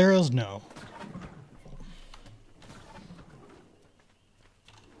crystal arrows? No.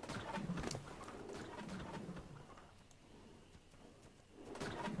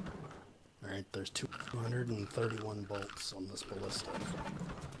 Alright, there's 231 bolts on this ballista.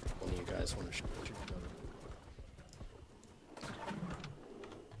 One of you guys want to shoot each other.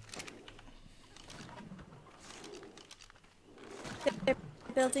 They're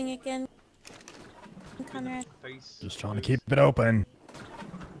building again, Conrad? Just trying to keep it open.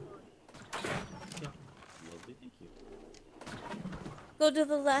 Go to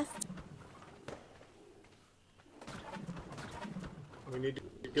the left. We need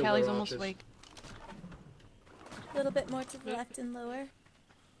to kill Callie's their almost archers. awake. A little bit more to the left and lower.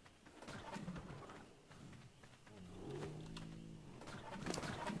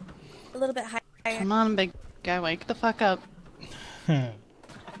 A little bit higher. Come on, big guy, wake the fuck up.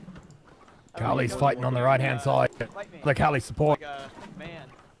 Kali's fighting on the right hand side. The Kali support. Man.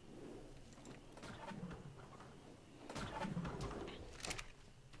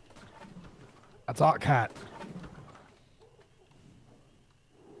 That's our cat.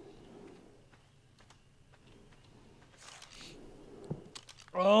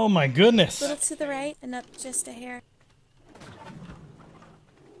 Oh my goodness. A little to the right and up just a hair.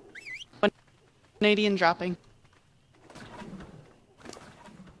 Canadian dropping.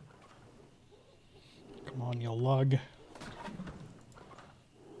 Come on, you lug.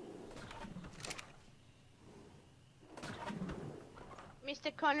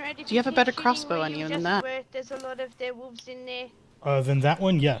 Mr. Conrad, if Do you have a keep better shooting crossbow where on you than just that? were, there's a lot of their wolves in there. Than that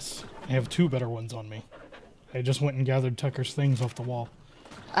one, yes. I have 2 better ones on me. I just went and gathered Tucker's things off the wall.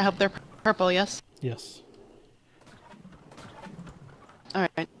 I hope they're purple, yes? Yes.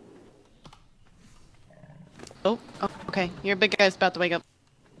 Alright. Oh, okay. Your big guy's about to wake up.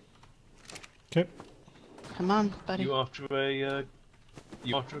 Okay. Come on, buddy. You after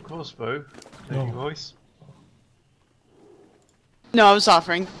a crossbow? No. Baby voice. No, I was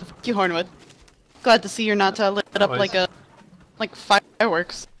offering. Fuck you, Hornwood. Glad to see you're not lit up Nice. like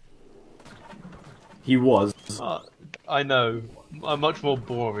fireworks. He was. I know. I'm much more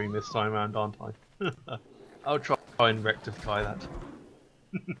boring this time around, aren't I? I'll try and rectify that.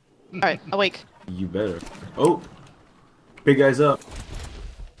 Alright, awake. You better. Oh! Big guy's up.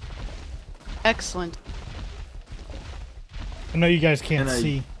 Excellent. I know you guys can't And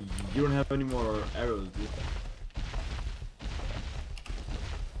see. You don't have any more arrows, do you?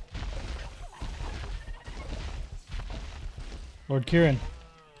 Lord Kieran.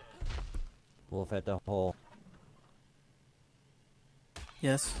 Wolf at the hole.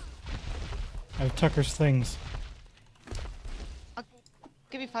 Yes. I have Tucker's things. I'll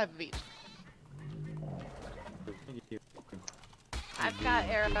give you 5 of each. I've got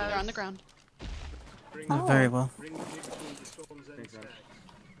arrows. They're on the ground. Very well.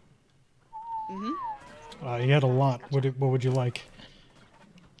 Mm-hmm. He had a lot. What would you like?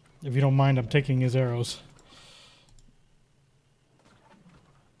 If you don't mind, I'm taking his arrows.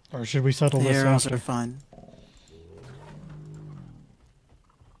 Or should we settle The this arrows after? are fine.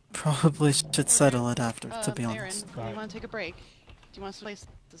 Probably should settle it after, to be Aaron, honest. do you want to take a break? Do you want to place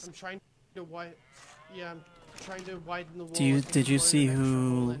this? I'm trying to widen. Yeah, I'm trying to widen the wall. Did you see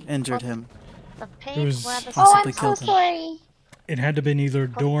who injured him? The It was Oh, I'm possibly so killed him? sorry. It had to have been either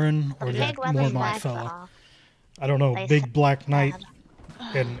Doran or The that pig wasn't Mormont bad fella. off. I don't know. They Big said Black Knight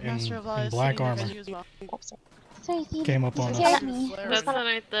bad. in black armor Sorry, Steve. came up on Scared us. me. That's the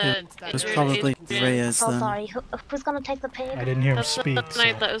night that It was probably Reyes So then. sorry. Who's gonna take the pig? I didn't hear him That's speak. the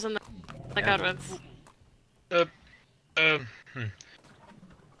night So. that was in the Godwoods. The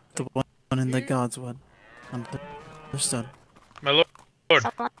one in the God's Wood. Understood. My lord.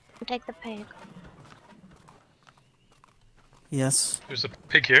 Someone take the pig. Yes. There's a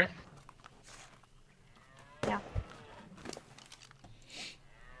pig here. Yeah.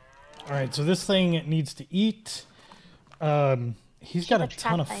 Alright, so this thing needs to eat. He's got a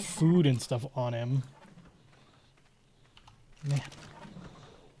ton of food and stuff on him. Man.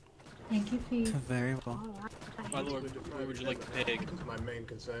 Thank you, Pete. Very well. My lord, where would you like the pig? My main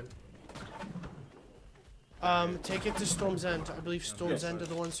concern. Take it to Storm's End. I believe Storm's End are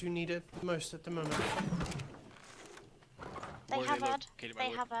the ones who need it most at the moment. They Where are have they it. located, my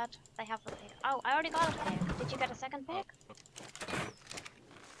They lord? have it. They have the pig. Oh, I already got a pig. Did you get a second pig?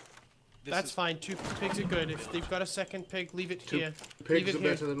 That's fine. 2 pigs are good. If they've got a second pig, leave it 2 here. pigs Leave it are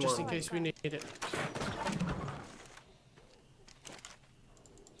here, better than just one. in case we need it.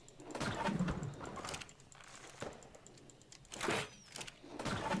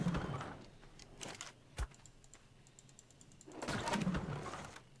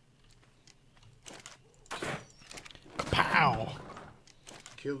 Pow!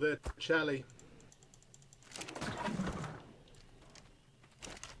 Kill that Charlie.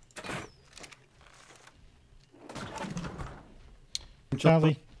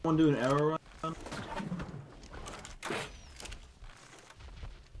 Charlie. Want to do an arrow round?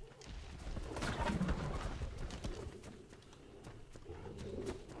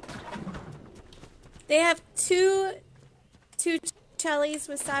 They have two Charlies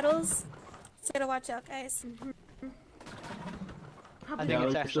with saddles. So gotta watch out, guys. I think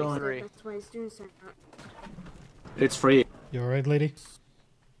it's actually 3. That's why he's doing so. It's free. You alright, lady?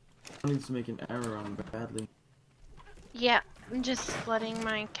 I need to make an error on badly. Yeah, I'm just letting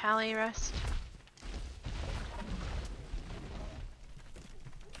my Callie rest.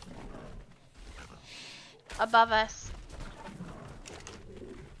 Above us.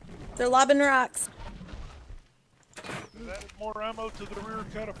 They're lobbing rocks. We've added more ammo to the rear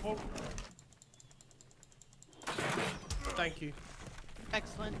catapult. Thank you.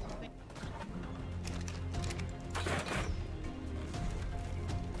 Excellent.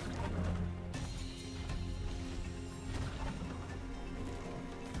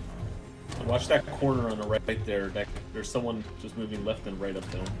 Watch that corner on the right there. There's someone just moving left and right up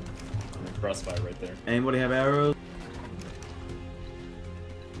there. In the crossfire right there. Anybody have arrows?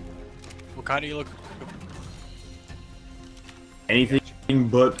 What kind are you looking? Anything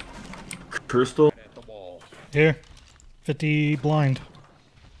but crystal? Here. 50 blind.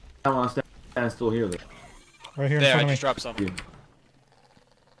 I want to stand still here. Right here in There, front I of me. just dropped something.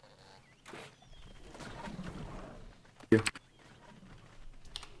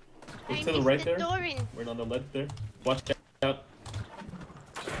 Look to the right there. Right on the ledge there. Watch out.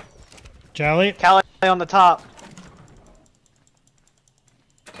 Charlie? Callie on the top.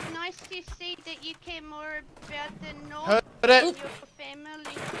 Nice to see that you care more about the North Heard than it. your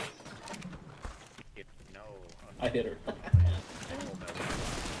family. I hit her.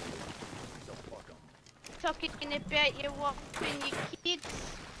 Talking about your wife and your kids.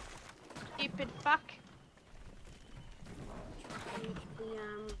 Stupid fuck.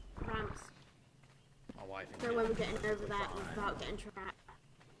 The ramps. My wife and So when we're getting over that without getting trapped.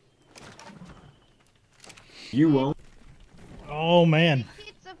 You won't. Oh, man.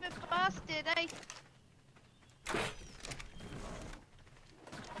 Kids of a bastard, eh?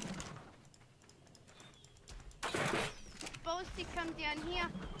 Supposed to come down here.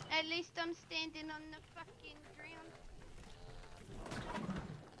 At least I'm standing on the fucking ground.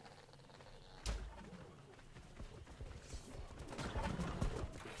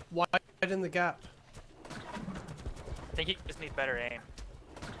 Widen the gap. I think you just need better aim.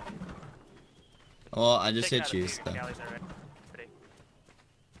 Oh, I just Take hit out you. a So. few galleys already.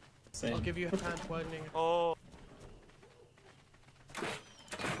 I'll give you a hand widening. Oh.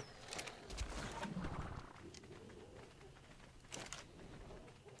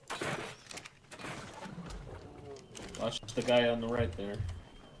 Watch the guy on the right there.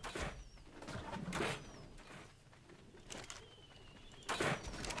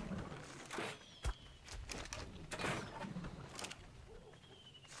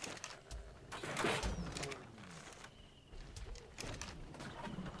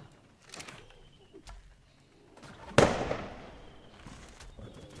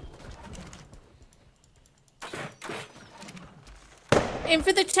 Aim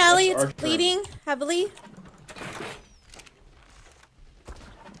for the Charlie, That's it's our turn. bleeding heavily.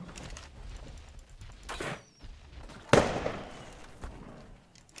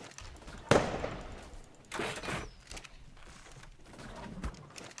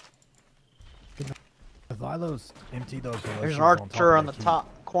 Vilo's empty those. There's an archer on the top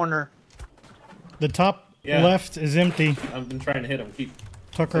corner. The top Yeah. left is empty. I've been trying to hit him. Keep.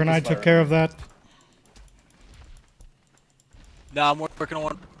 Tucker and I focus took fire. care of that. Nah, I'm working on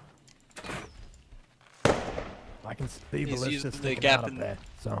one. I can see He's ballistas using the sticking gap out up in there,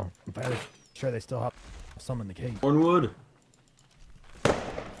 so I'm fairly sure they still have some in the cave. Cornwood.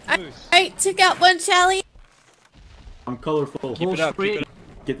 Alright, took out one Charlie. I'm colorful. Keep it up, keep it up.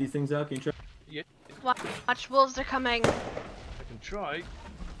 Get these things out. Can you try? Yeah, Watch, wolves are coming. I can try.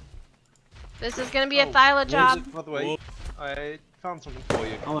 This is gonna be a Thyla job. By the way, I found something for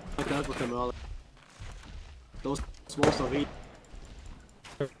you. Oh, I can help with them all. Those small stuff eat.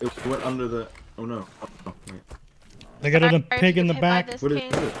 It went under the. Oh no. Oh, wait. They got a Sorry, pig in the hit by back. this What is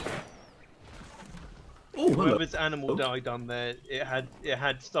king. it? Oh, hello. Whoever's animal died on there, it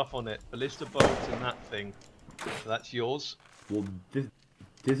had stuff on it, ballista bolts and that thing. So that's yours. Well, this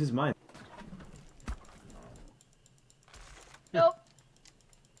is mine. Nope.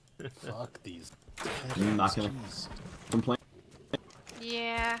 Fuck these. I'm not gonna complain.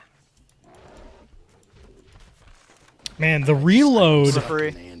 Yeah. Man, the reload.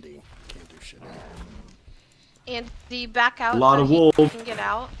 Andy can't do shit. And the back out. A lot so of he wolves. can get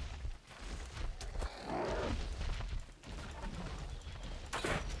out.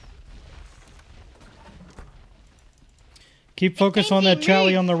 Keep focus on that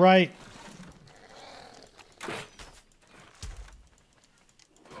Charlie on the right.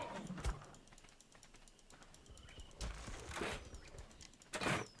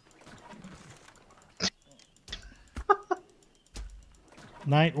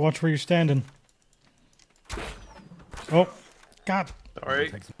 Knight, watch where you're standing. Oh, God. Sorry.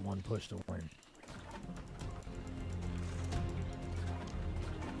 Takes one push to win.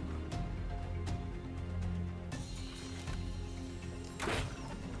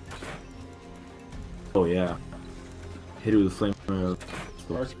 Oh yeah. Hit it with a flame arrow.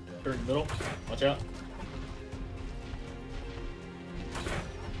 Archer in the middle. Watch out.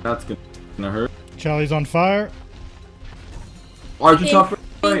 That's gonna hurt. Charlie's on fire. Archer Aim- top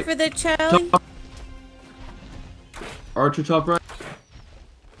aim right. for the Charlie. Top. Archer top right.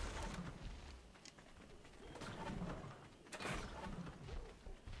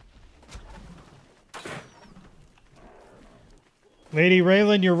 Lady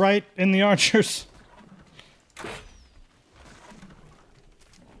Raylan, you're right in the archers.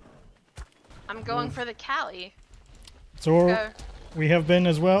 I'm going for the Cali. So Go. we have been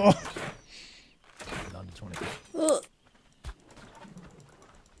as well. Down to 20. Ugh.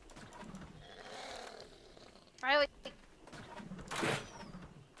 Riley.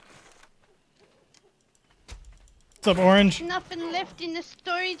 What's up, Orange? Nothing left in the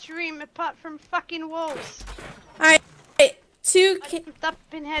storage room apart from fucking walls. Alright, I jumped up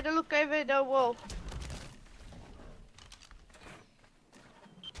and had a look over the wall.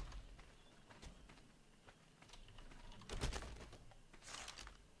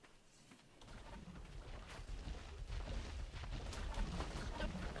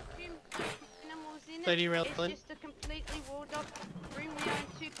 Lady It's Raylan. just a completely walled off room now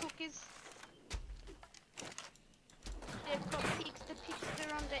and 2 cookers. They've got pigs. The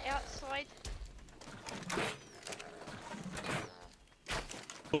pigs are on the outside.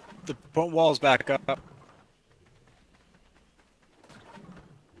 The front wall's back up.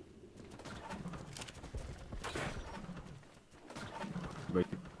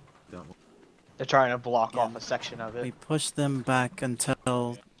 They're trying to block off a section of it. We push them back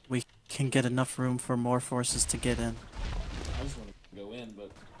until we can get enough room for more forces to get in. I just want to go in, but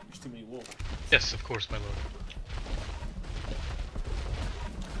there's too many wolves. Yes, of course, my lord.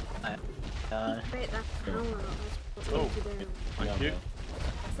 Wait, that's Oh, thank you.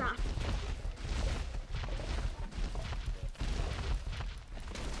 Zach.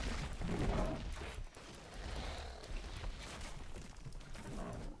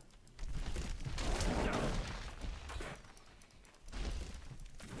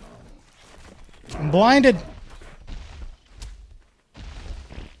 I'm blinded.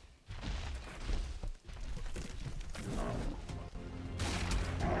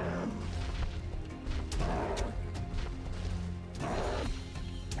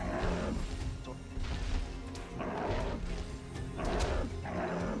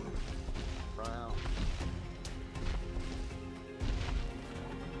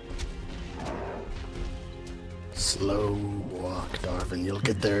 Slow walk, Darvin. You'll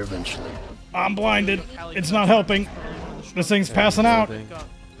get there eventually. I'm blinded. It's not helping. This thing's passing out.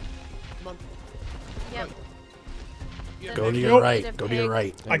 Yep. Go to your right. Go to your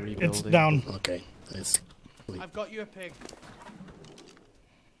right. It's down. Okay. It's I've got you a pig.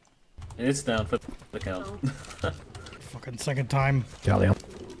 It's down for the count. Fucking second time. Charlie on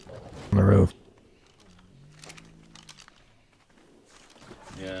the roof.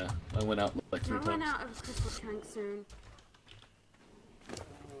 Yeah, I went out like 3 I went times. out of crystal tank soon.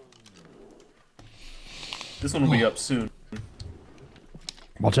 This one will be up soon.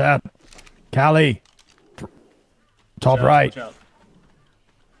 Watch out. Callie. Top Watch out, right. watch out.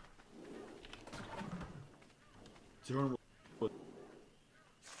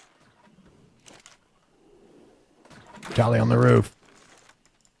 Callie on the roof.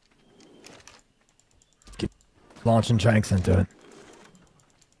 Keep launching shanks into it.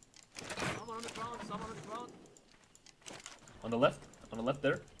 On the left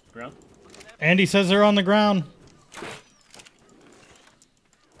there, ground. Andy says they're on the ground.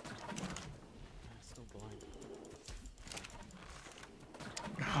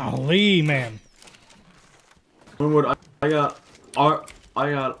 Golly, man. Winwood, I got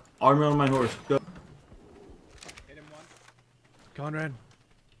armor on my horse. Go. Conrad.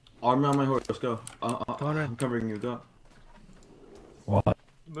 Armor on my horse. Go. Conrad. I'm covering you. Go. What?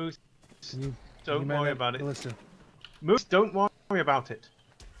 Moose, you don't man worry that about it. ballista? Moose, don't worry about it.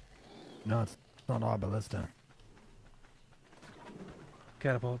 No, it's not our ballista.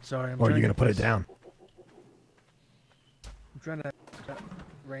 Catapult, sorry. Or are you trying going to put it this- down? I'm trying to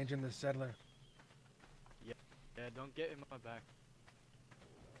range in the settler. Yeah, don't get in my back.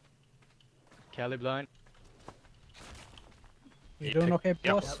 Cali blind. You doing okay,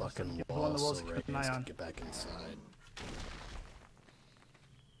 boss? Fucking wall so right needs to get back inside.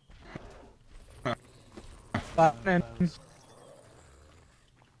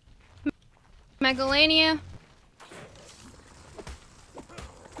 Megalania.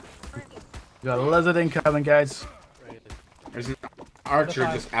 We got a lizard incoming, guys. There's an archer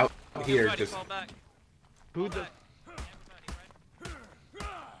just out here. Just. Who the?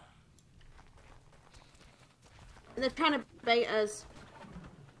 And they're trying to bait us.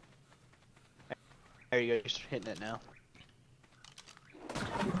 There you go, you're hitting it now. A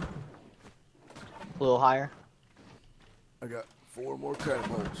little higher. I got 4 more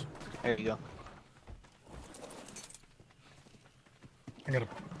catapults. There you go. I gotta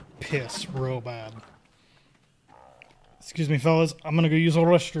piss real bad. Excuse me, fellas. I'm gonna go use the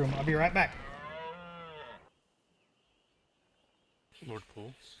restroom. I'll be right back. Lord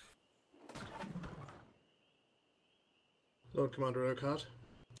Poole. Lord Commander Urquhart.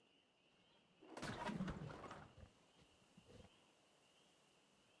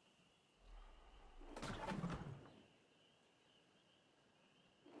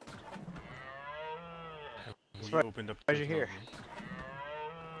 Why'd you here?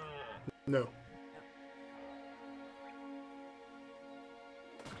 No.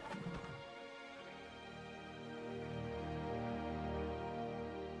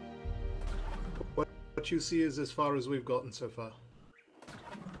 What you see is as far as we've gotten so far.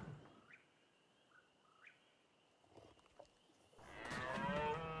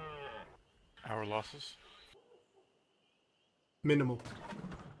 Our losses? Minimal.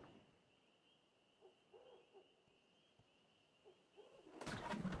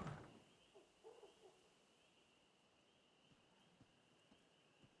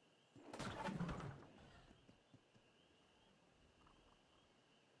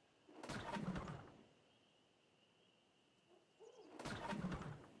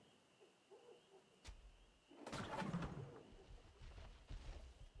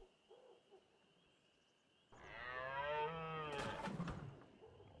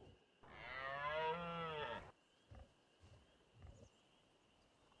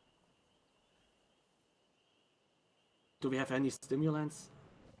 Do we have any stimulants?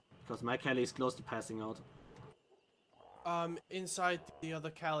 Because my Kelly is close to passing out. Inside the other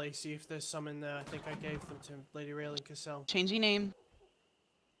Cali, see if there's some in there. I think I gave them to Lady Rail and Cassell. Changing name.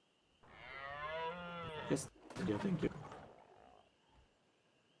 Yes, thank you.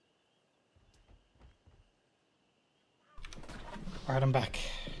 Alright, I'm back.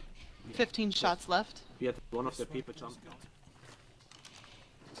 15 shots left. We had one of the people jump.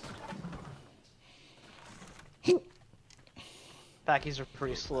 Backies are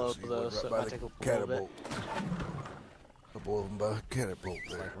pretty slow though, so it might take a little bit. I blow them by catapult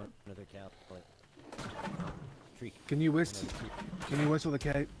there. Can you whistle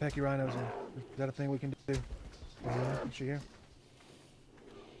the Packy Rhinos in? Is that a thing we can do? Since you're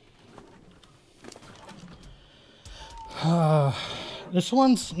here? This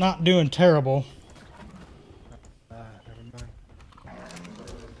one's not doing terrible. Never mind.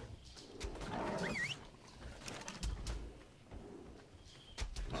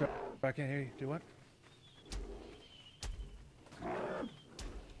 Sorry, I can't hear you. Do what?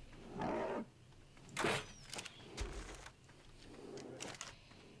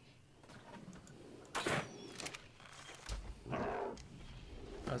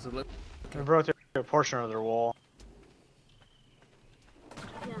 How's it look? We broke through a portion of their wall.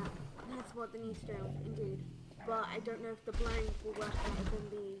 Yeah, that's what the new stone, indeed. But I don't know if the blind will work better than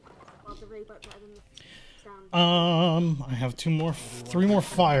the ray better than the stand. I have 3 more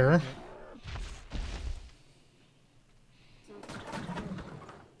fire.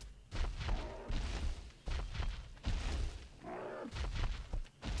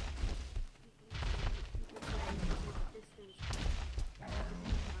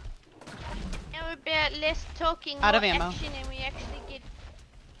 How about less talking, Out of more ammo. action, and we actually get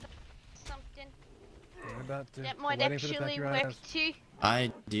something that might waiting for the actually Packy work Rhinos. too?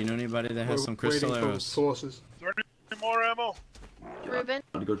 Do you know anybody that has some crystal arrows? Forces. 30 more ammo. Ruben?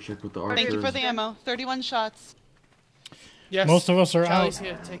 I'll go check with the archers. Thank you for the ammo. 31 shots. Yes. Most of us are Charlie's out.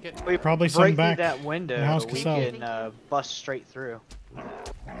 here, take it. We Probably break some through back that in window, House we Cassell. can bust straight through.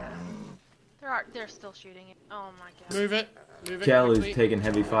 They're still shooting it. Oh my god. Move it. Move it. Cal is quickly. taking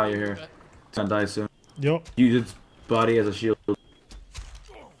heavy fire here. It's gonna die soon. Yup. Use its body as a shield.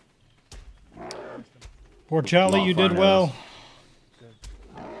 Poor Charlie, Not you fine, did well.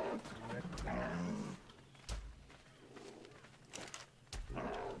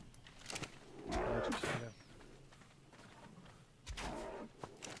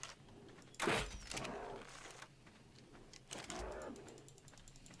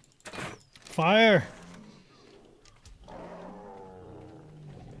 Fire!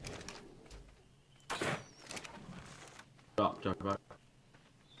 Drop back.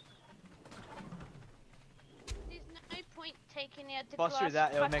 at the Bust through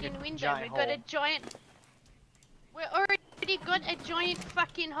glass that, it'll make a fucking window. giant We've got a hole. giant. We already got a giant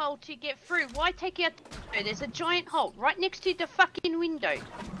fucking hole to get through. Why take out the window? There's a giant hole right next to the fucking window.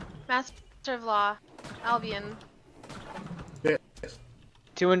 Master of Law, Albion. Yes.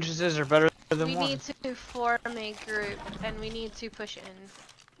 2 entrances are better than We one. need to form a group, and we need to push in.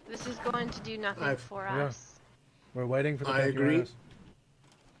 This is going to do nothing for us. We're waiting for the I agree. Rhinos.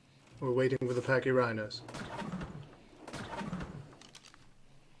 We're waiting for the Packy Rhinos.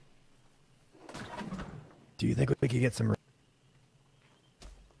 Do you think we could get some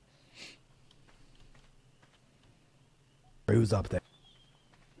ruse up there?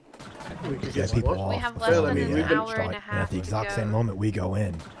 We could Get get people what? off We have before less than we an get hour and a started. half At the to exact go. same moment we go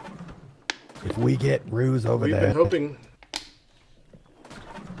in. If we get ruse over We've there, been hoping.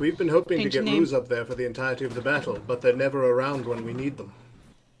 We've been hoping to Change get your name. Ruse up there for the entirety of the battle, but they're never around when we need them.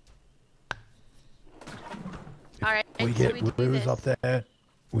 Alright, we get ruse up there,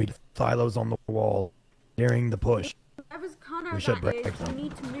 we get silos on the wall during the push. Whoever's corner We of should that break is, them. you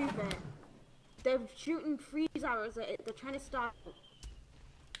need to move it. They're shooting freeze arrows at it. They're trying to stop it.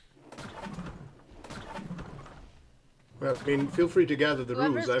 Well, I mean, feel free to gather the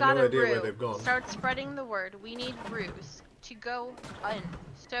Whoever's Ruse. I have got no a idea where ruse, they've gone. start spreading the word. We need ruse to go in.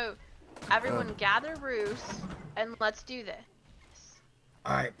 So, everyone gather ruse, and let's do this.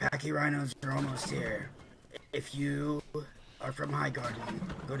 Alright, Packy Rhinos are almost here. If you are from High Garden,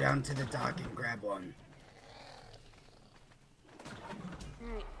 go down to the dock and grab one.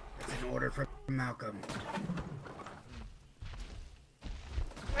 Alright. It's an order from Malcolm.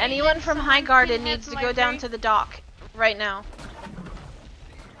 Anyone from High Garden needs to go down to the dock right now.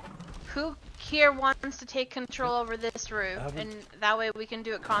 Who here wants to take control over this roof? And that way we can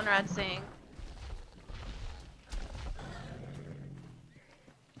do what Conrad's saying.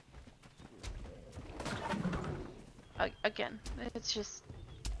 Again, it's just...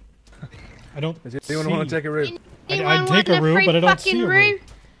 I don't. Does anyone want to take a route? I'd take a route, but I don't see a route.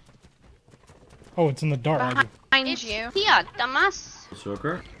 Oh, it's in the dark. Behind It's you. here, dumbass.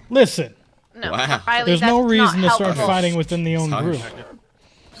 Soccer? Listen. No, Wow. Riley, There's no that's reason to not start helpful. fighting within the own Sorry. group.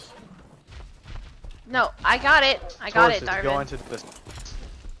 No, I got it. I got it, Horses, go Darvin. into this.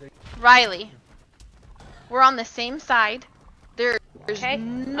 Riley, we're on the same side. There's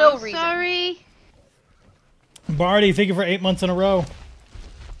no reason. Sorry. Barty, thank you for 8 months in a row.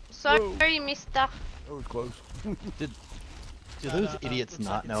 Sorry, mister. That was close. Do those idiots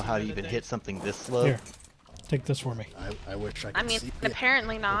not know how to even hit something this slow? Here, take this for me. I wish I could I mean, see it.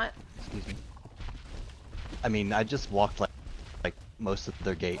 apparently not. Excuse me. I mean, I just walked like most of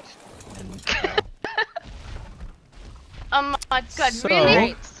their gate, and Oh my god, So- really?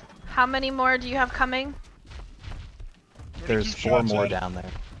 Great. How many more do you have coming? there's 4 more down there.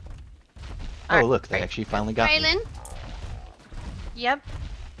 Oh, look, they actually finally got me. Raylan, Yep.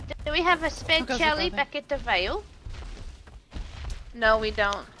 do we have a spare goes Charlie with back at the Vale? No, we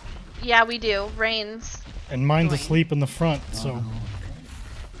don't. Yeah, we do. Rains. And mine's asleep in the front, so.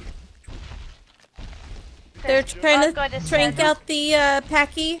 They're trying I've got to a trank spare. out the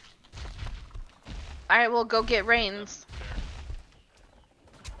Packy. Alright, we'll go get Rains.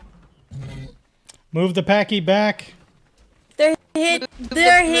 Move the packy back. They're Move hitting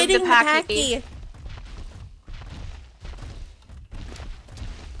the the Packy. Packy.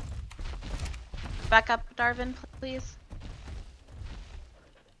 Back up, Darvin, please.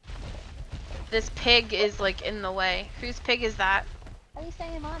 This pig is like in the way. Whose pig is that? At least I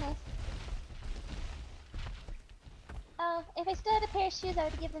am honest. Oh, if I still had a pair of shoes, I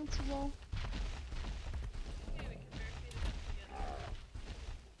would give them to you.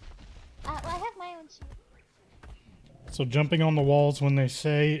 Well, I have my own shoes. So jumping on the walls when they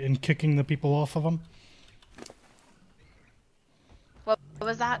say and kicking the people off of them. What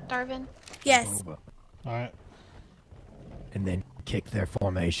was that, Darvin? Yes. Alright. And then kick their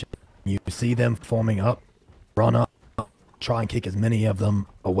formation. You see them forming up, run up, try and kick as many of them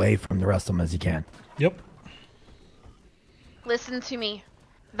away from the rest of them as you can. Yep. Listen to me.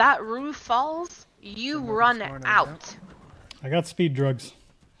 That roof falls, you run out. I got speed drugs.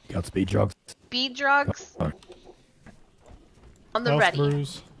 Got speed drugs. Speed drugs on the Health ready.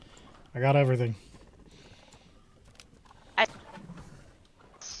 brews. I got everything. As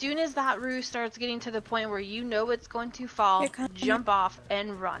soon as that roof starts getting to the point where you know it's going to fall, jump off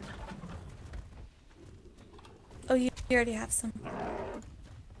and run. Oh, you already have some.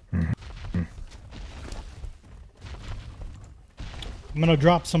 I'm gonna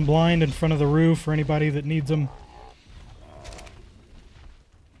drop some blind in front of the roof for anybody that needs them.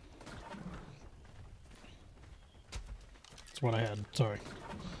 That's what I had. Sorry.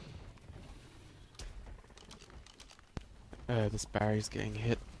 This Barry's getting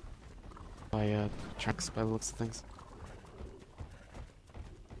hit by trucks by the looks of things.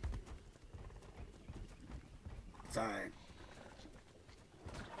 It's alright.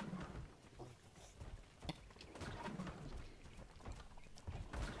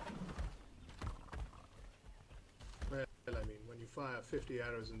 Well, I mean, when you fire 50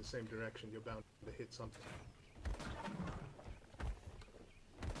 arrows in the same direction, you're bound to hit something.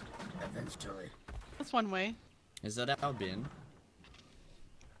 Eventually. That's one way. Is that Albion?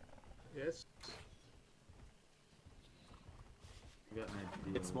 Yes.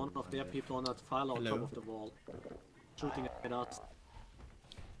 It's one of their people on that file on top of the wall, shooting at us.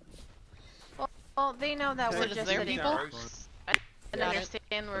 Well, they know that So we're does just their sitting people? folks. I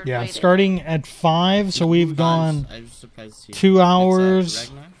understand we're Yeah, waiting. starting at 5, so we've gone I was surprised to see 2 hours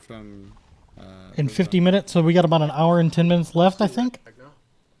Ragnar from, and 50 minutes, so we got about an hour and 10 minutes left, I think.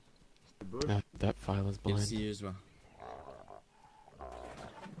 That file is Good to blind. see you as well.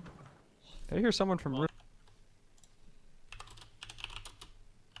 Did I hear someone from roof?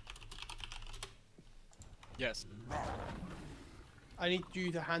 Yes. I need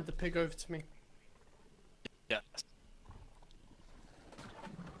you to hand the pig over to me. Yes.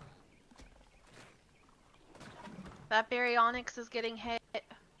 That baryonyx is getting hit.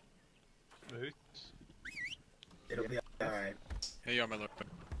 It'll be alright. Here you are, my lord.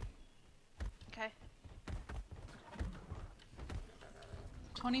 Okay.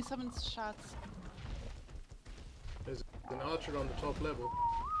 27 shots. There's an archer on the top level.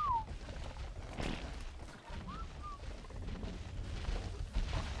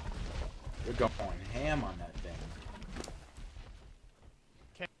 You're going ham on that thing.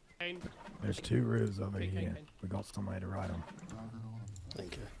 Kane. There's 2 roofs over Okay, here. Kane. We got somebody to ride them.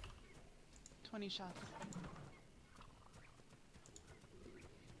 Thank you. 20 shots.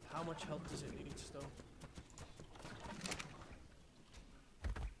 How much health does it need still?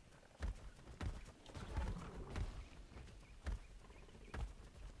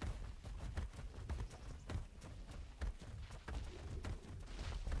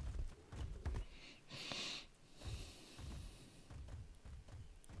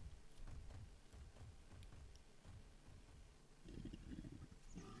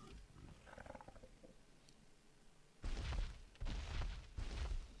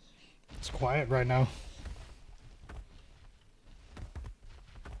 It's quiet right now.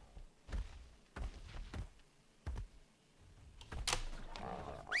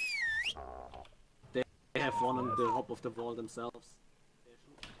 They have one on the top of the wall themselves. The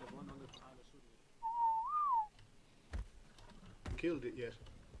one on the pile is shooting. Killed it yet?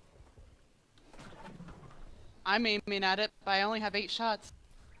 I'm aiming at it, but I only have 8 shots.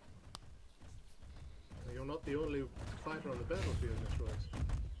 You're not the only fighter on the battlefield, Miss Royce.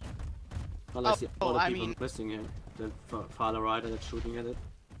 Well, I see all the I people mean- missing here. The father rider that's shooting at it.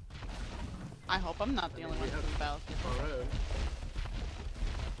 I hope I'm not the only one from the battlefield. Our own.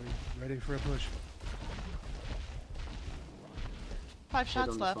 We ready for a push? 5 Hit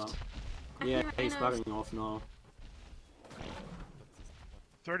shots on the left. far- Yeah, he's backing off now.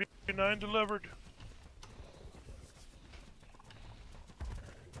 39 delivered.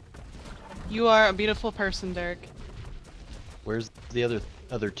 You are a beautiful person, Derek. Where's the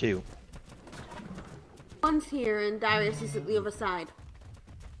other 2? One's here and Darius is at the other side.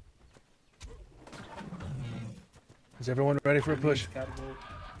 Is everyone ready for a push?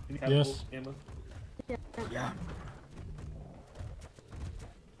 Yes. Yeah.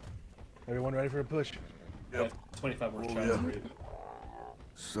 Everyone ready for a push? Yep. 25 more shots. Yeah.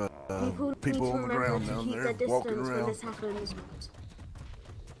 So, People people on the need to ground remember to down keep there their walking distance when around. this happens.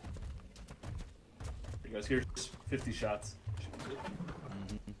 You guys, here's 50 shots.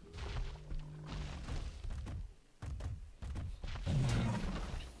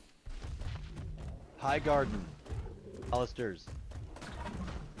 High Garden. Holisters.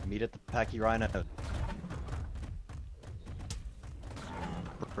 Meet at the Packy Rhino.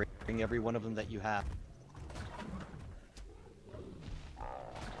 Bring every one of them that you have.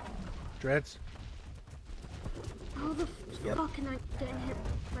 Dreads? How the fuck can I get hit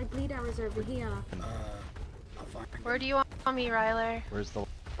by bleed arrows over here? Where do you want me, Ryler? Where's the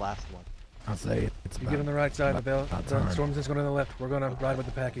last one? I'll say it's You get on the right side of the belt. about The time. Storm's just going on the left. We're going to ride with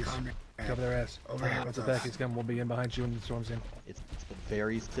the Packies. Cover their ass. Over Once the Packies come, we'll be in behind you when the Storm's in. It's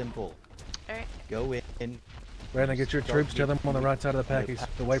very simple. Alright. Go in. Brandon, get your troops. Tell them on the right side of the Packies.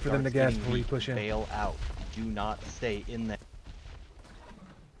 So wait for them to gas before you push in. Bail out. Do not stay in there.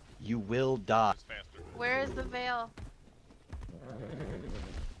 You will die. Where is the veil? What are we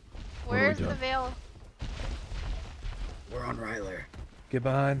Where's the doing? veil? We're on Ryler. Get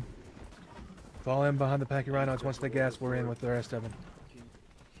behind. Fall in behind the Packy Rhinos. Once they gas, we're in with the rest of them.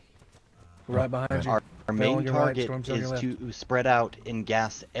 We're right behind you. Our Bell main on your right, target Storm's on your is left. to spread out and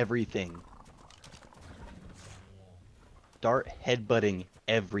gas everything. Start headbutting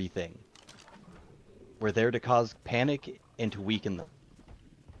everything. We're there to cause panic and to weaken them.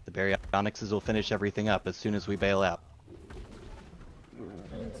 The Baryonyxes will finish everything up as soon as we bail out.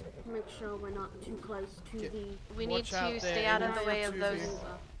 And make sure we're not too close to the... We need Watch out to there, stay out of the anyone way else of those. using-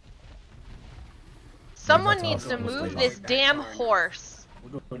 Someone that's needs to awesome. move this damn horse.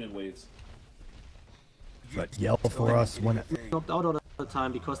 We're going in waves. But yell for us when Dropped out all the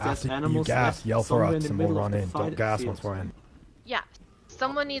time because there's after you animals gas. left Yell for somewhere in us the and we'll middle of run the in. Don't fight gas field. once we're in. Yeah,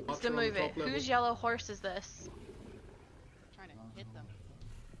 someone needs to Archer on move the it. top level. Whose yellow horse is this? Trying to hit them.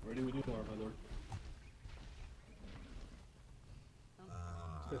 Where do we do our mother?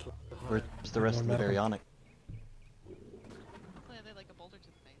 Where's the rest of the Baryonyx? Hopefully they like a boulder to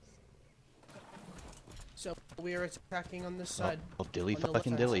the face. So we are attacking on this side. Oh, dilly on the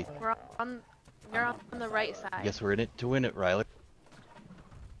fucking left-hand dilly. side. We're on the right side. Guess we're in it to win it, Riley.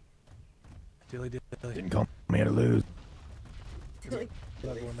 Dilly dilly. Didn't come here to lose. Dilly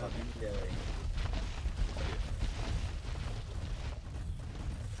fucking dilly.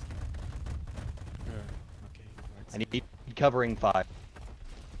 I need covering 5.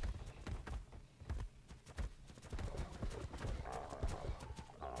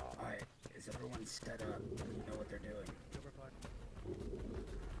 Alright, is everyone set up? You know what they're doing?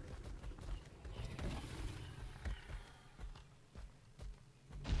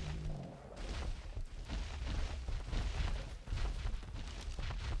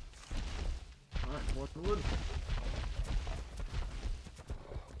 Alright, more wood.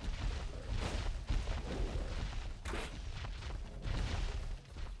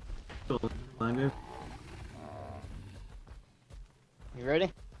 Line You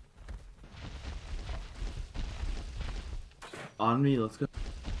ready? on me, let's go.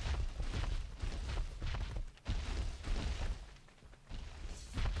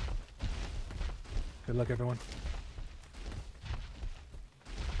 Good luck, everyone.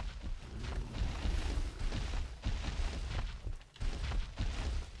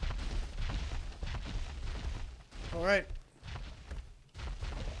 All right.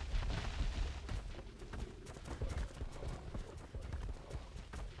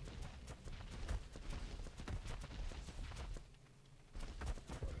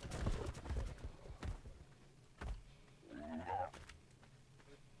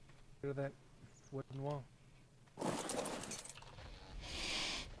 Go to that wooden wall.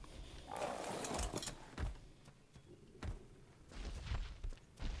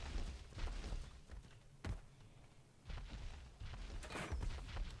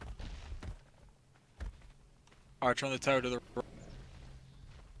 Archer on the tower to the right.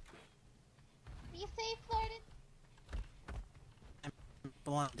 Be safe, Lorden. I'm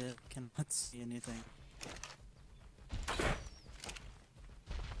blinded. Cannot see anything.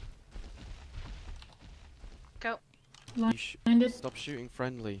 Go. Stop shooting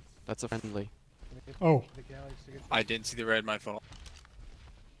friendly. That's a friendly. Oh. I didn't see the red, my fault.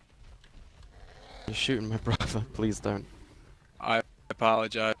 You're shooting my brother. Please don't. I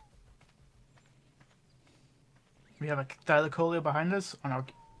apologize. We have a Thylacolia behind us on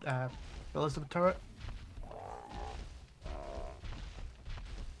our ballistic turret.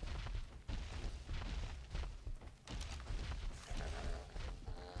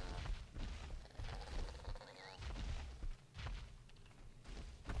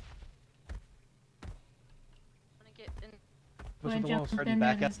 What's with the walls? in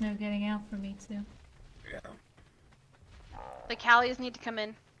there, there's no getting out for me too. Yeah. The Callies need to come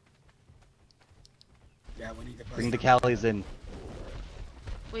in. Yeah, we need to Bring the Callies in.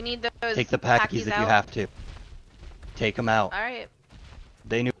 We need those. Take the Packies if you out. have to. Take them out. Alright.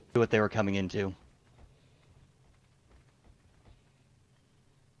 They knew what they were coming into.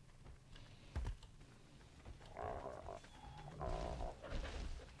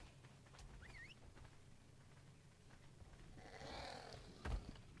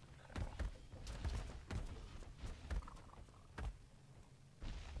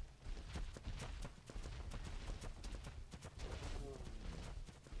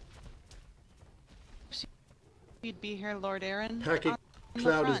 You'd be here, Lord Aaron. Packy on the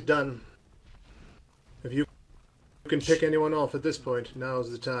Cloud is front. done. If you can pick anyone off at this point,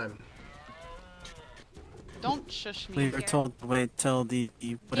 now's the time. Don't shush me. We were here. told to wait till the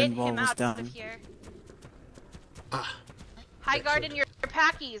wooden Get wall him was out down. of here. Ah. High Garden, your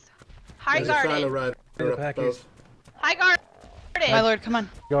Packies. High There's a Thyla Garden. rider The up Packies. above. High Garden. My lord, come on.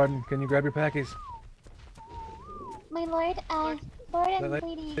 Garden, can you grab your Packies? My lord,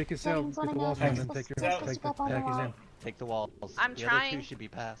 Take yourself, get the walls down, and take the packies in. Take the walls. I'm the trying. other two should be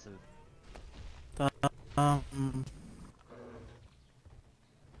passive.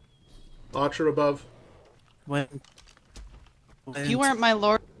 Archer above. If you weren't my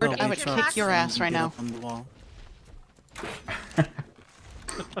lord, I would kick your ass right now. On the wall.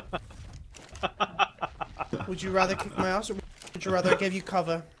 Would you rather kick my ass, or would you rather I gave you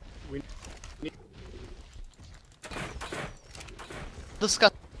cover?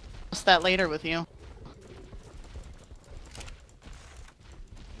 Discuss that later with you.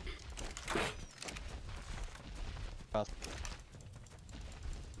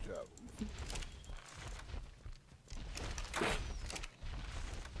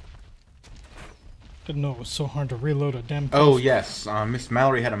 Didn't know it was so hard to reload a damn Oh pistol. yes, Miss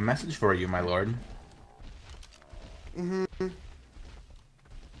Mallory had a message for you, my lord.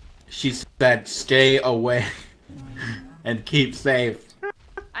 She said, "Stay away and keep safe."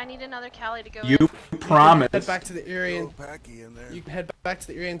 I need another Callie to go You in. promised. Head back to the area. You can head back to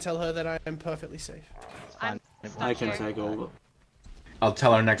the area and tell her that I am perfectly safe. I can take over. I'll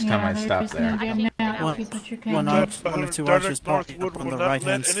tell her next time I stop there. One of two archers popping up on the right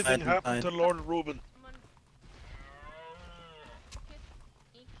hand side. Anything happen to Lord Reuben?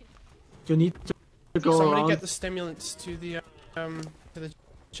 You need to go Somebody around. get the stimulants to the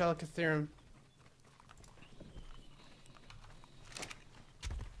Chalicotherum.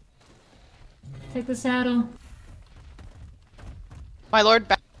 Take the saddle. My lord,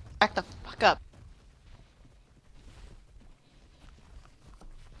 back the fuck up.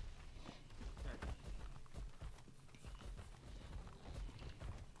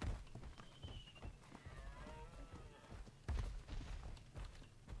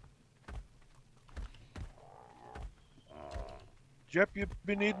 Jep, you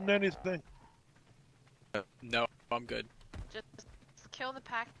been eating anything? No, I'm good. Just kill the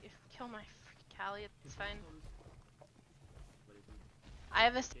pack. Kill my freaking Callie. It's fine. I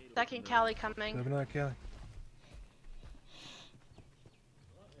have a second Callie coming. Moving on, Kelly.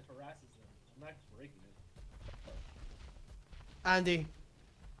 Andy,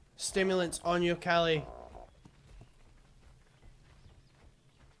 stimulants on your Callie.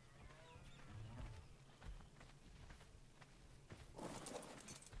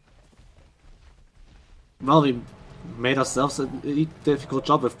 Well, we made ourselves a difficult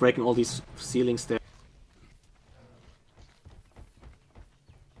job of breaking all these ceilings there.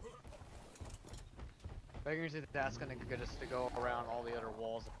 Figures that's gonna get us to go around all the other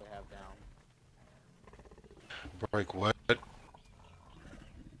walls that they have down. Break what?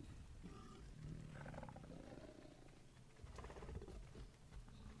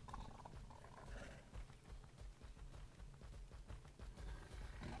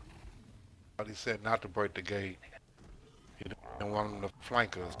 He said not to break the gate. He didn't want them to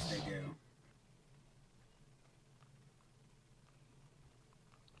flank us. They do.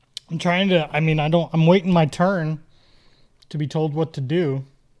 I'm trying to, I'm waiting my turn to be told what to do.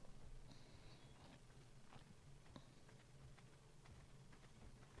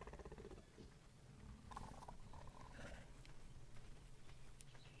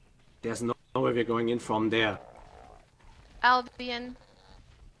 There's no way we're going in from there. Albion,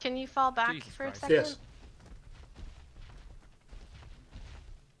 can you fall back for a second? Yes.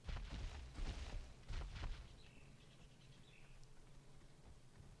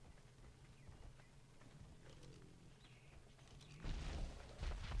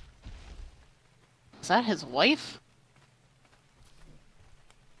 Is that his wife?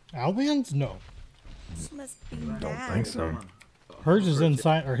 Albion's? No. This must be Don't bad. think so. Hers is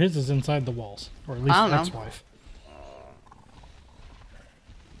inside, or his is inside the walls. Or at least I don't know. ex-wife.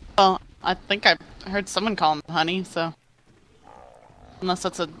 Well, I think I heard someone call him honey, so. Unless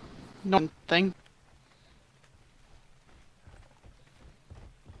that's a normal thing.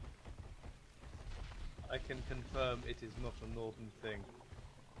 I can confirm it is not a northern thing.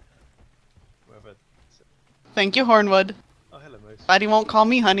 Whoever. Thank you, Hornwood. Oh, hello, Moose. Glad he won't call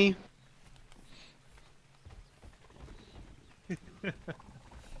me honey. I'm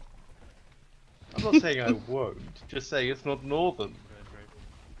not saying I won't, just saying it's not northern.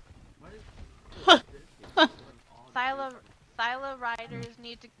 Thyla riders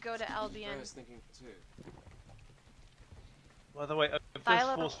need to go to Albion. By the way, I've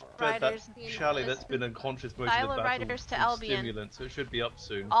Thyla just force-fed that riders need to Charlie that's listen. been unconscious most Thyla of the battle riders to with Albion. stimulant, so it should be up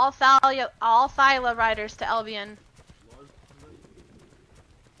soon. All Thyla riders to Albion.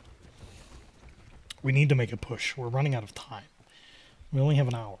 We need to make a push. We're running out of time. We only have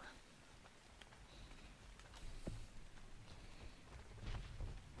an hour.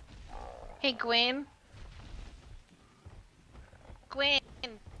 Hey, Gwen.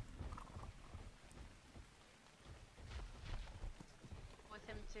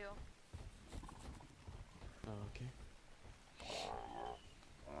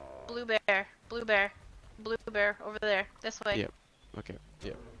 Blue bear. Blue bear. Blue bear over there. This way. Yep. Okay.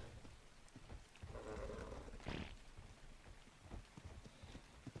 Yep.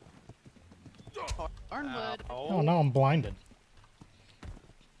 Arnwood. Oh, now I'm blinded.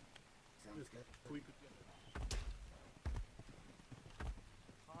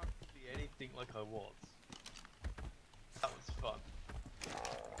 Can't see anything like I was. That was fun.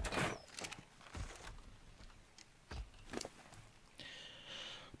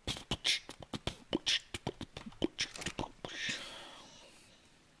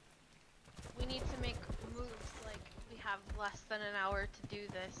 We need to make moves like we have less than an hour to do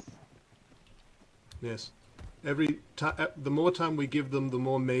this. Yes. The more time we give them, the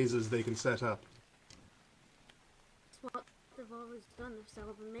more mazes they can set up. That's what they've always done. They've set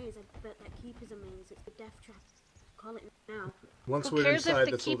up a maze. I bet that keep is a maze. It's the death trap. Call it now. Once Who we're cares inside, if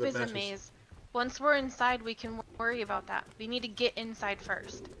the that's all keep that is a matters. maze? Once we're inside, we can worry about that. We need to get inside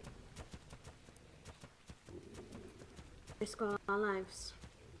first. Risk our lives.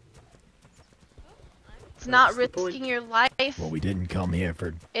 It's not That's the risking your life Well, we didn't come here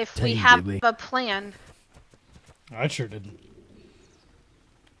for if tea, we have did we? a plan. I sure didn't.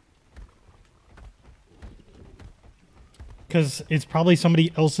 Because it's probably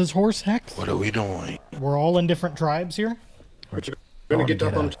somebody else's horse, Hex? What are we doing? We're all in different tribes here? We're going to get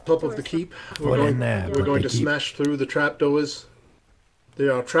up on top of the keep. We're going to smash through the trapdoors.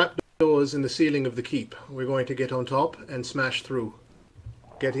 There are trapdoors in the ceiling of the keep. We're going to get on top and smash through.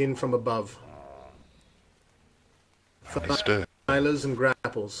 Get in from above. Filers and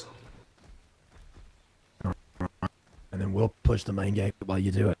grapples. And then we'll push the main gate while you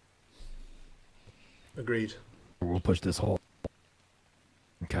do it. Agreed. We'll push this hole.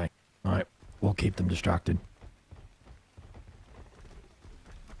 Okay. Alright. We'll keep them distracted.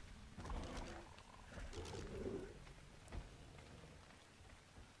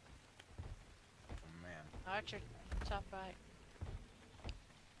 Archer, top right.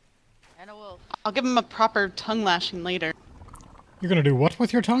 And a wolf. I'll give him a proper tongue lashing later. You're gonna do what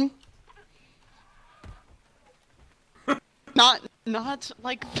with your tongue? Not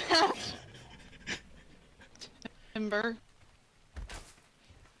like that. Tymber.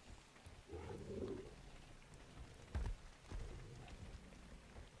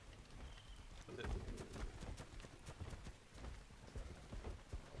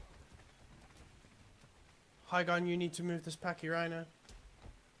 Hygon, you need to move this Packy Rhino.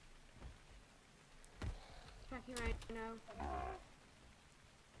 Packy Rhino.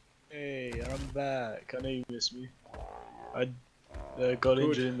 Hey, I'm back. I know you missed me. I got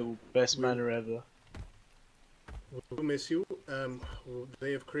injured in the best manner ever. We'll miss you.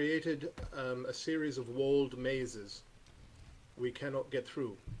 They have created a series of walled mazes. We cannot get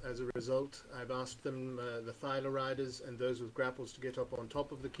through. As a result, I've asked them, the Thyla riders and those with grapples, to get up on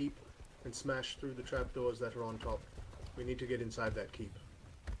top of the keep and smash through the trapdoors that are on top. We need to get inside that keep.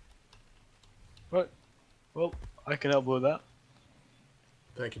 Right. Well, I can help with that.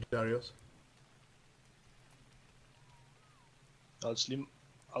 Thank you, Darius.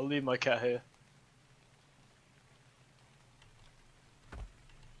 I'll leave my cat here.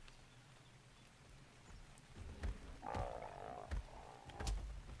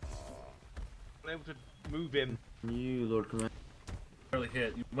 I'm able to move him. You, Lord Commander. Barely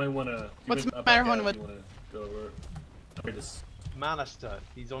hit. You might want to. What's the matter, Hornwood? Go over. Manister,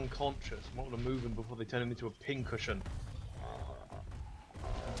 he's unconscious. I'm not going to move him before they turn him into a pincushion.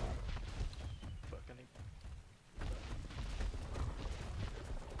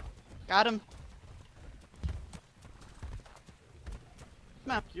 Got him.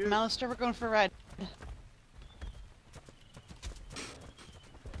 Come on, Malister, we're going for a ride.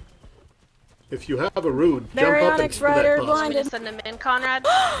 If you have a rude, jump up and Baryonyx through that Rider bus. blinded. Send him in, Conrad.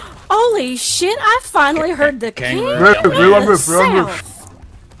 Holy shit, I finally heard the king of Run, the run. south.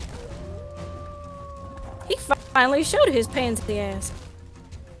 He finally showed his pansy ass.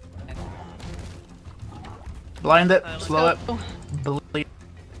 Blind it, slow it. Bleed.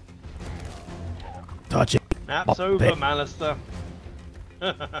 Touch it. Nap's Oh, over, bit. Manister.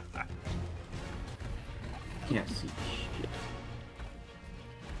 Can't see shit.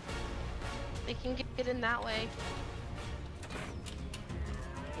 They can get in that way.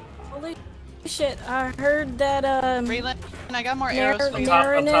 Holy shit, I heard that, Raylan, I got more arrows for you.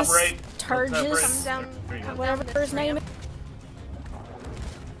 Marinus right. Turgis, Come whatever down this his name ramp.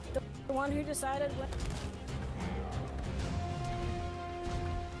 is. The one who decided when...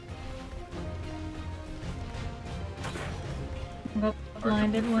 Got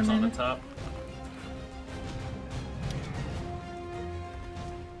blinded 1 on the minute. top.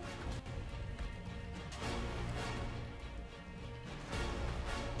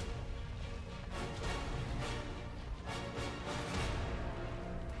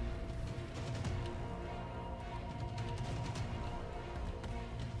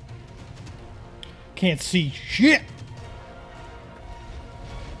 Can't see shit.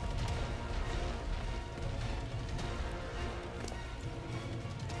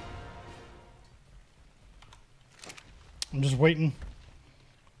 I'm just waiting.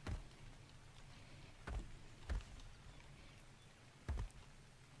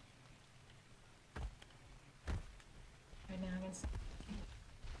 Right now, I guess.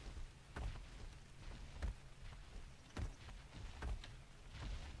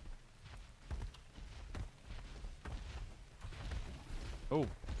 Oh.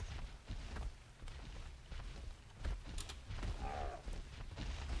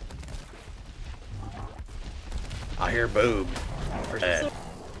 I hear boob. Where's that?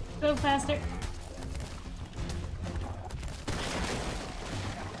 Go faster.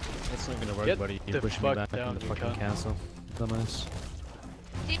 That's not gonna work, Get buddy. the You're pushing me fuck back down, in the you fucking cunt. castle. Dumbass.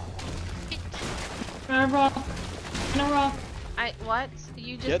 Rock. No rock. What?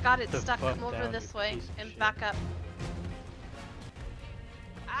 You just Get got it the stuck. fuck Come over down, this you way piece of and shit. back up.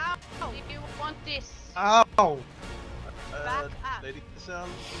 Ow! Do you want this? Ow! Back up. Lady Sam,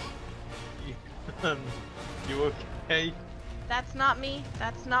 you okay? That's not me.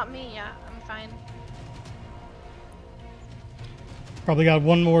 That's not me. Yeah, I'm fine. Probably got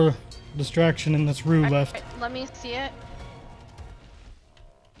one more distraction in this room left. Alright, let me see it.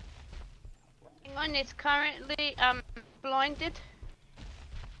 One is currently blinded.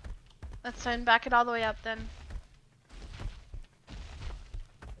 Let's fine. Back it all the way up then.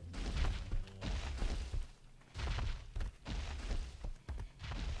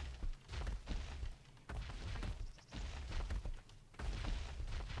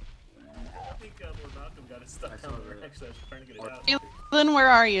 I think Lord Malcolm got it stuck on the wreck, so I was trying to get it out. Evelyn, where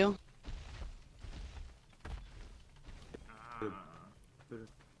are you?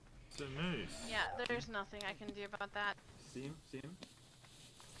 It's a moose. Yeah, there's nothing I can do about that. See him? See him?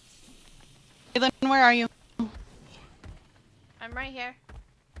 Evelyn, where are you? I'm right here.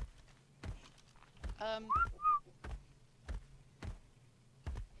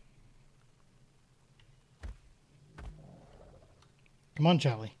 Come on,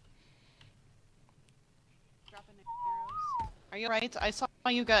 Charlie. Are you right? I saw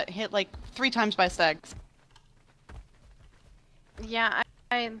you got hit like 3 times by stags. Yeah,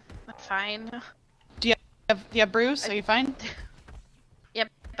 I'm fine. Do you have Bruce? Are you fine? Yep,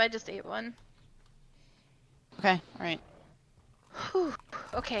 I just ate one. Okay, alright. Whew,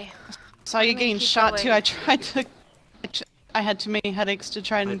 okay. Saw you Let me getting keep shot going. too. I tried to. I had too many headaches to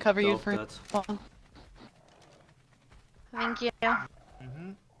try and cover you felt for. that. Well, Thank you.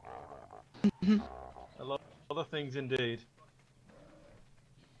 Mm-hmm. A lot of things indeed.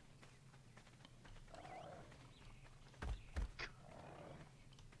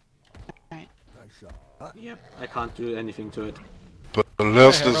 Yep. I can't do anything to it. But the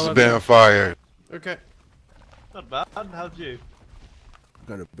list is being fired. Okay. Not bad. How'd you?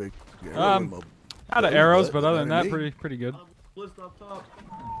 Got a big. Out of arrows, but other than that, pretty good. Ballista up top.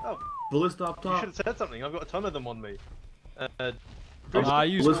 Oh, Ballista up top. You should have said something. I've got a ton of them on me. I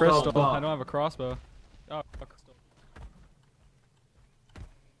use Ballista up crystal. top. I don't have a crossbow. Oh, crystal.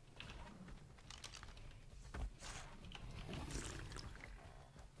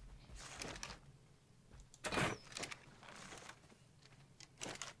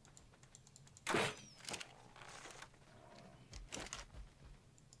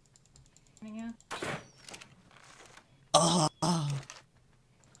 Yeah.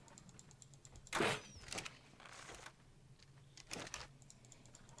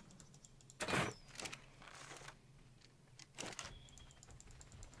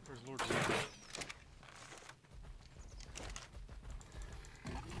 Where's Lord Zeke?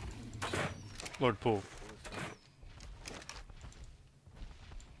 Lord Poole.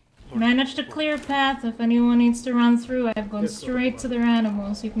 Managed to clear a path if anyone needs to run through. I've gone straight to their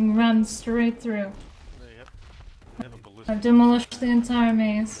animals. You can run straight through. I've demolished the entire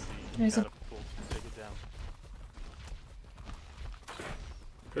maze. There's a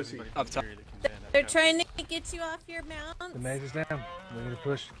They're trying to get you off your mount. The maze is down. We're gonna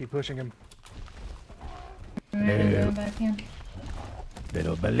push. Keep pushing him. Alright, go back in.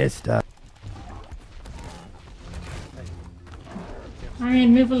 Little ballista. Alright,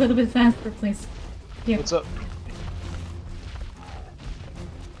 move a little bit faster, please. Here. What's up?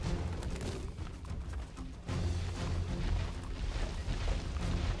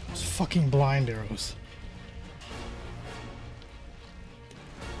 Those fucking blind arrows.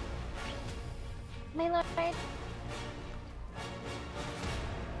 My lord.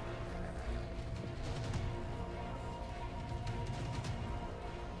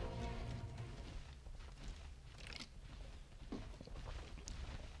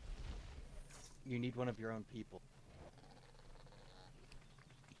 You need one of your own people.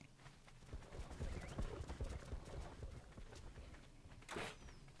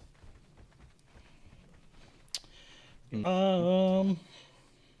 I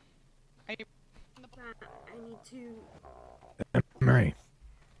need to. Emery.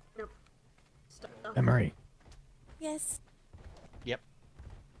 Nope. Stop. Emery. Yes. Yep.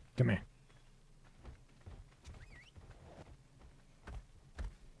 Come here.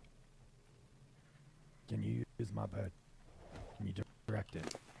 Can you use my bird? Can you direct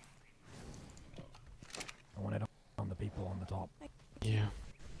it? I want it on the people on the top. Yeah.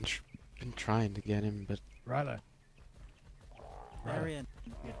 Been trying to get him, but... Ryder. Marion,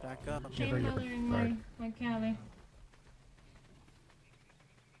 get back up. Give her your bird. My Callie.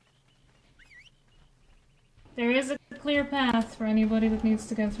 There is a clear path for anybody that needs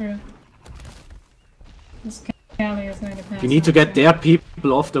to get through. This Callie is going to pass. You need to get their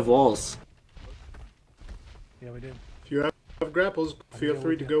people off the walls. Yeah, we do. If you have grapples, feel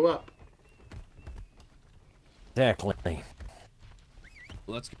free to go up. Exactly.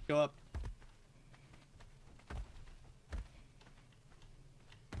 Let's go up.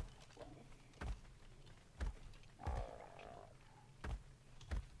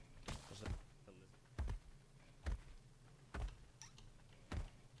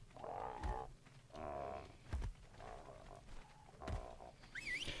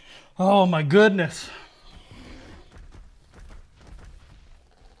 Oh my goodness.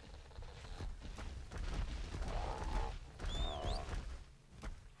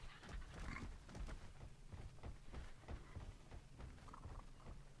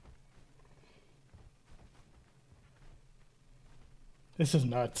 This is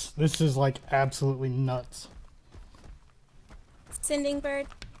nuts. This is like absolutely nuts. Sending bird.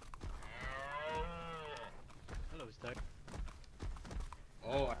 Hello, Doug.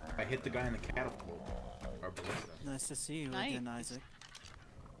 Oh, I hit the guy in the catapult. Or ballista. Nice to see you again, Isaac.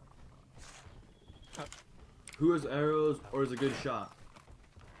 Who has arrows or is a good shot?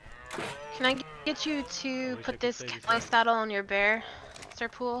 Can I get you to put this Cali saddle on your bear, Sir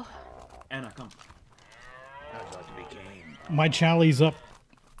Pool? Anna, come. My Charlie's up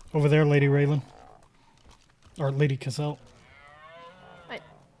over there, Lady Raylan. Or Lady Cassell.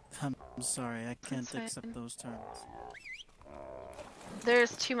 I'm sorry, I can't That's fine. accept those terms.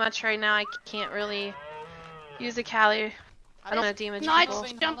 There's too much right now. I can't really use a Cali. I don't want to damage people.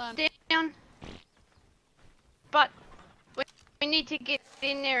 Knights jump down. But we need to get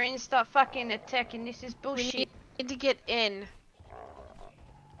in there and start fucking attacking. This is bullshit. We need to get in.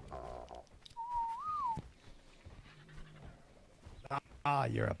 Ah,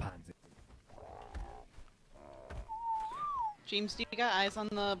 you're a pansy. James, do you got eyes on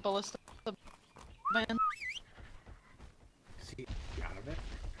the ballista man? Is he out of it?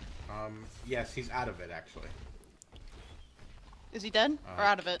 Yes, he's out of it, actually. Is he dead or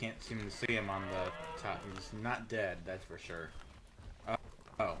out of it? Can't seem to see him on the top. He's not dead, that's for sure.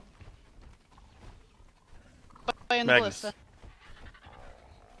 Oh. By in the ballista.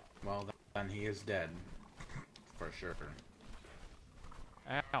 Well, then he is dead. For sure.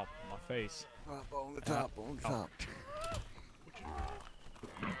 Ow, my face. Up on the top, on the top.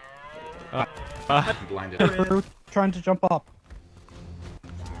 I'm blinded. Trying to jump up.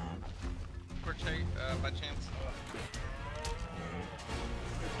 Corte, by chance.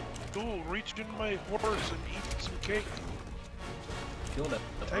 Go, reach in my horse and eat some cake. Kill that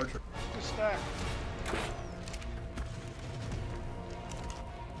Take archer. the stack.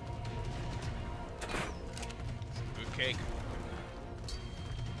 Good cake.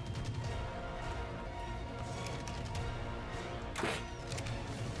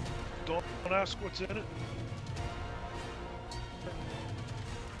 Don't ask what's in it.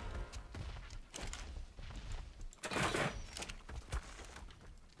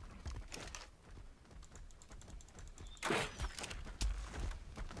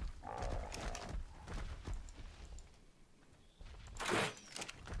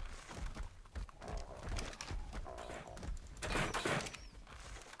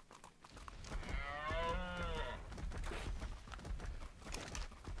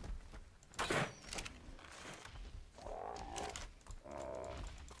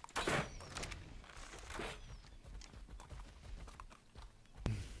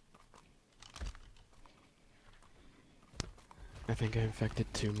 I think I infected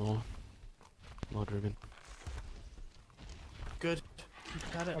 2 more. Lord Ruben. Good.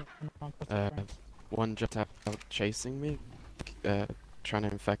 Keep at it. One jumped out chasing me, trying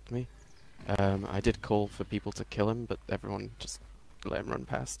to infect me. I did call for people to kill him, but everyone just let him run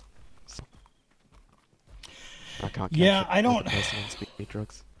past. So I can't. Yeah, I don't. Person on speed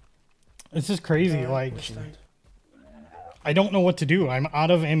drugs. This is crazy. Like, I don't know what to do. I'm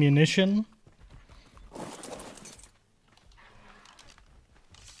out of ammunition.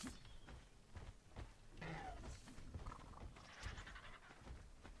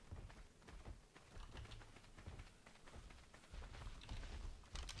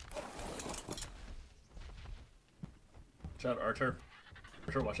 Watch out, Archer.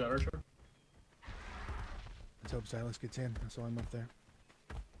 Archer, watch out, Archer. Let's hope Silas gets in. I saw him up there.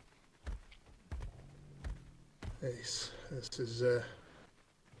 Ace, this is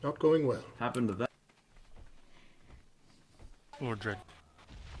not going well. Happened to that. Lord Dread.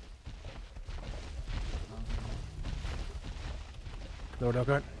 Lord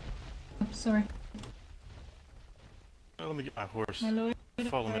Elgart. I'm sorry. Let me get my horse. My lord,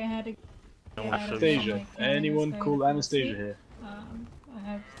 Follow I me. had to I get wanna out show of you some, something. like, Anyone very call fast Anastasia sleep. here? I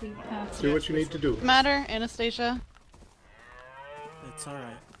have the path. Do what you need to do. Matter, Anastasia. It's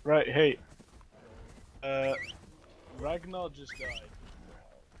alright. Right, hey. Ragnar just died.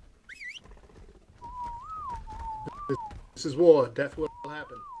 This is war. Death will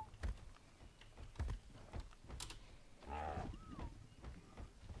happen.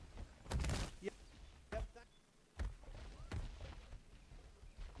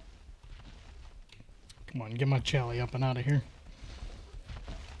 Come on, get my Charlie up and out of here.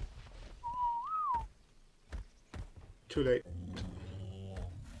 Too late.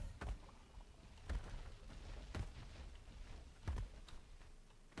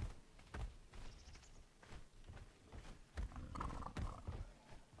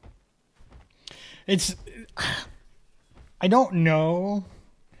 It's... I don't know.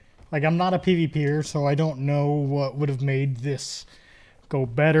 Like, I'm not a PvPer, so I don't know what would have made this go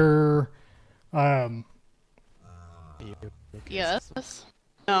better. Yes.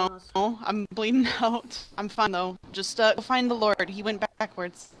 No, I'm bleeding out. I'm fine though. Just go find the Lord. He went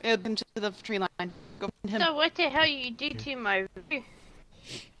backwards into the tree line. Go find him. So what the hell you do to my...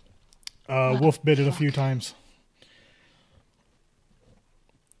 Wolf bit it a few times.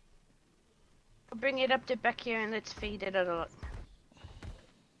 I'll bring it up to back here and let's feed it a lot.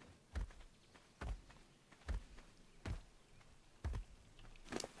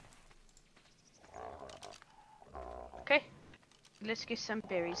 Okay, let's get some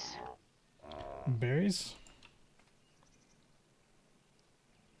berries. Berries?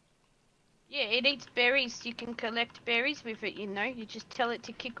 Yeah, it eats berries. You can collect berries with it, you know. You just tell it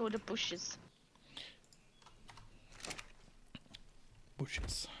to kick all the bushes.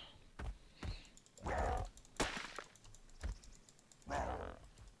 Bushes.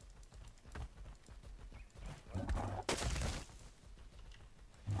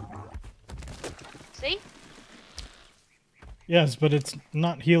 See? Yes, but it's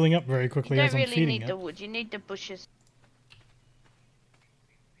not healing up very You quickly don't as I'm really feeding need it. the wood, you need the bushes.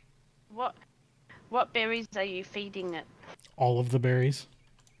 What berries are you feeding it? All of the berries.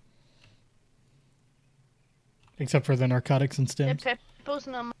 Except for the narcotics and The stems. purples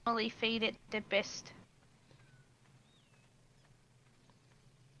normally feed it the best.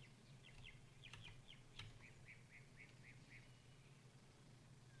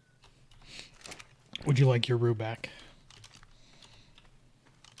 Would you like your roux back?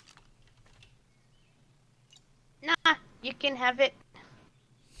 Nah, you can have it.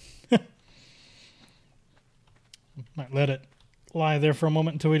 Might let it lie there for a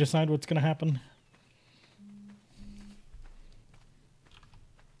moment until we decide what's going to happen.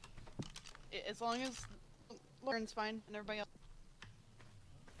 As long as Lauren's fine and everybody else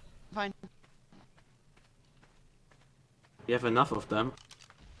fine. You have enough of them.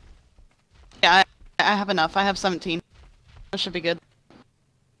 Yeah, I have enough. I have 17. That should be good.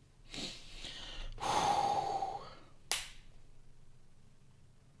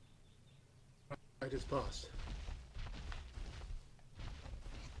 It is past.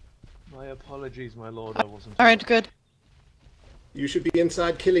 My apologies, my lord. I wasn't. Alright, good. You should be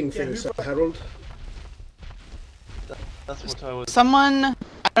inside killing things, Sir Harold. That's what I was. Someone, I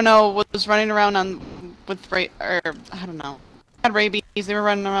don't know, was running around with I don't know. Had rabies. They were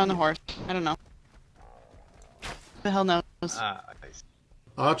running around the horse. I don't know. The hell knows.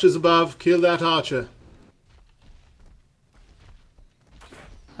 Archers above, kill that archer.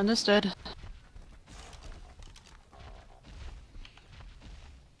 Understood.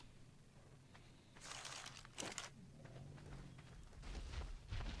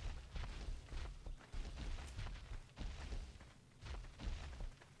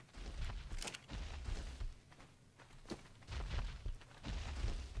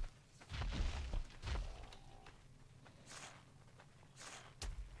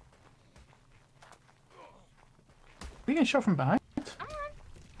 We getting shot from behind?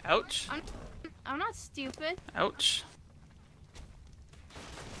 Ouch. I'm not stupid. Ouch.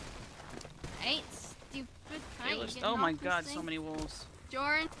 I ain't stupid. I ain't getting Oh my off this god, thing. so many wolves.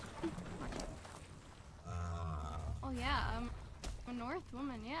 Jordan. Oh yeah, I'm a North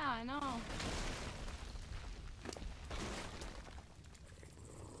woman. Yeah, I know.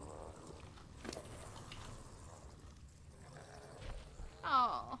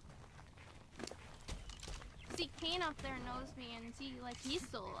 Oh. See, Kane up there knows me, and see, like, he's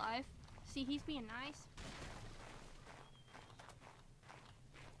still alive. See, he's being nice.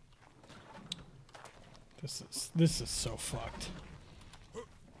 This is so fucked.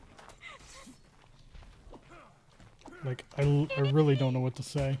 Like, I really don't know what to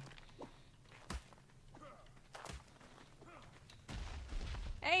say.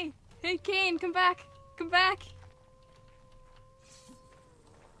 Hey, Kane, come back, come back,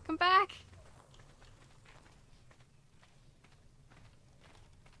 come back.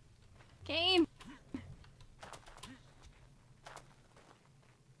 Kane.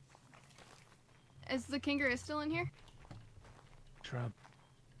 Is the kangaroo still in here? Jordan,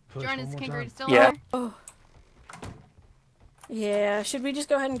 is the kangaroo still in here? Oh. Yeah, should we just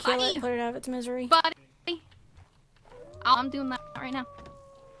go ahead and kill it, put it out of its misery? Buddy! I'm doing that right now.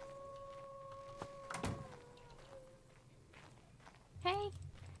 Hey,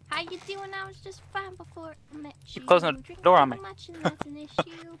 how you doing? I was just fine before I met you. Keep closing the door on me. Much and that's an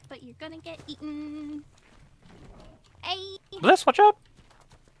issue, but you're gonna get eaten. Hey! Bliss, watch out!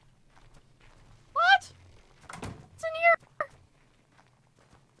 What? What's in here?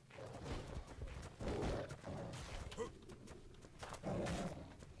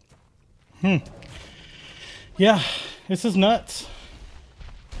 Yeah, this is nuts.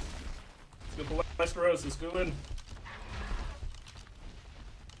 Let's go for Westeros. Let's go in.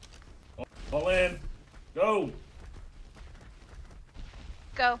 All in. Go.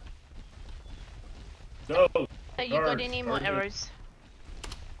 Go. Go. You got any more arrows?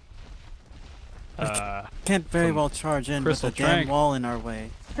 Can't very well charge in with Crystal the damn Trank. wall in our way.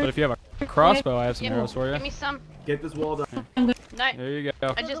 But if you have a crossbow, I have some arrows for you. Give me some. Get this wall down. No. There you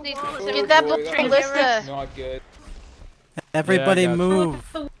go. I just need some. Get that ballista. Not good. Everybody Yeah, I got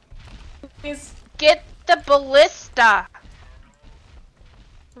move. Get the ballista.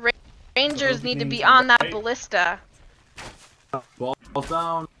 Rangers need to be on that ballista. Balls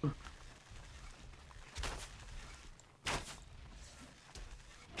down.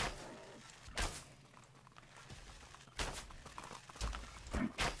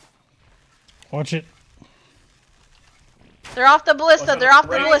 Watch it. They're off the ballista. They're off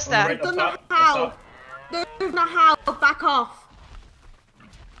the ballista. Right They're up not top, how. up They're not how. Back off.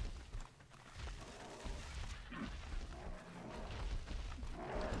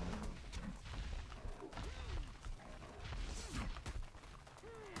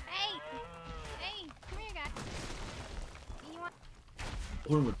 Hey, come here, guys. You want?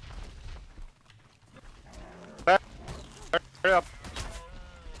 Hurry up.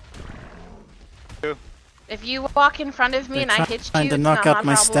 If you walk in front of me and I hit you, Trying to it's knock not out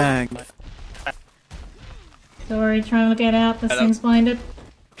my my problem. stag. Sorry, trying to get out. This Hello. thing's blinded.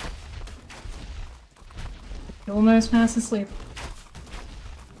 Almost fast asleep.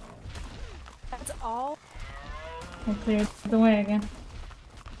 That's all? I cleared the way again.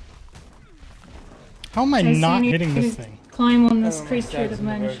 How am I see not you hitting this thing? Climb on this creature to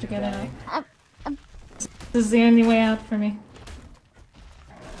manage to get out. This is the only way out for me.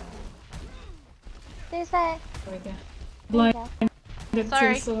 There's that. There we go. There Blinded you to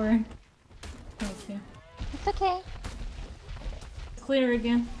Sorry. the sword. Thank you. It's okay. Clear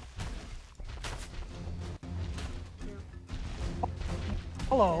again.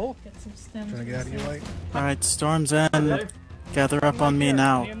 Hello. Get some stems. Trying to get out of your way. Alright, Storm's End. Gather up on me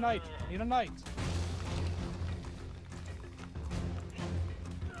now. Need a knight. Need a knight.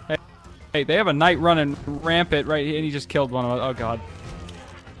 Hey, they have a knight running rampant right here, and he just killed one of us. Oh god.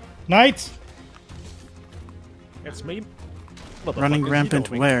 Knights! It's me. Running rampant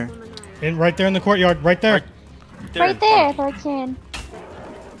where? Right there in the courtyard. Right there. Right there, Thorchin.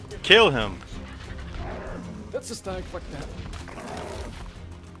 Kill him. That's a stag. Fuck that.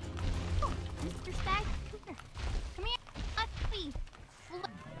 Mr. Stag, come here. Come here. Let's see.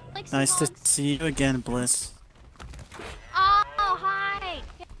 Like some Nice to dogs. see you again, Bliss. Oh, hi.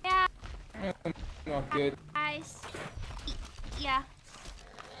 Yeah. Not good. Guys. Yeah.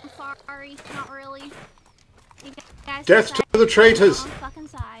 I'm sorry. Not really. You guys Death to decided the traitors. on the fucking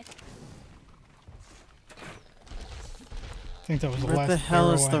side. I think that was the Where last the hell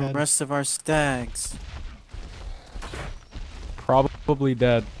arrow is I the had. rest of our stags? Probably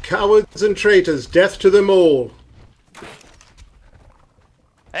dead. Cowards and traitors, death to them all.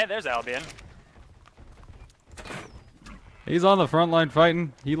 Hey, there's Albion. He's on the front line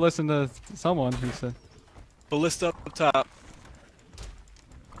fighting. He listened to someone who said. Ballista up top.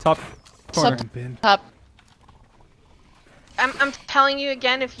 Top corner. Top. I'm telling you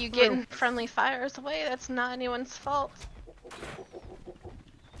again, if you get friendly fires away, that's not anyone's fault.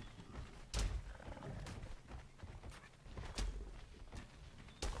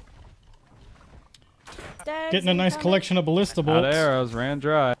 Getting a nice collection of ballista bolts. Out arrows ran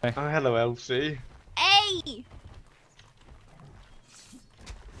dry. Oh, hello, Elsie. Hey!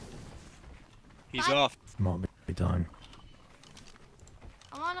 He's off. Might be time.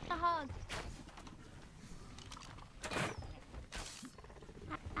 I want a hug.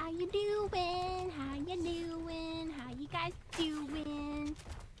 How you doing? How you doing? How you guys doing?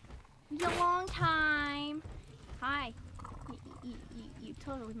 It's a long time. Hi. You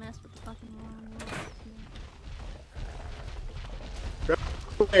totally messed with the fucking wrong one.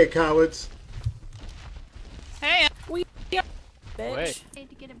 Hey, cowards. Hey, we bitch. Wait. Hey,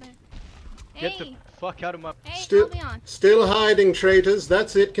 to get it back. Get the fuck out of my. Hey, Still, Albion. still hiding, traitors.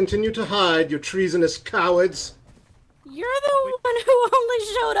 That's it. Continue to hide, you treasonous cowards. You're the one who only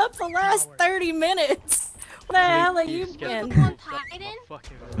showed up the last 30 minutes. Where the hell have you been?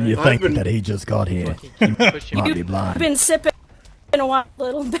 You think that he just got here? He might be blind. You've been sipping a while,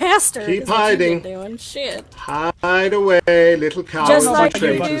 little bastard. Keep is what you've hiding. been doing. Shit. Hide away, little cowards. Just like and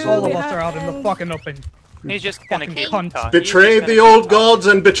you traitors. do All of us are out in the fucking open. He's just gonna keep talking. Betrayed the old gods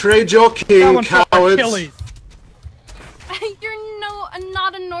and betrayed your king, cowards. You're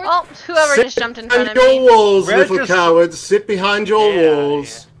not a North. Oh, whoever Sit just jumped in behind front of your me. walls, little cowards. Sit behind your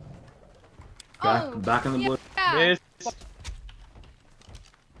walls. Back in the bush. Yeah.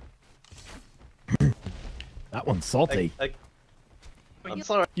 That one's salty. I'm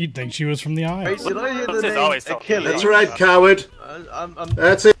sorry. You'd think she was from the Isle. Wait, did I hear the This is always name salty. Achilles? That's right, coward. I'm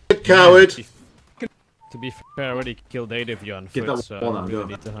That's it, coward. To be fair, I already killed 8 of you on Get foot, that so wall I down, don't really go.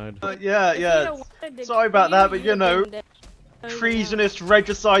 need to hide. yeah. Sorry about that, but you know, treasonous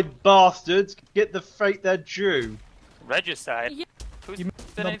regicide bastards get the fate they're due. Regicide? Who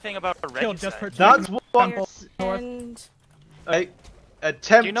said anything about a regicide? That's what And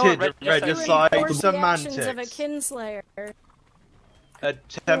attempted you know what regicide reinforce the actions of a semantics. kinslayer.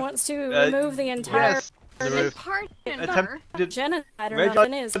 Attempt, He wants to remove the entire yes, attempted genocide or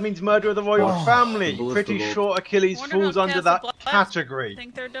nothing regicide is. means murder of the royal family. Pretty sure Achilles Wonder falls how under that Castle Black category.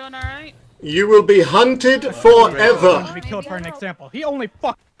 Think they're doing alright? You will be hunted To forever. be killed for an example. He only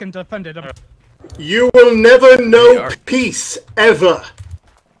fucking defended him. You will never know peace, ever.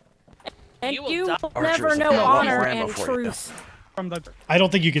 And you will Archers never know have a lot honor more ammo and for you. truth. From the I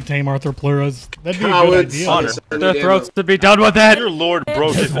don't think you could tame Arthur Pleuras. That'd be a good Cowards. idea. Honor. Their throats to be done with that. Your lord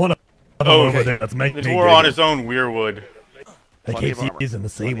broke There's his one of them over there that's making His me war giggle. on his own weirwood. They Plenty keep of armor. using the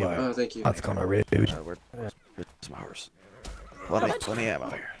C Plenty of word. armor. thank you. That's kind of rude. Where's some horse? Plenty ammo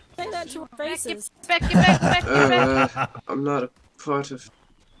here. Say that to our faces. Back. I'm not a part of.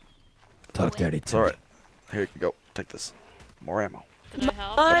 Talk dirty It's to me. alright. Here you go. Take this. More ammo. Can I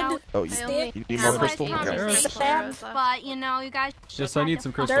help? Blood, Oh, you need more crystal? Okay. But you know, you guys. Just I need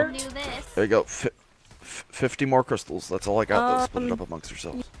some crystal. Do this. There you go. 50 more crystals. That's all I got. Though. Split it up amongst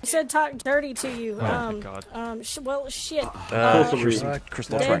yourselves. You said talk dirty to you. Oh my God. Well, shit.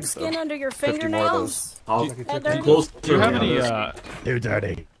 Crystal Dead trunks, skin though. under your 50 more of those. fingernails. That dirty? Do you have any, Too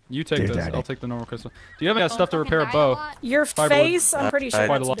dirty. You take Too this, dirty. I'll take the normal crystal. Do you have any stuff to repair a bow? Your Fiber- face, I'm pretty sure I- that's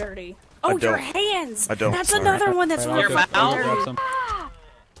Quite a lot. dirty. I Oh, your don't. hands! I don't. That's Sorry. another one that's Alright, really I'll dirty. grab some.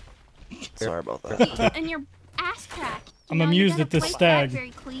 Sorry about that. And your ass crack. I'm amused at this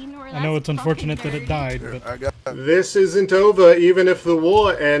stag. I know it's unfortunate that it died, but This isn't over. Even if the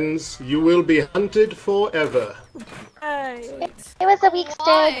war ends, you will be hunted forever. Right. It was a weak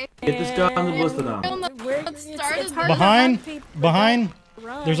stag. Get this guy on the blister down. It's hard behind, to find people behind. that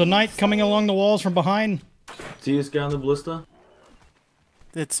run, There's a knight coming along the walls from behind. See this guy on the blister?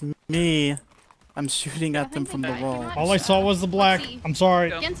 It's me. I'm shooting at them from the wall. All I saw was the black. I'm sorry.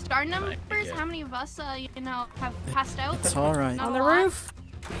 Against our numbers, how many of us, have passed out? It's alright. Not On a the lot. roof.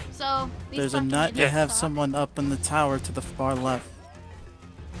 So these There's a fucking nut. They idiots have suck. someone up in the tower to the far left.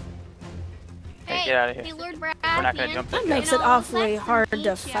 Hey, get outta here. Hey, Lord Brad. We're not gonna jump That in. makes it awfully hard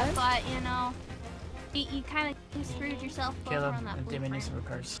to fight. But you kind of screwed yourself over on that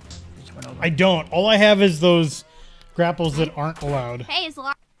blueprint. I don't. All I have is those grapples that aren't allowed. Hey, it's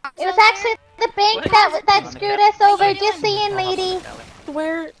locked. It was actually the bank that screwed us over. Just saying, lady.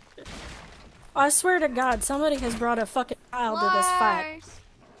 Where? I swear to God, somebody has brought a fucking child to this fight.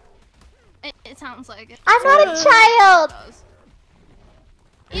 It sounds like it. I'm not a child.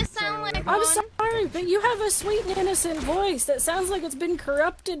 You sound like I'm one. sorry, sorry, but you have a sweet and innocent voice that sounds like it's been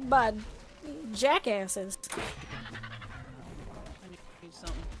corrupted by jackasses.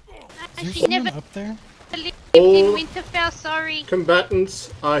 She never up there? lived in All Winterfell, sorry.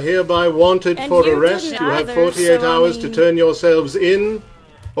 combatants are hereby wanted And for you arrest. didn't You have either, 48 so, I hours to mean- turn yourselves in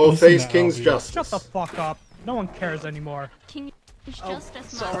or Listen face to King's Albion. justice. Shut the fuck up. No one cares anymore. King's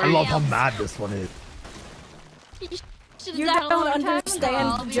justice. I love how mad this one is. You don't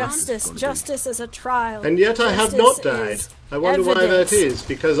understand justice. Justice is a trial. And yet I have not Justice died. is I wonder why that evidence. is.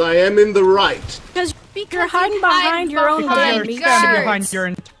 Because I am in the right. Because you're hiding behind your own Because damn you're meat standing shirts. behind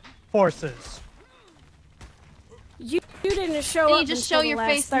your forces. You didn't show Then up you just until show the your last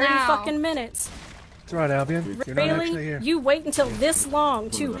face 30 now. fucking minutes. That's right, Albion. You're not actually Really? here. You wait until this long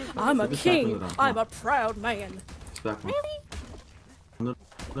to, I'm a king, I'm a proud man. Really?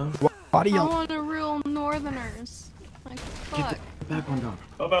 Why do I you... want to rule Northerners. Like, fuck. Back one down.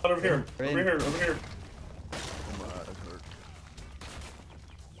 How about over here? Over here, over here.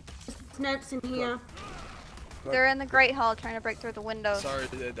 Snipes in here. They're in the Great Hall trying to break through the windows. Sorry,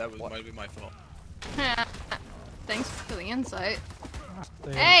 that might be my fault. Thanks for the insight.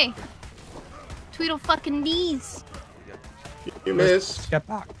 They- Hey! Tweedle fucking knees! You missed. Get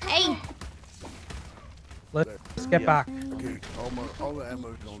back. Hey! Let's get back. Okay, all the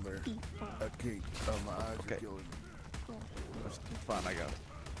ammo's on there. Okay, my eyes are killing me. That's fine, I got it.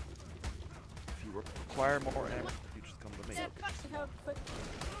 If you require more ammo, you just come to me.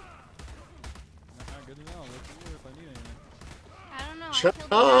 I don't know.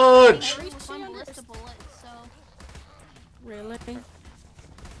 Charge! I killed one ballista bullet, so. Really?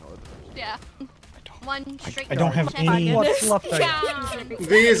 Yeah. One straight I don't have check. any- What's left there?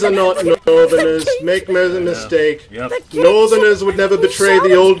 These are not Northerners. Make no mistake. Yep. Northerners would never betray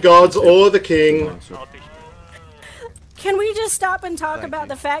the old gods or the king. Can we just stop and talk about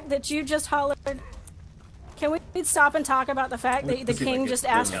the fact that you just hollered? Can we stop and talk about the fact that the king just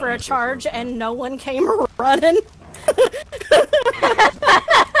asked for a charge and no one came running?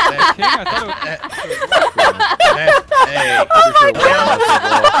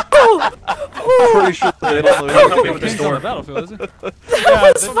 I'm pretty sure they don't know Help me with this door. battlefield, is it?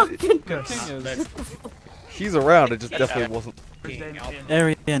 That's fucking good. He's around, it just definitely wasn't.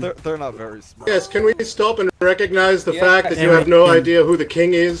 Arian. They're not very smart. Yes, can we stop and recognize the Yeah. fact that you have no idea who the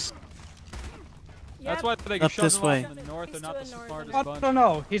king is? That's why they Up shove this them way. off in the north. They're not the smartest I bunch. don't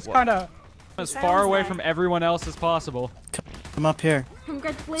know. He's kind of As far away from everyone else as possible. Come up here.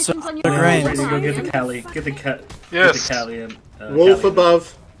 Congratulations on your the grain. Ready to go get the Cali. Get the cat. Yes. Get the Cali and. Wolf Cali.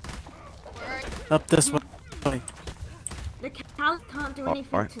 above. Up this way. The Cal can't do anything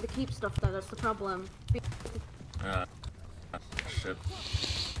alright. to the keep stuff though, that's the problem. Shit.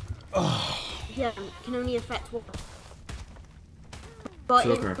 Yeah, can only affect water. But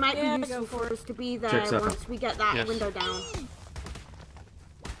Sugar. it might be Yeah, useful go for for it. us to be there Checks out. once we get that Yes. window down.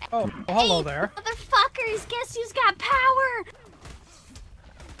 Oh, hello there. Motherfuckers, guess who's got power?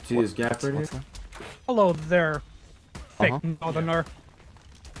 See this gap right here? Hello there, fake Northerner.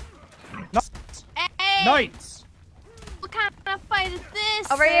 Hey! Knights! What kind of fight is this?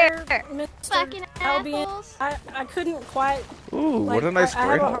 Over here. Mr. Fucking Albion, assholes. I couldn't quite. Ooh, like, what a nice I have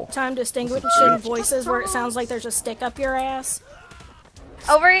Great a Hall. hard time distinguishing voices where it sounds like there's a stick up your ass.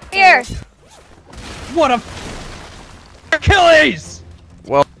 Over here. What a Achilles!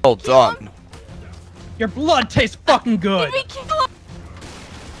 Well done. Your blood tastes fucking good. We kill him.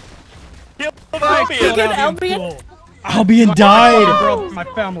 I killed Albion? Albion. Cool. Albion My died! brother, my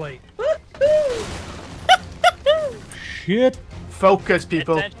family. Shit. Focus,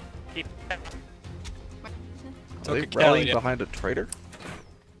 people. Are they rallying behind a traitor?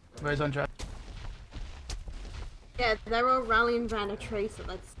 Where's on track? Yeah, they're all rallying around a tracer.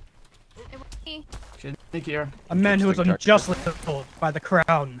 That's Nick here. A man who was unjustly killed by the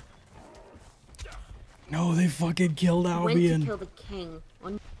crown. No, they fucking killed went to Albion. kill the king.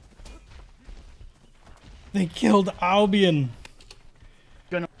 They killed Albion.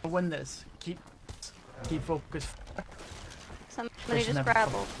 Gonna win this. Keep focused. Somebody just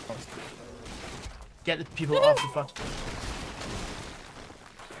grappled. Get the people off the fuck.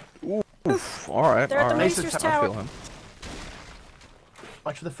 Oof, alright, They're at the alright. Maester's I feel Tower. him.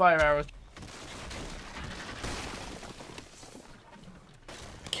 Watch for the fire arrows.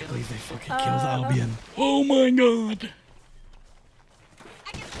 I can't believe they fucking killed Albion. Oh my god.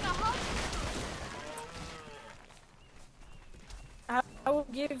 I will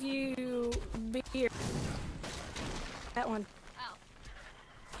give you beer. That one.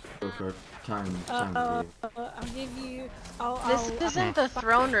 For time. I'll give you. This isn't the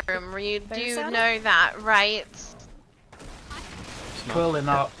throne room. You do Bearside? know that, right? Clearly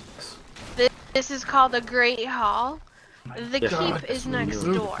not. This is called the Great Hall. The keep is next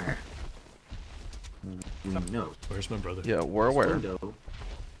door. No. Where's my brother? Yeah, we're aware.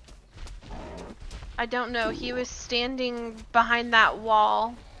 I don't know. He was standing behind that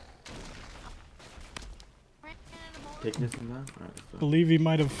wall. Taking this from that? I believe he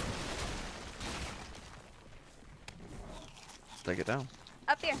might have. Take it down.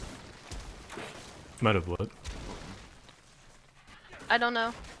 Up here. Might have what? I don't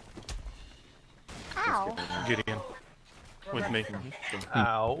know. Ow. Gideon. With me.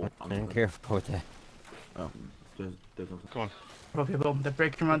 Ow. I'm careful with that. Come on. Oh, people, they're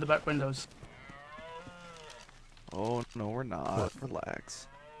breaking around the back windows. Oh, no, we're not. Relax.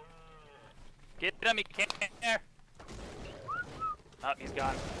 Get him, he can't there. Oh, he's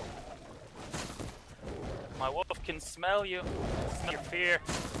gone. My wolf can smell you. Smell your fear.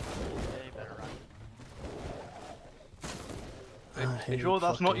 Yeah, you better run. You sure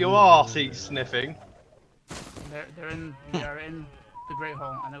that's not your arse he's sniffing? They're in the Great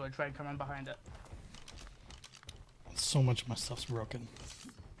Hall, and they're gonna try and come in behind it. So much of my stuff's broken.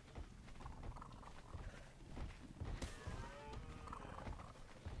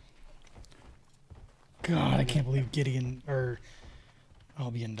 God, I can't believe Gideon or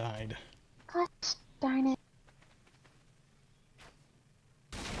Albion died. Gosh darn it.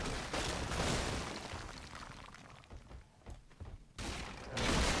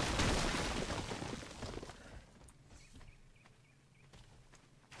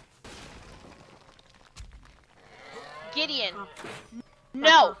 Gideon.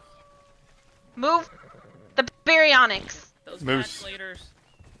 No. Move the baryonyx. Those Moose. leaders.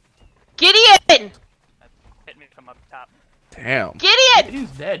 Gideon! Hit me from up top. Damn. Gideon!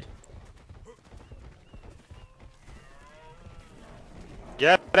 Gideon's dead.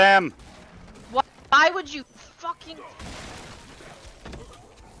 Get him! Why would you fucking...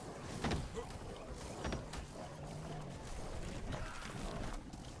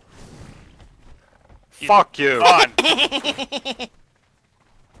 Fuck you! On!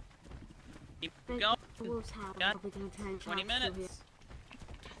 Keep going. Got 20 minutes.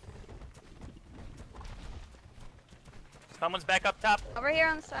 Someone's back up top. Over here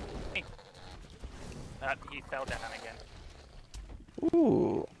on the side. He fell down again.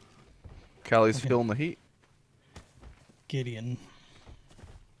 Ooh. Callie's feeling the heat. Gideon.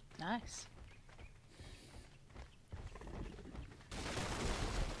 Nice.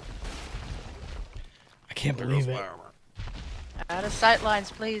 I can't believe it. Out of sight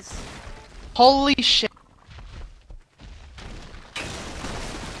lines, please. Holy shit.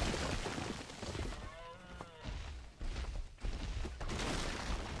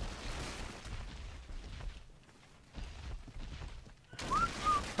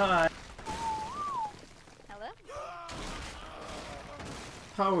 Hi. Hello?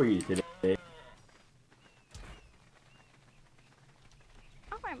 How are you today?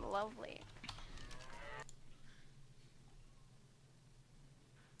 Oh, I'm lovely.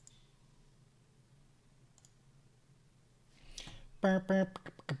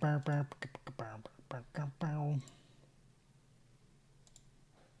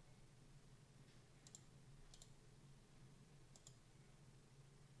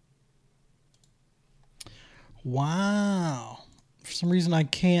 Wow. For some reason I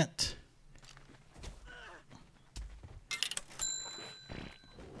can't.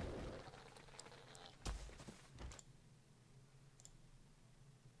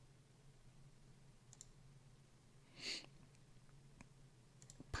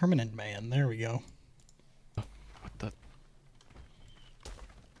 Permanent man. There we go. What the?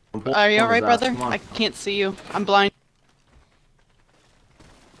 Are you alright, brother? I can't see you. I'm blind.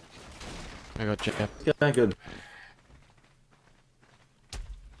 I got Jeff. Yeah, good.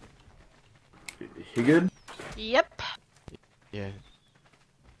 You good? Yep. Yeah.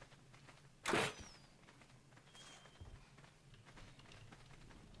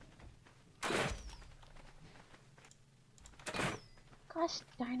 Gosh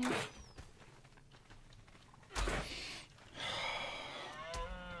darn it.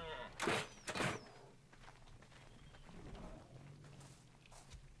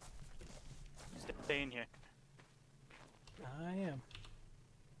 Stay in here. I am.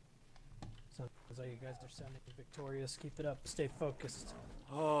 Sounds like you guys are sounding victorious. Keep it up. Stay focused.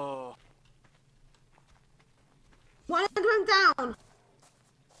 Oh. One of them down.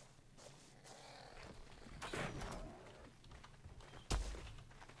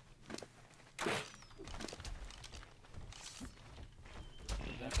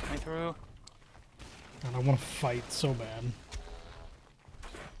 Me through. God, I want to fight so bad.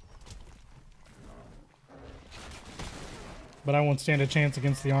 But I won't stand a chance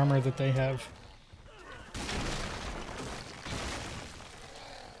against the armor that they have.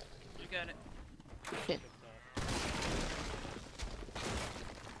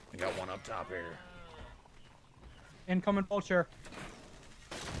 got one up top here. Incoming vulture.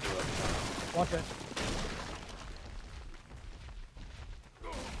 Watch it.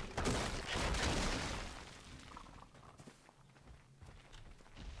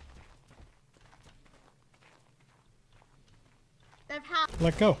 They've had.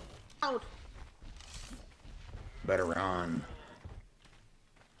 Let go. Better run.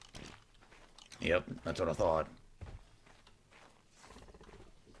 Yep, that's what I thought.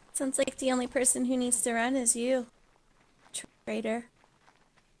 Sounds like the only person who needs to run is you, traitor.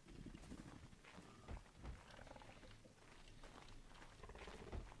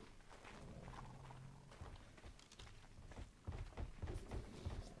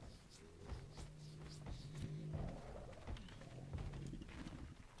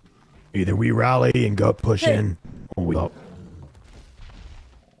 Either we rally and go push in, or we up.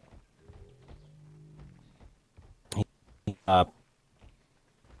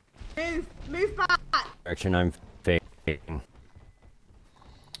 Move back. Direction I'm facing.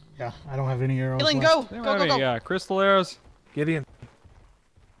 Yeah, I don't have any arrows. Healing, left. go! Yeah, crystal arrows. Gideon.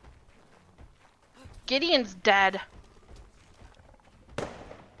 Gideon's dead.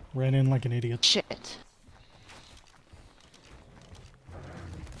 Ran in like an idiot. Shit.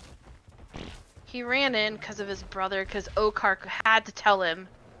 He ran in because of his brother, because Okark had to tell him.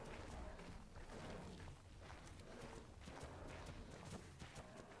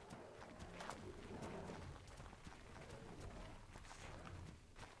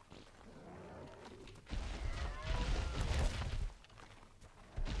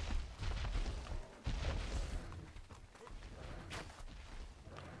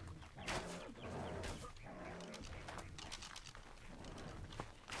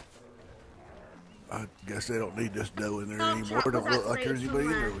 I guess they don't need this dough in there anymore. Don't look like there's anybody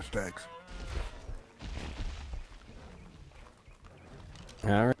in there with stacks.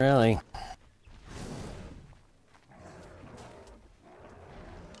 Not really.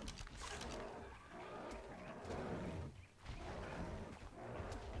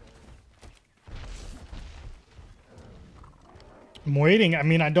 I'm waiting. I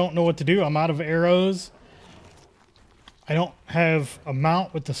mean, I don't know what to do. I'm out of arrows. I don't have a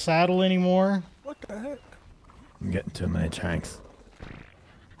mount with the saddle anymore. What the heck? I'm getting too many tanks.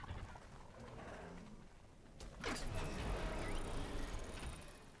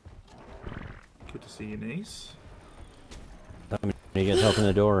 Good to see you, niece. Somebody get help in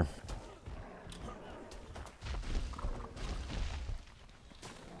the door.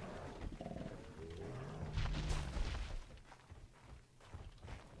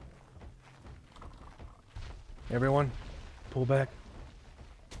 Everyone, pull back.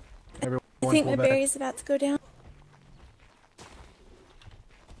 Everyone, I think my pull back. berry's about to go down.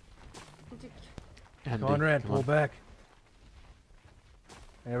 Andy, Conrad, come pull on. back.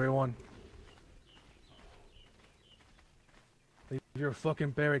 Everyone. Leave your fucking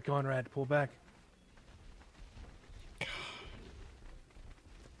berry, Conrad. Pull back.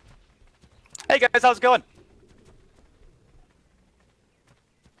 Hey guys, how's it going?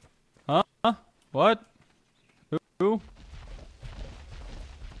 Huh? What? Who?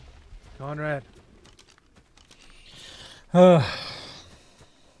 Conrad. Uh,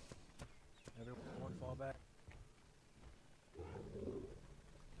 Everyone fall back.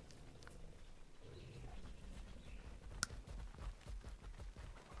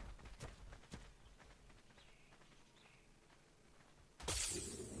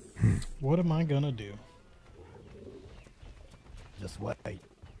 what am I gonna do? Just wait.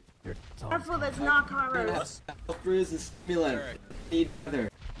 Your Careful, there's knock arrows. Bruise and stimulant. Need other.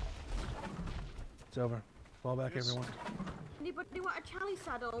 It's over. Fall back, everyone. Anybody want a Charlie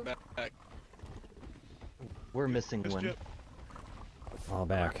saddle? We're missing one. Fall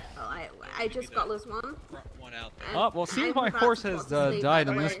back. Oh, I just got this one. Oh, well, seems my horse has died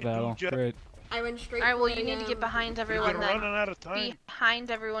in this battle. Great. I went straight. Alright, well, you need to get behind everyone then. running out of time.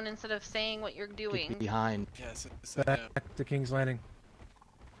 Behind everyone instead of saying what you're doing. Behind. Back to King's Landing.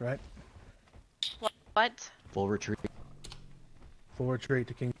 Right? What? Full retreat. Full retreat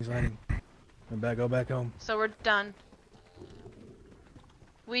to King's Landing. And go back home. So we're done.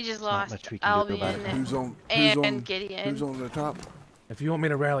 We just lost much we can do about Albion it. and Gideon. Who's on the top? If you want me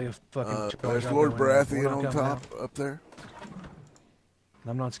to rally a fucking charge, There's I'll Lord go in there. We're Baratheon not on coming top, out. up there.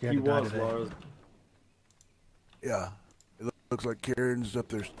 I'm not scared He to die was, today. Lars. Yeah. It looks like Karen's up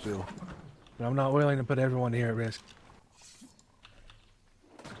there still. But I'm not willing to put everyone here at risk.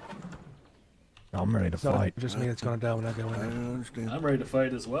 I'm ready to It's not fight. just me that's gonna die when I go in I there. understand. I'm ready to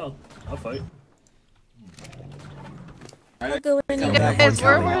fight as well. I'll fight. I'll go in You there. guys,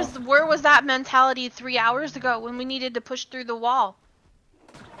 where was that mentality 3 hours ago when we needed to push through the wall?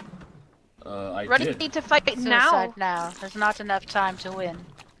 I Ready did. to fight Suicide now. now. There's not enough time to win.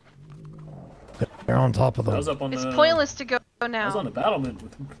 They're on top of I them. was up on It's the. pointless to go I was on now. the battlement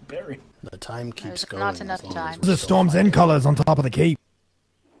with Barry. The time keeps There's going. not enough as long time. as The we're still Storm's fighting. End colors on top of the keep.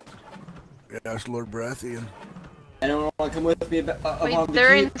 Yeah, that's Lord Baratheon. Anyone want to come with me Wait, above they're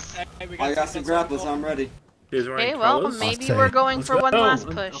the in. keep? I got some grapples, I'm ready. Okay, well, maybe we're going for one last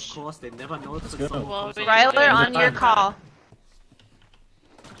push. Of course, they never know it's go. Well, Ryler, on your call.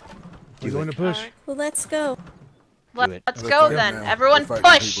 You going to push? Well, let's go. Let's go then. Everyone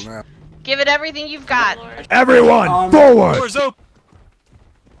push. Give it everything you've got. Everyone, forward! Doors open.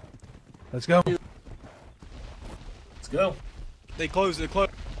 Let's go. Let's go. They close. They close.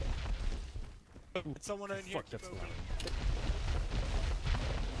 Someone in here.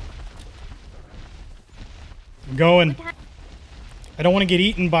 I'm going. I don't want to get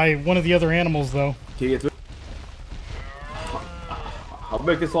eaten by one of the other animals, though. Can you get through? I'll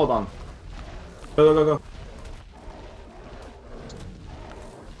break this wall down. Go, go, go, go.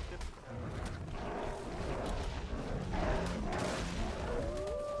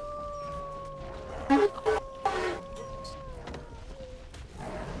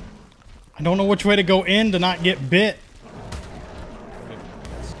 I don't know which way to go in to not get bit.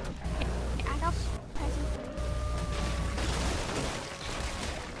 I got present for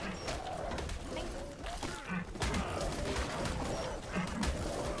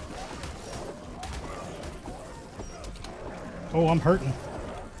Oh, I'm hurting.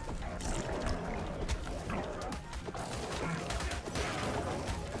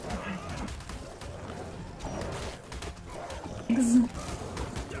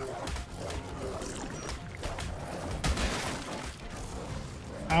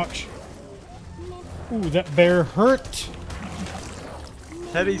 Ouch. Ooh, that bear hurt.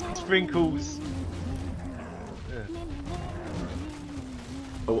 Heavy sprinkles.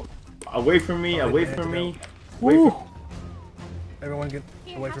 Oh, away from me, away from me. Ooh. Everyone get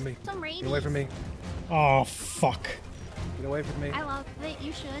away from me. Get away from me. Oh, fuck. Get away from me. I love it.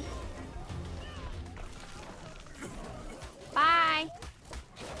 You should. Bye.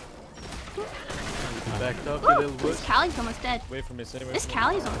 Backed up, you little This bush. Callie's almost dead. Wait for me, stay away This from me.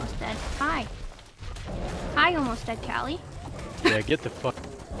 Callie's almost dead. Hi. Hi, almost dead, Callie. Yeah, get the fuck.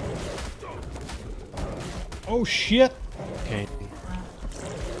 Oh, shit. Okay.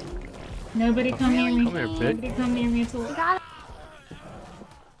 Nobody come near me. Come here, bitch. Nobody come near me at all. We got it.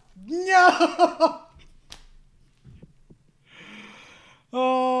 No!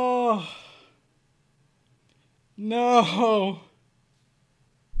 Oh. No.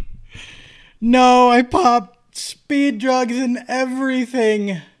 No, I popped speed drugs and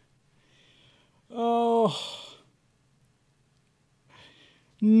everything. Oh.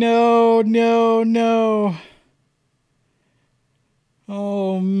 No, no, no.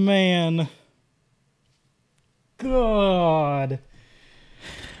 Oh, man. God.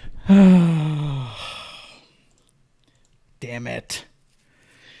 Damn it.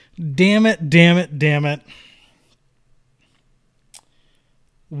 Damn it, damn it, damn it.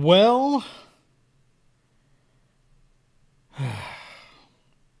 Well.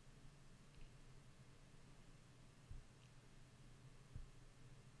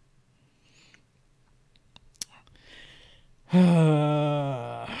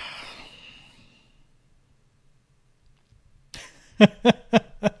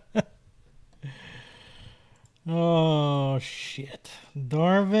 Oh, shit.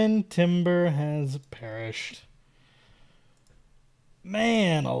 Darvin Tymber has perished.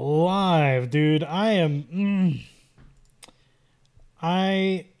 Man alive, dude. I am...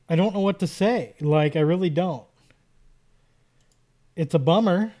 I don't know what to say. Like, I really don't. It's a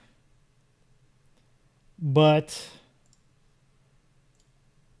bummer. But...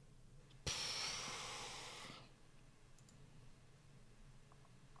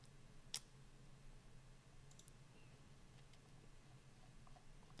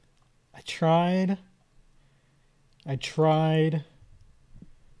 I tried. I tried.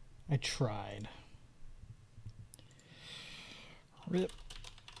 I tried. Rip.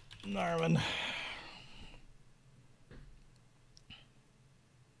 Darvin.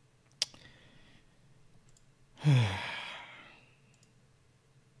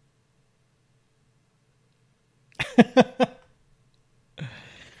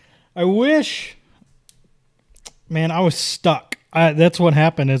 I wish. Man, I was stuck. That's what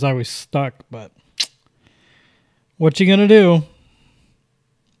happened is I was stuck, but what you gonna do?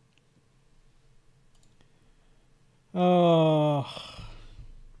 Oh,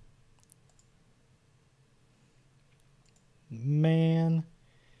 man.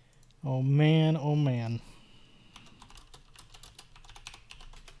 Oh, man. Oh, man.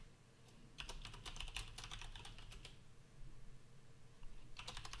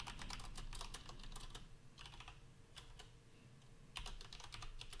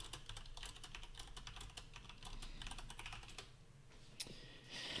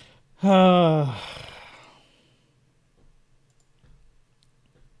 Wow.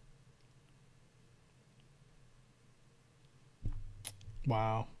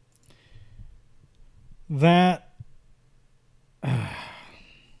 That.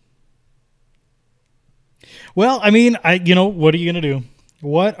 Well, I mean, what are you gonna do?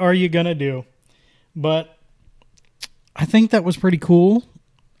 What are you gonna do? But I think that was pretty cool.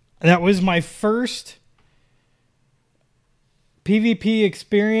 That was my first PvP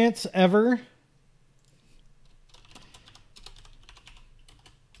experience ever.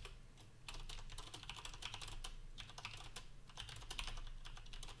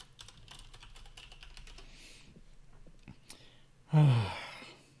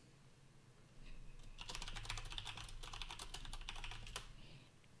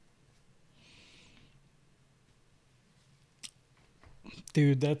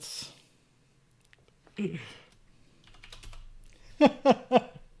 Dude, that's...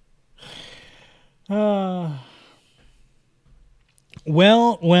 Well.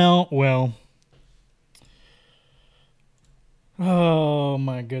 Oh,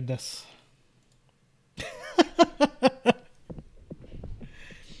 my goodness.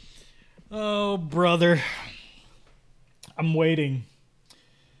 Oh, brother. I'm waiting.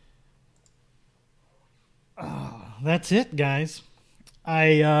 That's it, guys.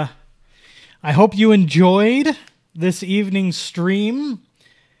 I hope you enjoyed this evening's stream.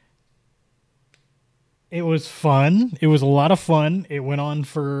 It was fun. It was a lot of fun. It went on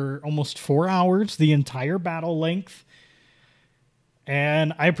for almost 4 hours, the entire battle length.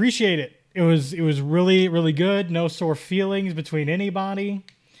 And I appreciate it. It was really, really good. No sore feelings between anybody.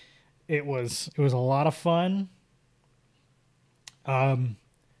 It was a lot of fun.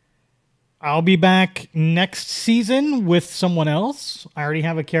 I'll be back next season with someone else. I already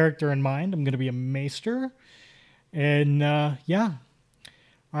have a character in mind. I'm going to be a maester. And yeah.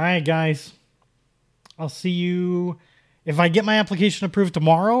 All right, guys. I'll see you. If I get my application approved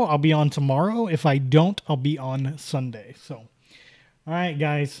tomorrow, I'll be on tomorrow. If I don't, I'll be on Sunday. So, all right,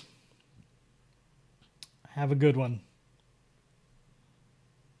 guys. Have a good one.